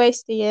want to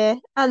waste a year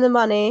and the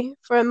money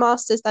for a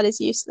master's that is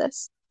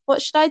useless.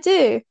 What should I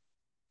do?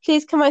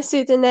 Please can my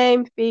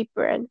pseudonym be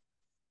Bryn?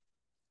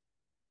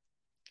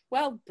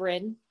 Well,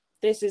 Bryn,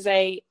 this is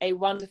a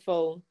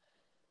wonderful,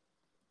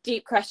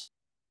 deep question,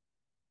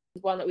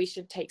 one that we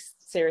should take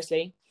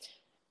seriously.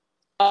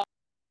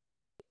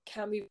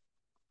 Can be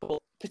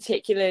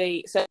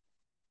particularly so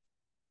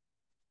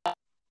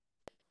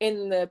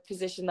in the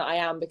position that I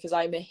am, because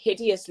I'm a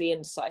hideously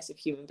indecisive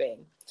human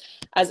being,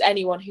 as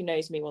anyone who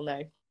knows me will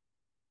know.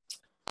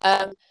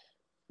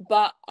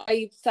 But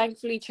I've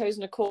thankfully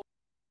chosen a course.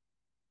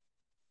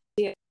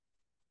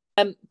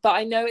 But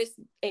I know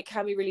it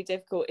can be really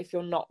difficult if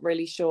you're not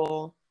really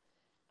sure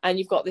and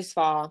you've got this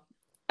far.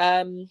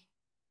 And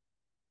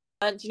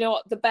you know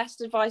what? The best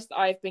advice that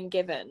I've been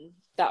given,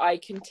 that I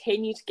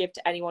continue to give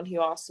to anyone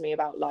who asks me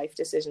about life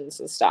decisions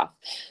and stuff,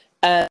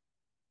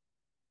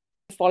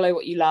 follow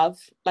what you love.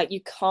 Like,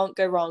 you can't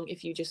go wrong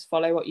if you just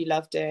follow what you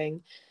love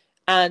doing,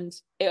 and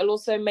it'll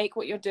also make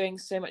what you're doing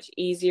so much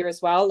easier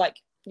as well. Like,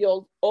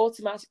 you'll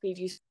automatically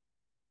do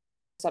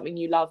something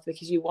you love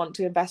because you want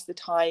to invest the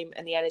time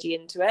and the energy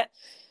into it.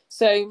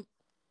 So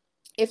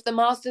if the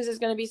master's is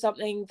going to be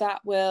something that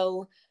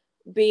will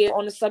be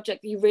on a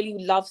subject that you really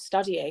love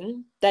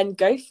studying, then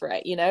go for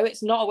it. You know,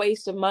 it's not a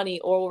waste of money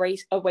or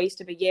a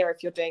waste of a year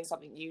if you're doing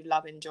something you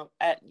love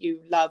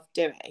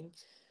doing,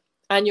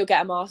 and you'll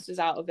get a master's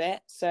out of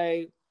it.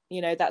 So,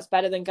 you know, that's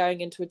better than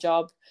going into a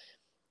job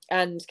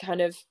and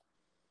kind of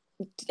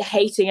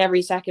hating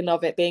every second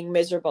of it, being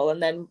miserable,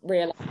 and then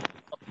realizing.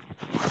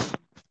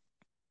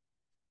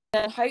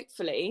 And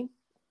hopefully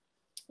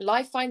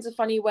life finds a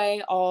funny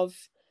way of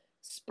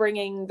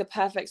springing the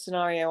perfect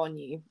scenario on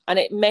you, and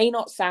it may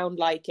not sound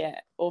like it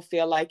or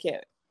feel like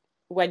it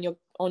when you're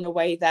on the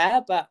way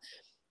there, but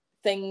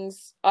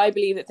I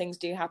believe that things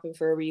do happen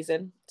for a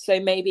reason. So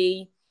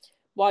maybe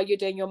while you're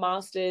doing your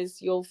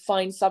master's, you'll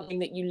find something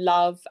that you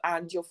love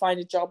and you'll find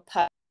a job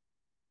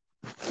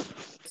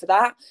for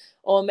that.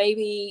 Or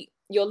maybe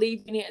you'll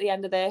leave uni at the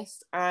end of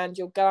this and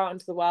you'll go out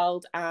into the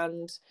world,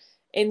 and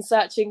in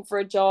searching for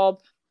a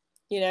job,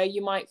 you know,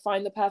 you might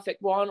find the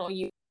perfect one, or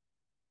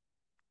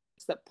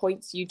that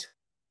points you to,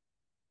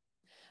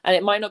 and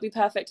it might not be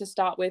perfect to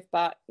start with,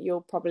 but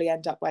you'll probably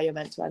end up where you're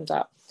meant to end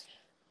up.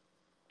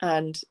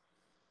 And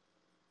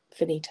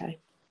finito.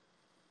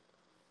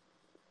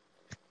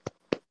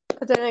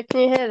 I don't know, can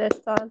you hear this,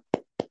 Dan?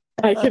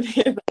 I can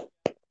hear that.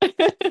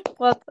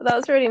 Well, that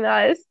was really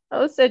nice. That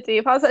was so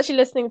deep. I was actually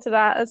listening to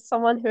that as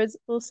someone who has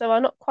also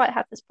not quite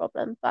had this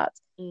problem, but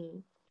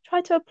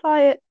try to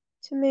apply it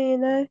to me, you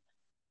know.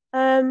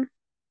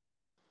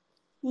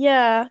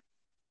 Yeah,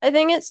 I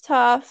think it's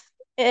tough.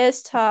 It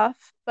is tough,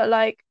 but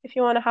like, if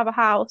you want to have a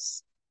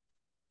house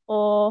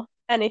or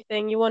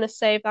anything, you want to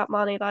save that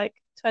money. Like,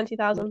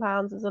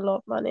 £20,000 is a lot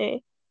of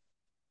money,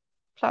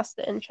 plus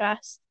the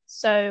interest.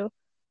 So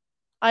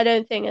I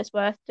don't think it's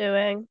worth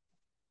doing,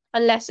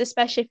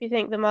 especially if you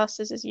think the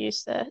master's is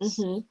useless.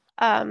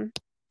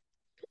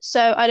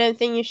 So I don't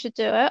think you should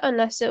do it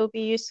unless it will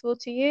be useful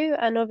to you,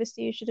 and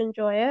obviously you should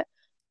enjoy it.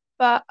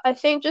 But I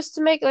think just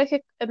to make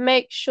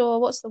make sure,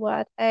 what's the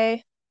word?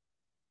 I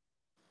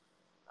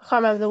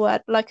can't remember the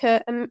word, but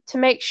to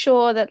make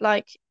sure that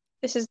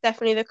this is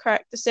definitely the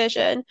correct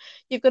decision,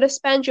 you've got to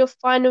spend your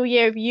final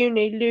year of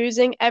uni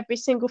losing every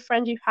single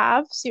friend you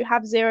have, so you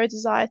have zero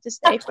desire to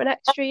stay for an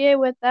extra year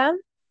with them.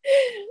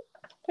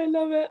 I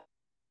love it.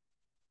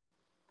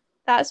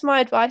 That's my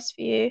advice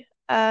for you.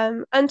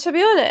 And to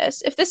be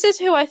honest, if this is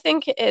who I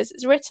think it is,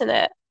 it's written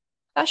it,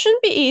 that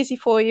shouldn't be easy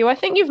for you. I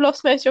think you've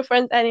lost most of your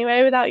friends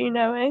anyway without you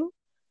knowing.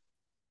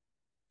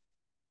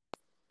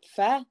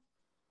 Fair.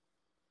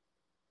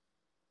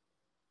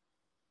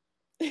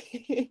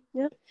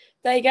 Yeah.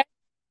 There you go.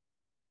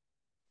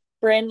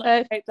 Bryn, So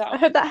I I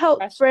hope that helped,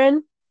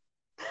 question.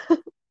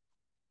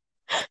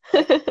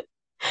 Bryn.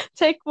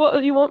 Take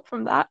what you want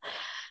from that.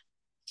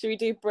 Should we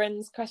do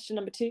Bryn's question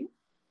number 2?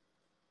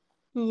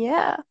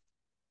 Yeah.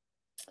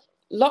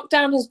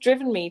 Lockdown has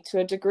driven me to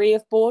a degree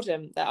of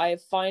boredom that I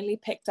have finally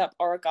picked up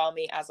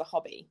origami as a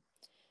hobby.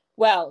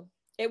 Well,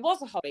 it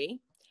was a hobby.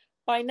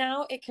 By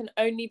now, it can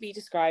only be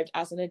described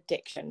as an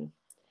addiction.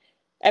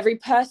 Every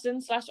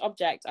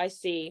person/object I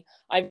see,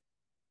 I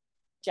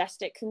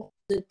majestic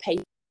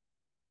paper.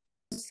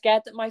 I'm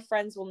scared that my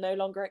friends will no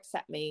longer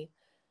accept me.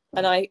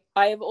 And I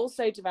have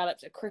also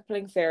developed a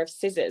crippling fear of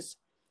scissors.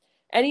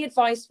 Any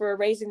advice for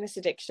erasing this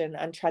addiction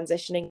and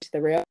transitioning to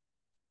the real?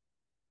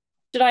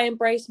 Should I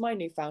embrace my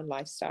newfound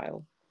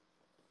lifestyle?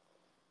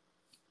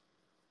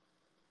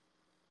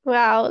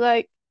 Wow,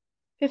 like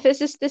if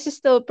this is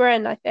still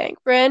Bryn, I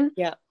think. Bryn,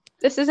 Yeah.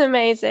 this is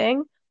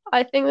amazing.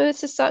 I think that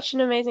this is such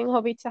an amazing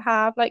hobby to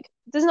have. Like,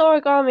 doesn't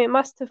origami, it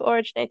must have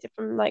originated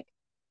from like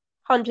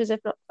hundreds, if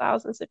not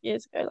thousands of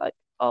years ago, like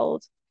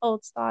old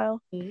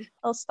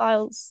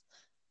styles.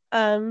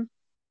 Um,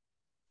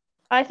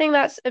 I think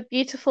that's a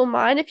beautiful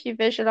mind if you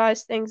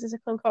visualize things as a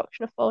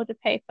concoction of folded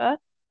paper.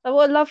 Like,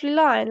 what a lovely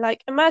line.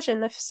 Like,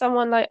 imagine if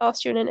someone like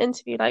asked you in an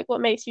interview, like, what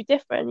makes you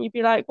different? You'd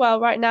be like, well,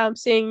 right now I'm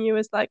seeing you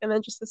as like, and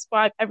then just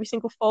describe every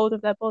single fold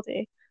of their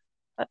body.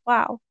 Like,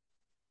 wow.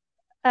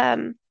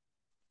 Um,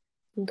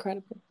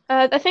 Incredible.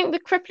 I think the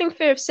crippling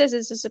fear of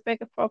scissors is a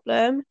bigger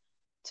problem.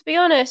 To be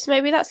honest,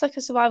 maybe that's like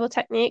a survival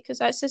technique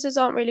because like scissors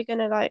aren't really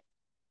gonna like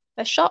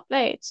they're sharp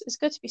blades. It's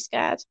good to be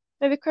scared.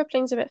 Maybe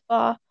crippling's a bit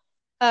far.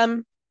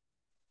 Um,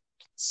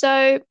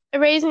 So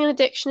erasing an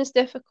addiction is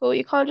difficult.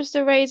 You can't just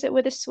erase it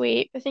with a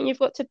sweep. I think you've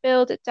got to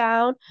build it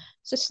down.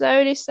 So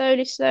slowly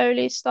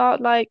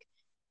start like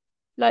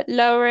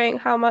lowering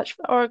how much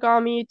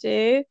origami you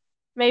do.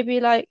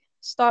 Maybe like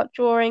start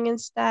drawing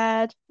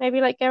instead.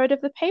 Maybe like get rid of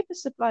the paper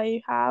supply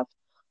you have.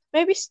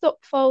 Maybe stop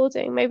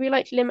folding. Maybe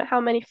like limit how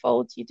many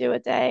folds you do a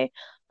day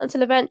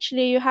until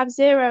eventually you have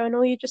zero and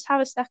all you just have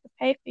is a stack of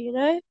paper, you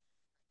know?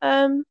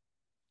 Um,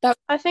 That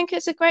I think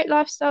it's a great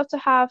lifestyle to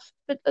have,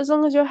 but as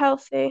long as you're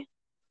healthy,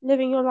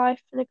 living your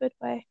life in a good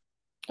way.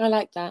 I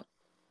like that.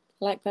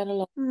 I like that a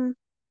lot. Mm,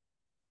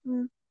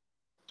 mm.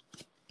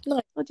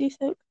 Nice. What do you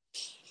think?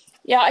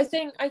 Yeah, I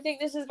think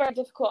this is very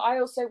difficult. I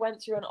also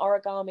went through an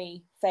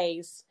origami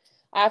phase.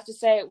 I have to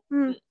say it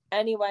wasn't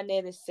anywhere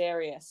near this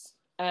serious.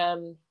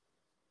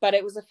 But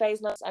it was a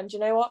phase, and you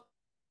know what?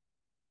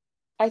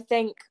 I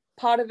think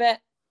part of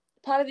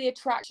the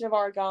attraction of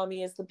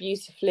origami is the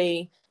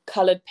beautifully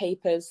colored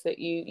papers that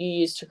you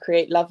use to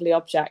create lovely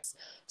objects.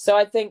 So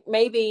I think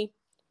maybe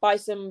buy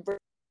some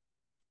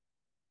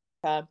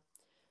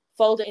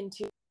fold it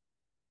into,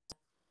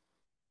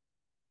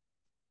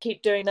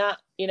 keep doing that.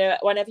 You know,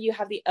 whenever you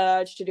have the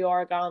urge to do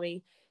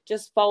origami,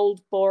 just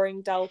fold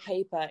boring, dull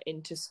paper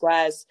into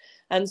squares,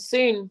 and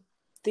soon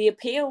the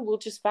appeal will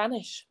just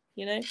vanish,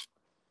 you know.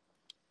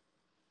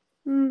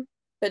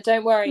 But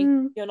don't worry,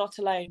 you're not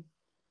alone.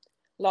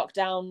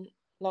 Lockdown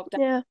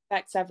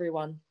affects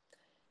everyone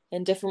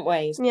in different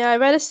ways. Yeah, I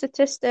read a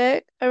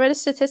statistic.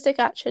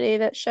 Actually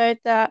that showed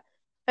that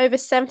over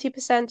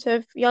 70%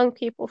 of young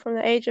people from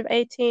the age of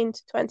 18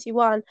 to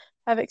 21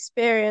 have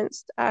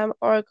experienced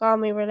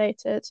origami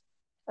related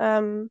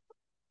over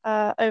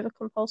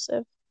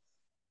compulsiveness.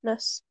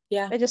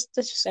 Yeah. They just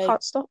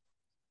can't stop.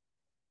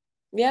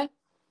 Yeah.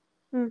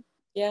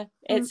 Yeah.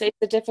 It's a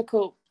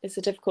difficult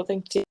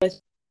thing to deal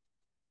with.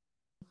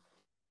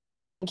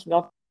 Thinking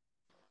of,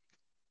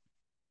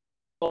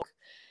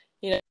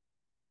 you know,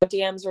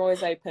 DMs are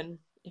always open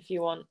if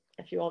you want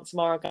some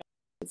origami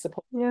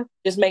support. Yeah.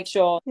 Just make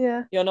sure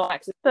you're not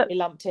accidentally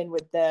lumped in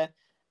with the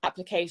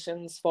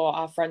applications for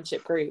our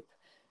friendship group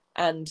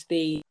and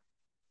the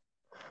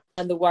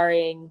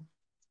worrying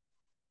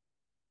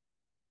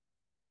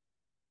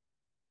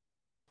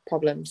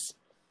problems.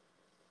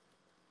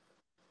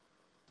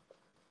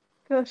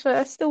 Gosh,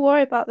 I still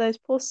worry about those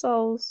poor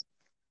souls.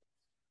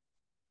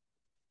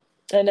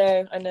 I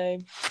know.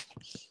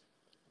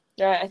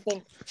 Right, I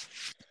think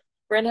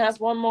Bryn has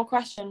one more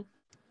question,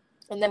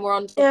 and then we're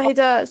on. Yeah, he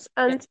does.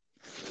 And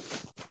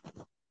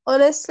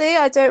honestly,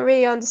 I don't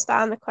really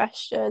understand the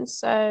question,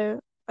 so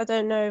I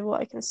don't know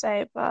what I can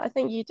say, but I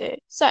think you do.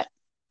 So,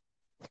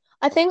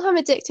 I think I'm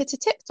addicted to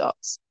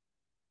TikToks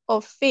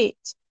of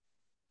feet.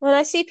 When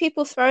I see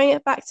people throwing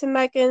it back to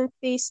Megan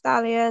Thee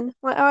Stallion,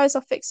 my eyes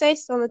are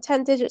fixated on the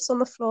 10 digits on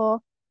the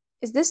floor.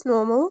 Is this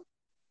normal?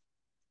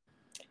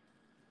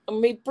 I'm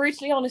going to be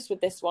brutally honest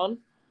with this one.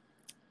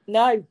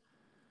 No,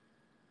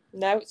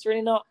 it's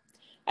really not.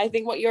 I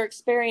think what you're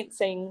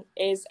experiencing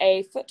is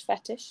a foot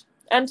fetish.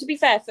 And to be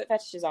fair, foot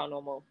fetishes are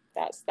normal.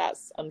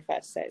 That's unfair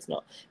to say it's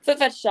not. Foot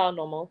fetishes are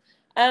normal.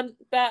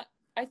 But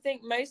I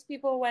think most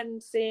people, when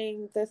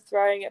seeing the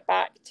throwing it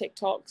back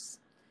TikToks,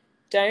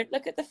 don't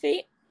look at the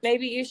feet.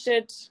 Maybe you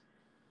should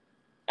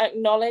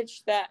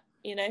acknowledge that,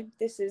 you know,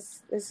 this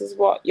is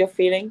what you're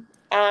feeling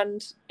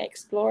and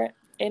explore it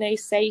in a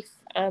safe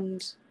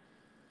and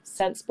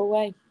sensible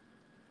way.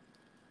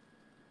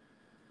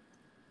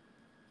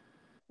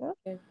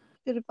 Yeah.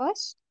 Good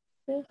advice.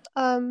 Yeah.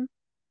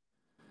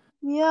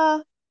 Yeah.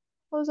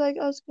 What was I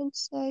was going to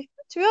say?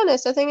 To be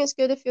honest, I think it's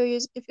good if you're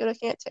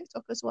looking at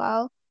TikTok as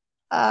well.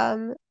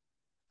 And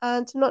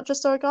not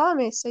just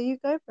origami. So you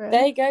go, Bryn.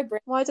 There you go,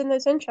 Bryn. Widen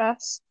those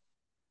interests.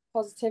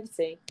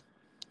 Positivity.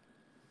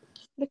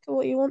 Look at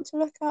what you want to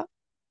look at.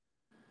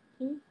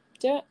 Do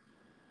it.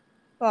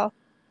 Well,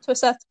 to a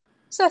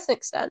certain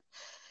extent.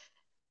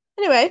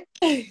 Anyway,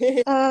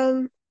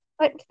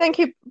 thank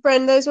you,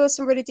 Bryn. Those were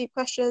some really deep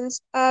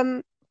questions.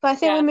 But I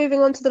think we're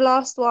moving on to the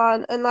last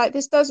one, and like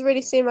this does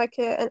really seem like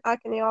an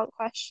agony aunt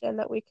question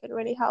that we could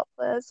really help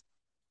with.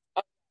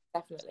 Oh,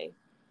 definitely.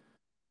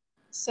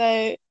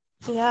 So,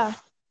 yeah.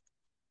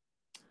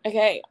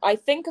 Okay, I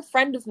think a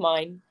friend of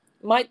mine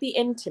might be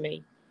into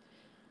me.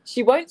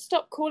 She won't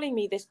stop calling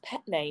me this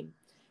pet name,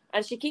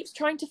 and she keeps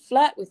trying to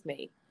flirt with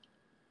me.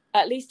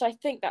 At least I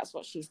think that's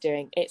what she's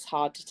doing. It's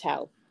hard to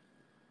tell.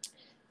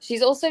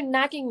 She's also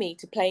nagging me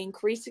to play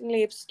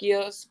increasingly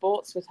obscure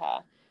sports with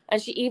her,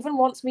 and she even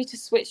wants me to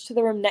switch to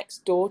the room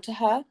next door to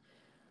her.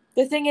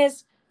 The thing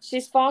is,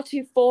 she's far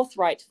too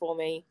forthright for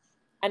me.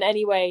 And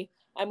anyway,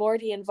 I'm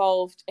already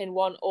involved in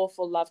one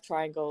awful love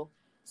triangle.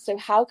 So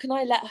how can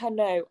I let her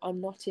know I'm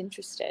not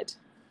interested?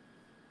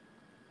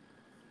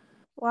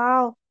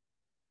 Wow.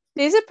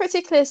 These are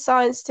pretty clear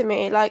signs to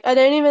me. Like, I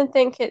don't even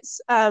think it's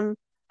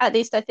at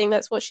least I think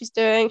that's what she's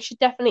doing. She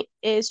definitely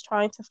is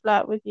trying to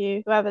flirt with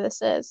you, whoever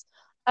this is.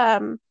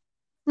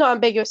 Not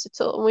ambiguous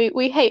at all.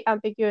 We hate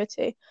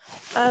ambiguity.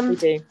 We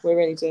do. We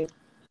really do.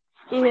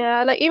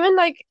 Yeah, like even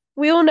like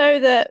we all know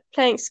that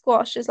playing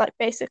squash is like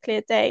basically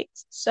a date.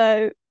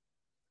 So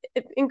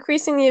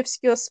increasingly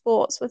obscure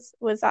sports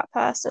with that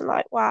person,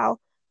 like wow,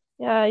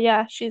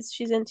 yeah, she's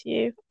into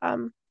you,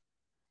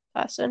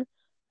 person.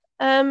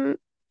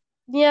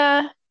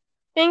 Yeah,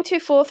 being too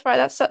forthright,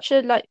 that's such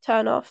a like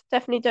turn off.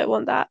 Definitely don't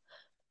want that.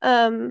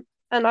 And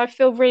I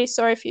feel really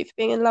sorry for you for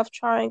being in love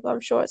triangle.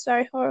 I'm sure it's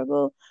very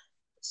horrible.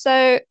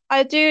 So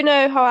I do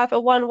know, however,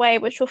 one way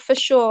which will for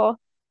sure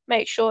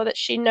make sure that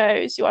she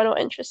knows you are not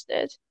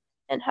interested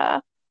in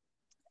her.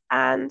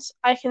 And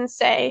I can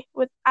say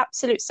with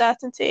absolute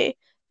certainty,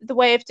 the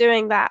way of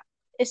doing that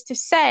is to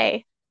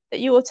say that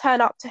you will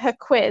turn up to her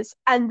quiz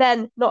and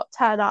then not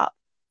turn up.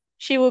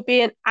 She will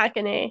be in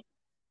agony,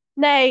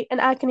 nay, an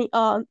agony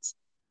aunt,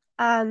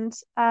 and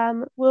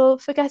will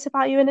forget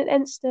about you in an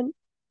instant.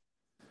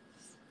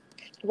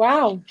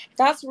 Wow,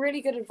 that's really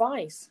good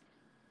advice.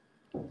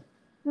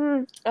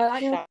 I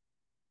like that.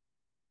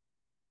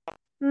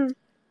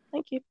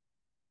 Thank you.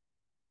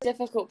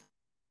 Difficult.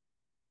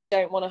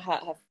 Don't want to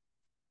hurt her.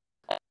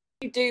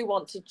 You do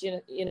want to,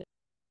 you know,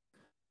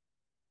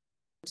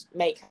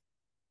 make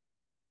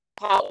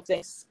part of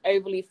this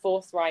overly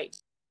forthright,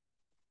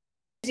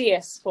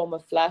 hideous form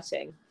of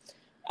flirting.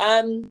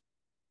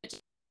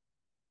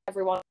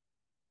 Everyone.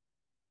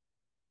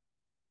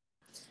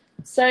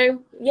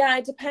 So yeah,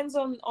 it depends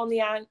on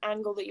the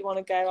angle that you want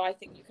to go. I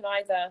think you can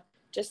either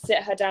just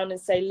sit her down and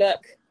say,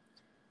 look,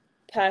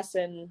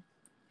 person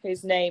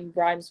whose name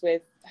rhymes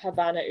with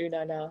Havana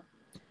Unana,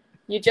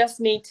 you just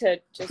need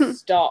to just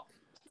stop.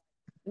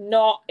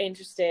 Not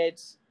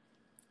interested.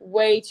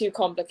 Way too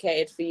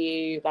complicated for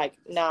you. Like,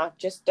 nah,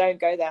 just don't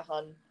go there,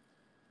 hun.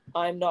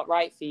 I'm not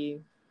right for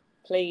you.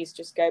 Please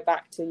just go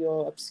back to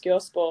your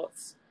obscure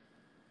sports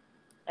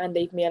and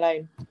leave me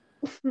alone.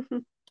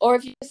 Or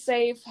if you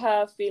save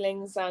her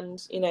feelings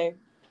and, you know,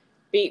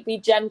 be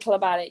gentle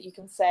about it, you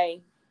can say,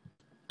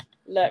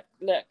 look,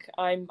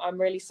 I'm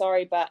really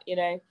sorry, but, you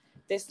know,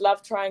 this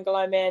love triangle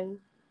I'm in,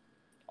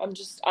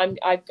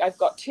 I've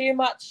got too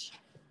much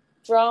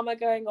drama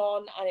going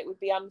on, and it would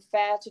be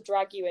unfair to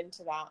drag you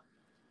into that.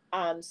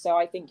 And so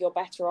I think you're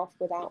better off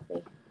without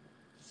me.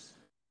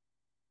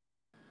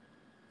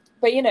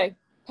 But, you know,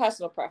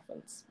 personal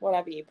preference,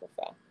 whatever you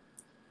prefer.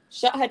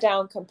 Shut her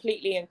down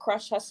completely and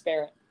crush her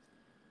spirit.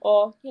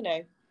 Or, you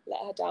know,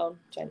 let her down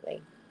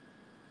gently.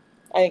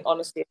 I think,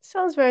 honestly.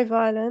 Sounds very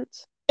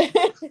violent.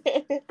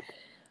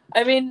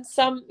 I mean,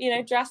 some, you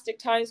know, drastic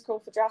times call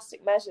for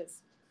drastic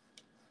measures.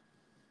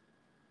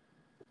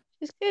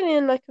 She's clearly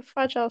in like a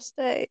fragile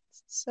state,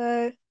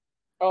 so.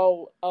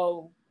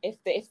 Oh,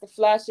 if the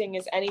flirting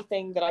is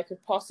anything that I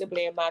could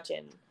possibly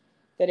imagine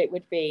that it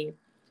would be,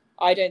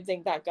 I don't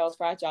think that girl's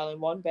fragile in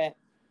one bit.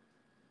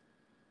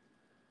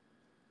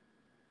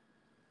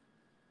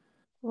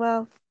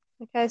 Well,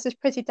 okay, this is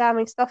pretty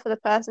damning stuff for the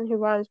person who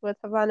rhymes with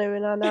Havana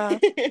and Anna.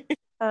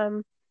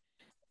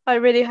 I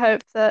really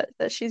hope that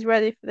she's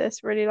ready for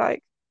this really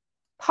like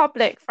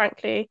public,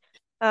 frankly,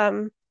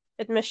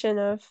 admission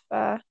of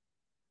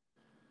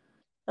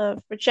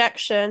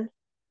rejection.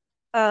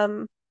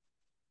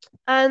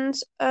 And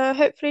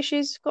hopefully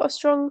she's got a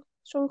strong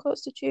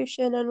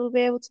constitution and will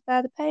be able to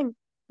bear the pain.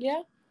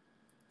 Yeah.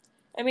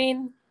 I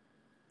mean,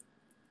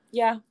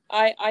 yeah,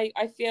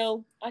 I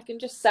feel I can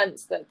just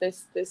sense that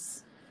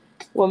this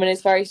woman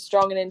is very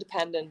strong and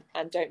independent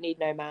and don't need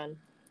no man.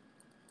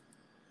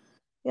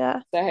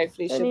 Yeah. So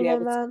hopefully Don't she'll need be no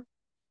able man.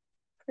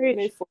 to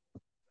move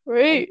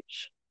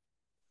Preach.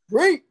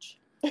 forward.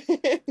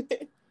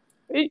 Preach.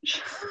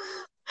 Preach.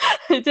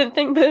 I didn't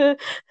think the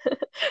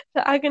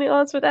agony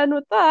aunts would end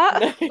with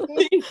that. No,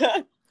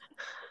 neither.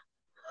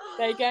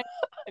 There you go.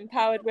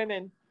 Empowered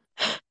women.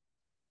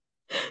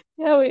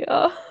 Yeah, we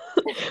are.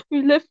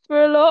 We lived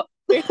through a lot.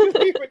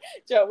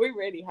 Joe, we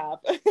really have.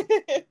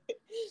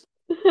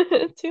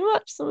 Too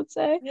much, some would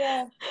say.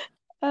 Yeah.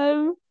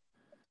 And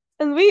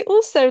we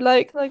also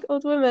like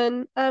old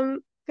women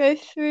go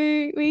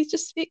through. We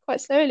just speak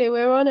quite slowly.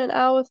 We're on an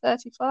hour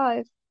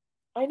 35.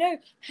 I know.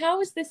 How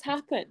has this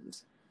happened?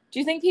 Do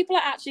you think people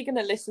are actually going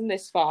to listen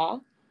this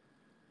far?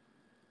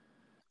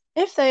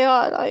 If they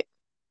are, like,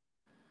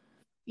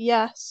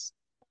 yes,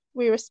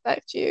 we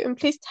respect you, and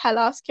please tell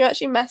us. Can you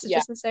actually message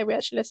us and say we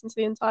actually listened to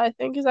the entire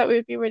thing? Because we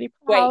would be really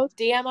proud.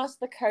 Wait, DM us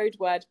the code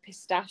word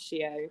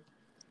pistachio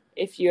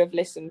if you have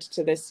listened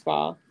to this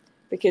far,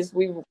 because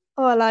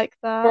I like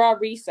that. For our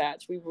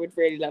research, we would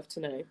really love to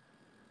know.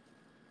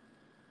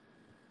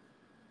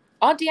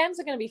 Our DMs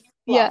are going to be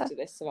full after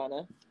this,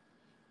 Savannah.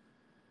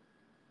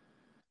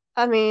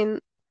 I mean,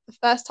 the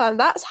first time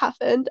that's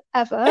happened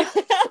ever.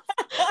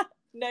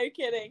 No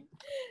kidding.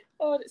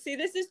 Oh, see,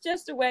 this is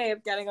just a way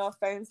of getting our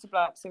phones to blow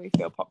up so we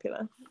feel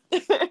popular.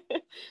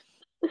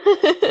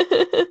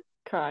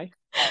 Cry.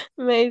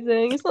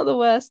 Amazing. It's not the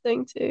worst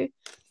thing to do.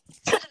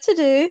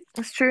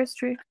 It's true. It's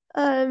true.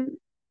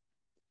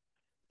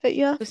 But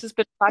yeah, this has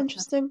been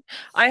interesting.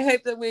 I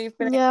hope that we've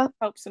been able to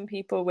help some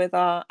people with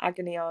our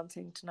agony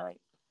aunting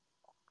tonight.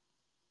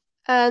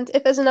 And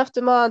if there's enough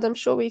demand, I'm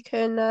sure we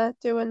can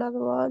do another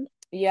one.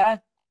 Yeah.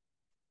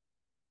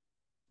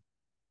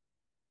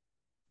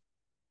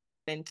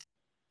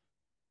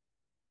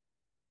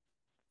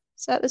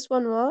 Set this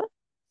one what?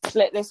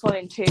 Split this one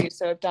in two,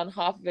 so I've done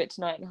half of it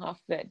tonight and half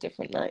of it a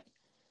different night.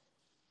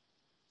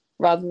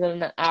 Rather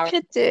than an hour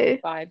Could do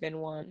 5 in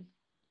one.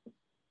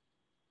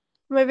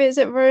 Maybe is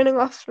it ruining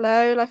our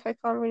flow? Like, I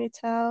can't really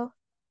tell.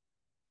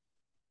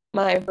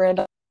 Might have ruined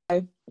our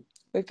flow.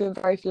 We've been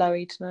very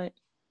flowy tonight.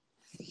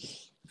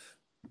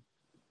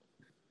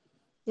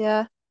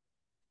 Yeah.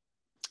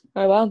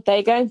 Oh well, there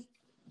you go.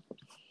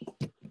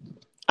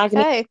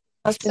 Okay.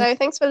 So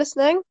thanks for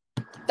listening.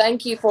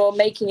 Thank you for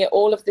making it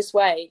all of this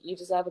way. You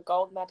deserve a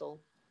gold medal.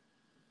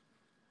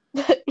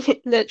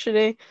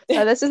 Literally.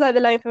 This is like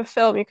the length of a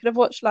film. You could have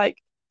watched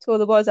like To All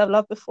the Boys I've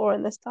Loved Before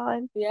in this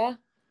time. Yeah.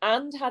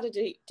 And had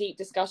a deep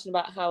discussion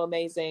about how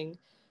amazing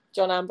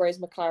John Ambrose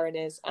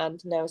McLaren is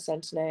and Noah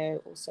Centineo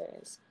also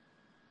is.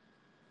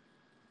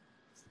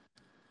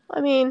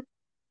 I mean,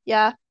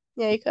 yeah,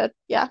 you could.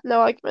 Yeah, no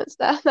arguments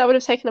there. That would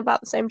have taken about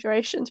the same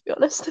duration, to be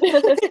honest.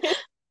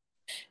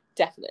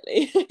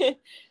 Definitely.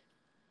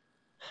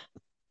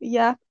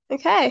 Yeah.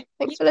 Okay.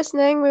 Thanks for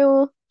listening. We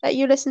will let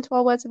you listen to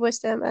our words of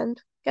wisdom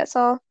and get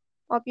our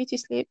beauty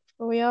sleep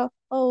before we are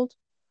old.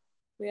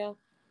 We are.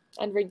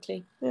 And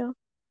wrinkly. Yeah.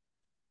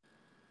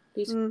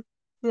 Beautiful.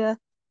 Yeah.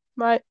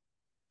 Right.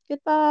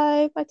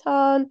 Goodbye. Bye,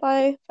 Tan.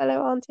 Bye,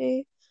 fellow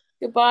auntie.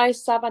 Goodbye,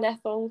 Sab and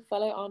Ethel,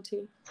 fellow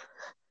auntie.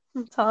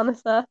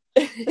 Tarnitha.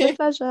 It's been a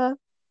pleasure.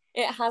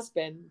 It has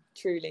been,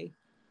 truly.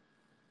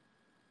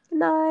 Good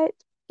night.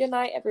 Good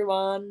night,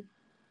 everyone.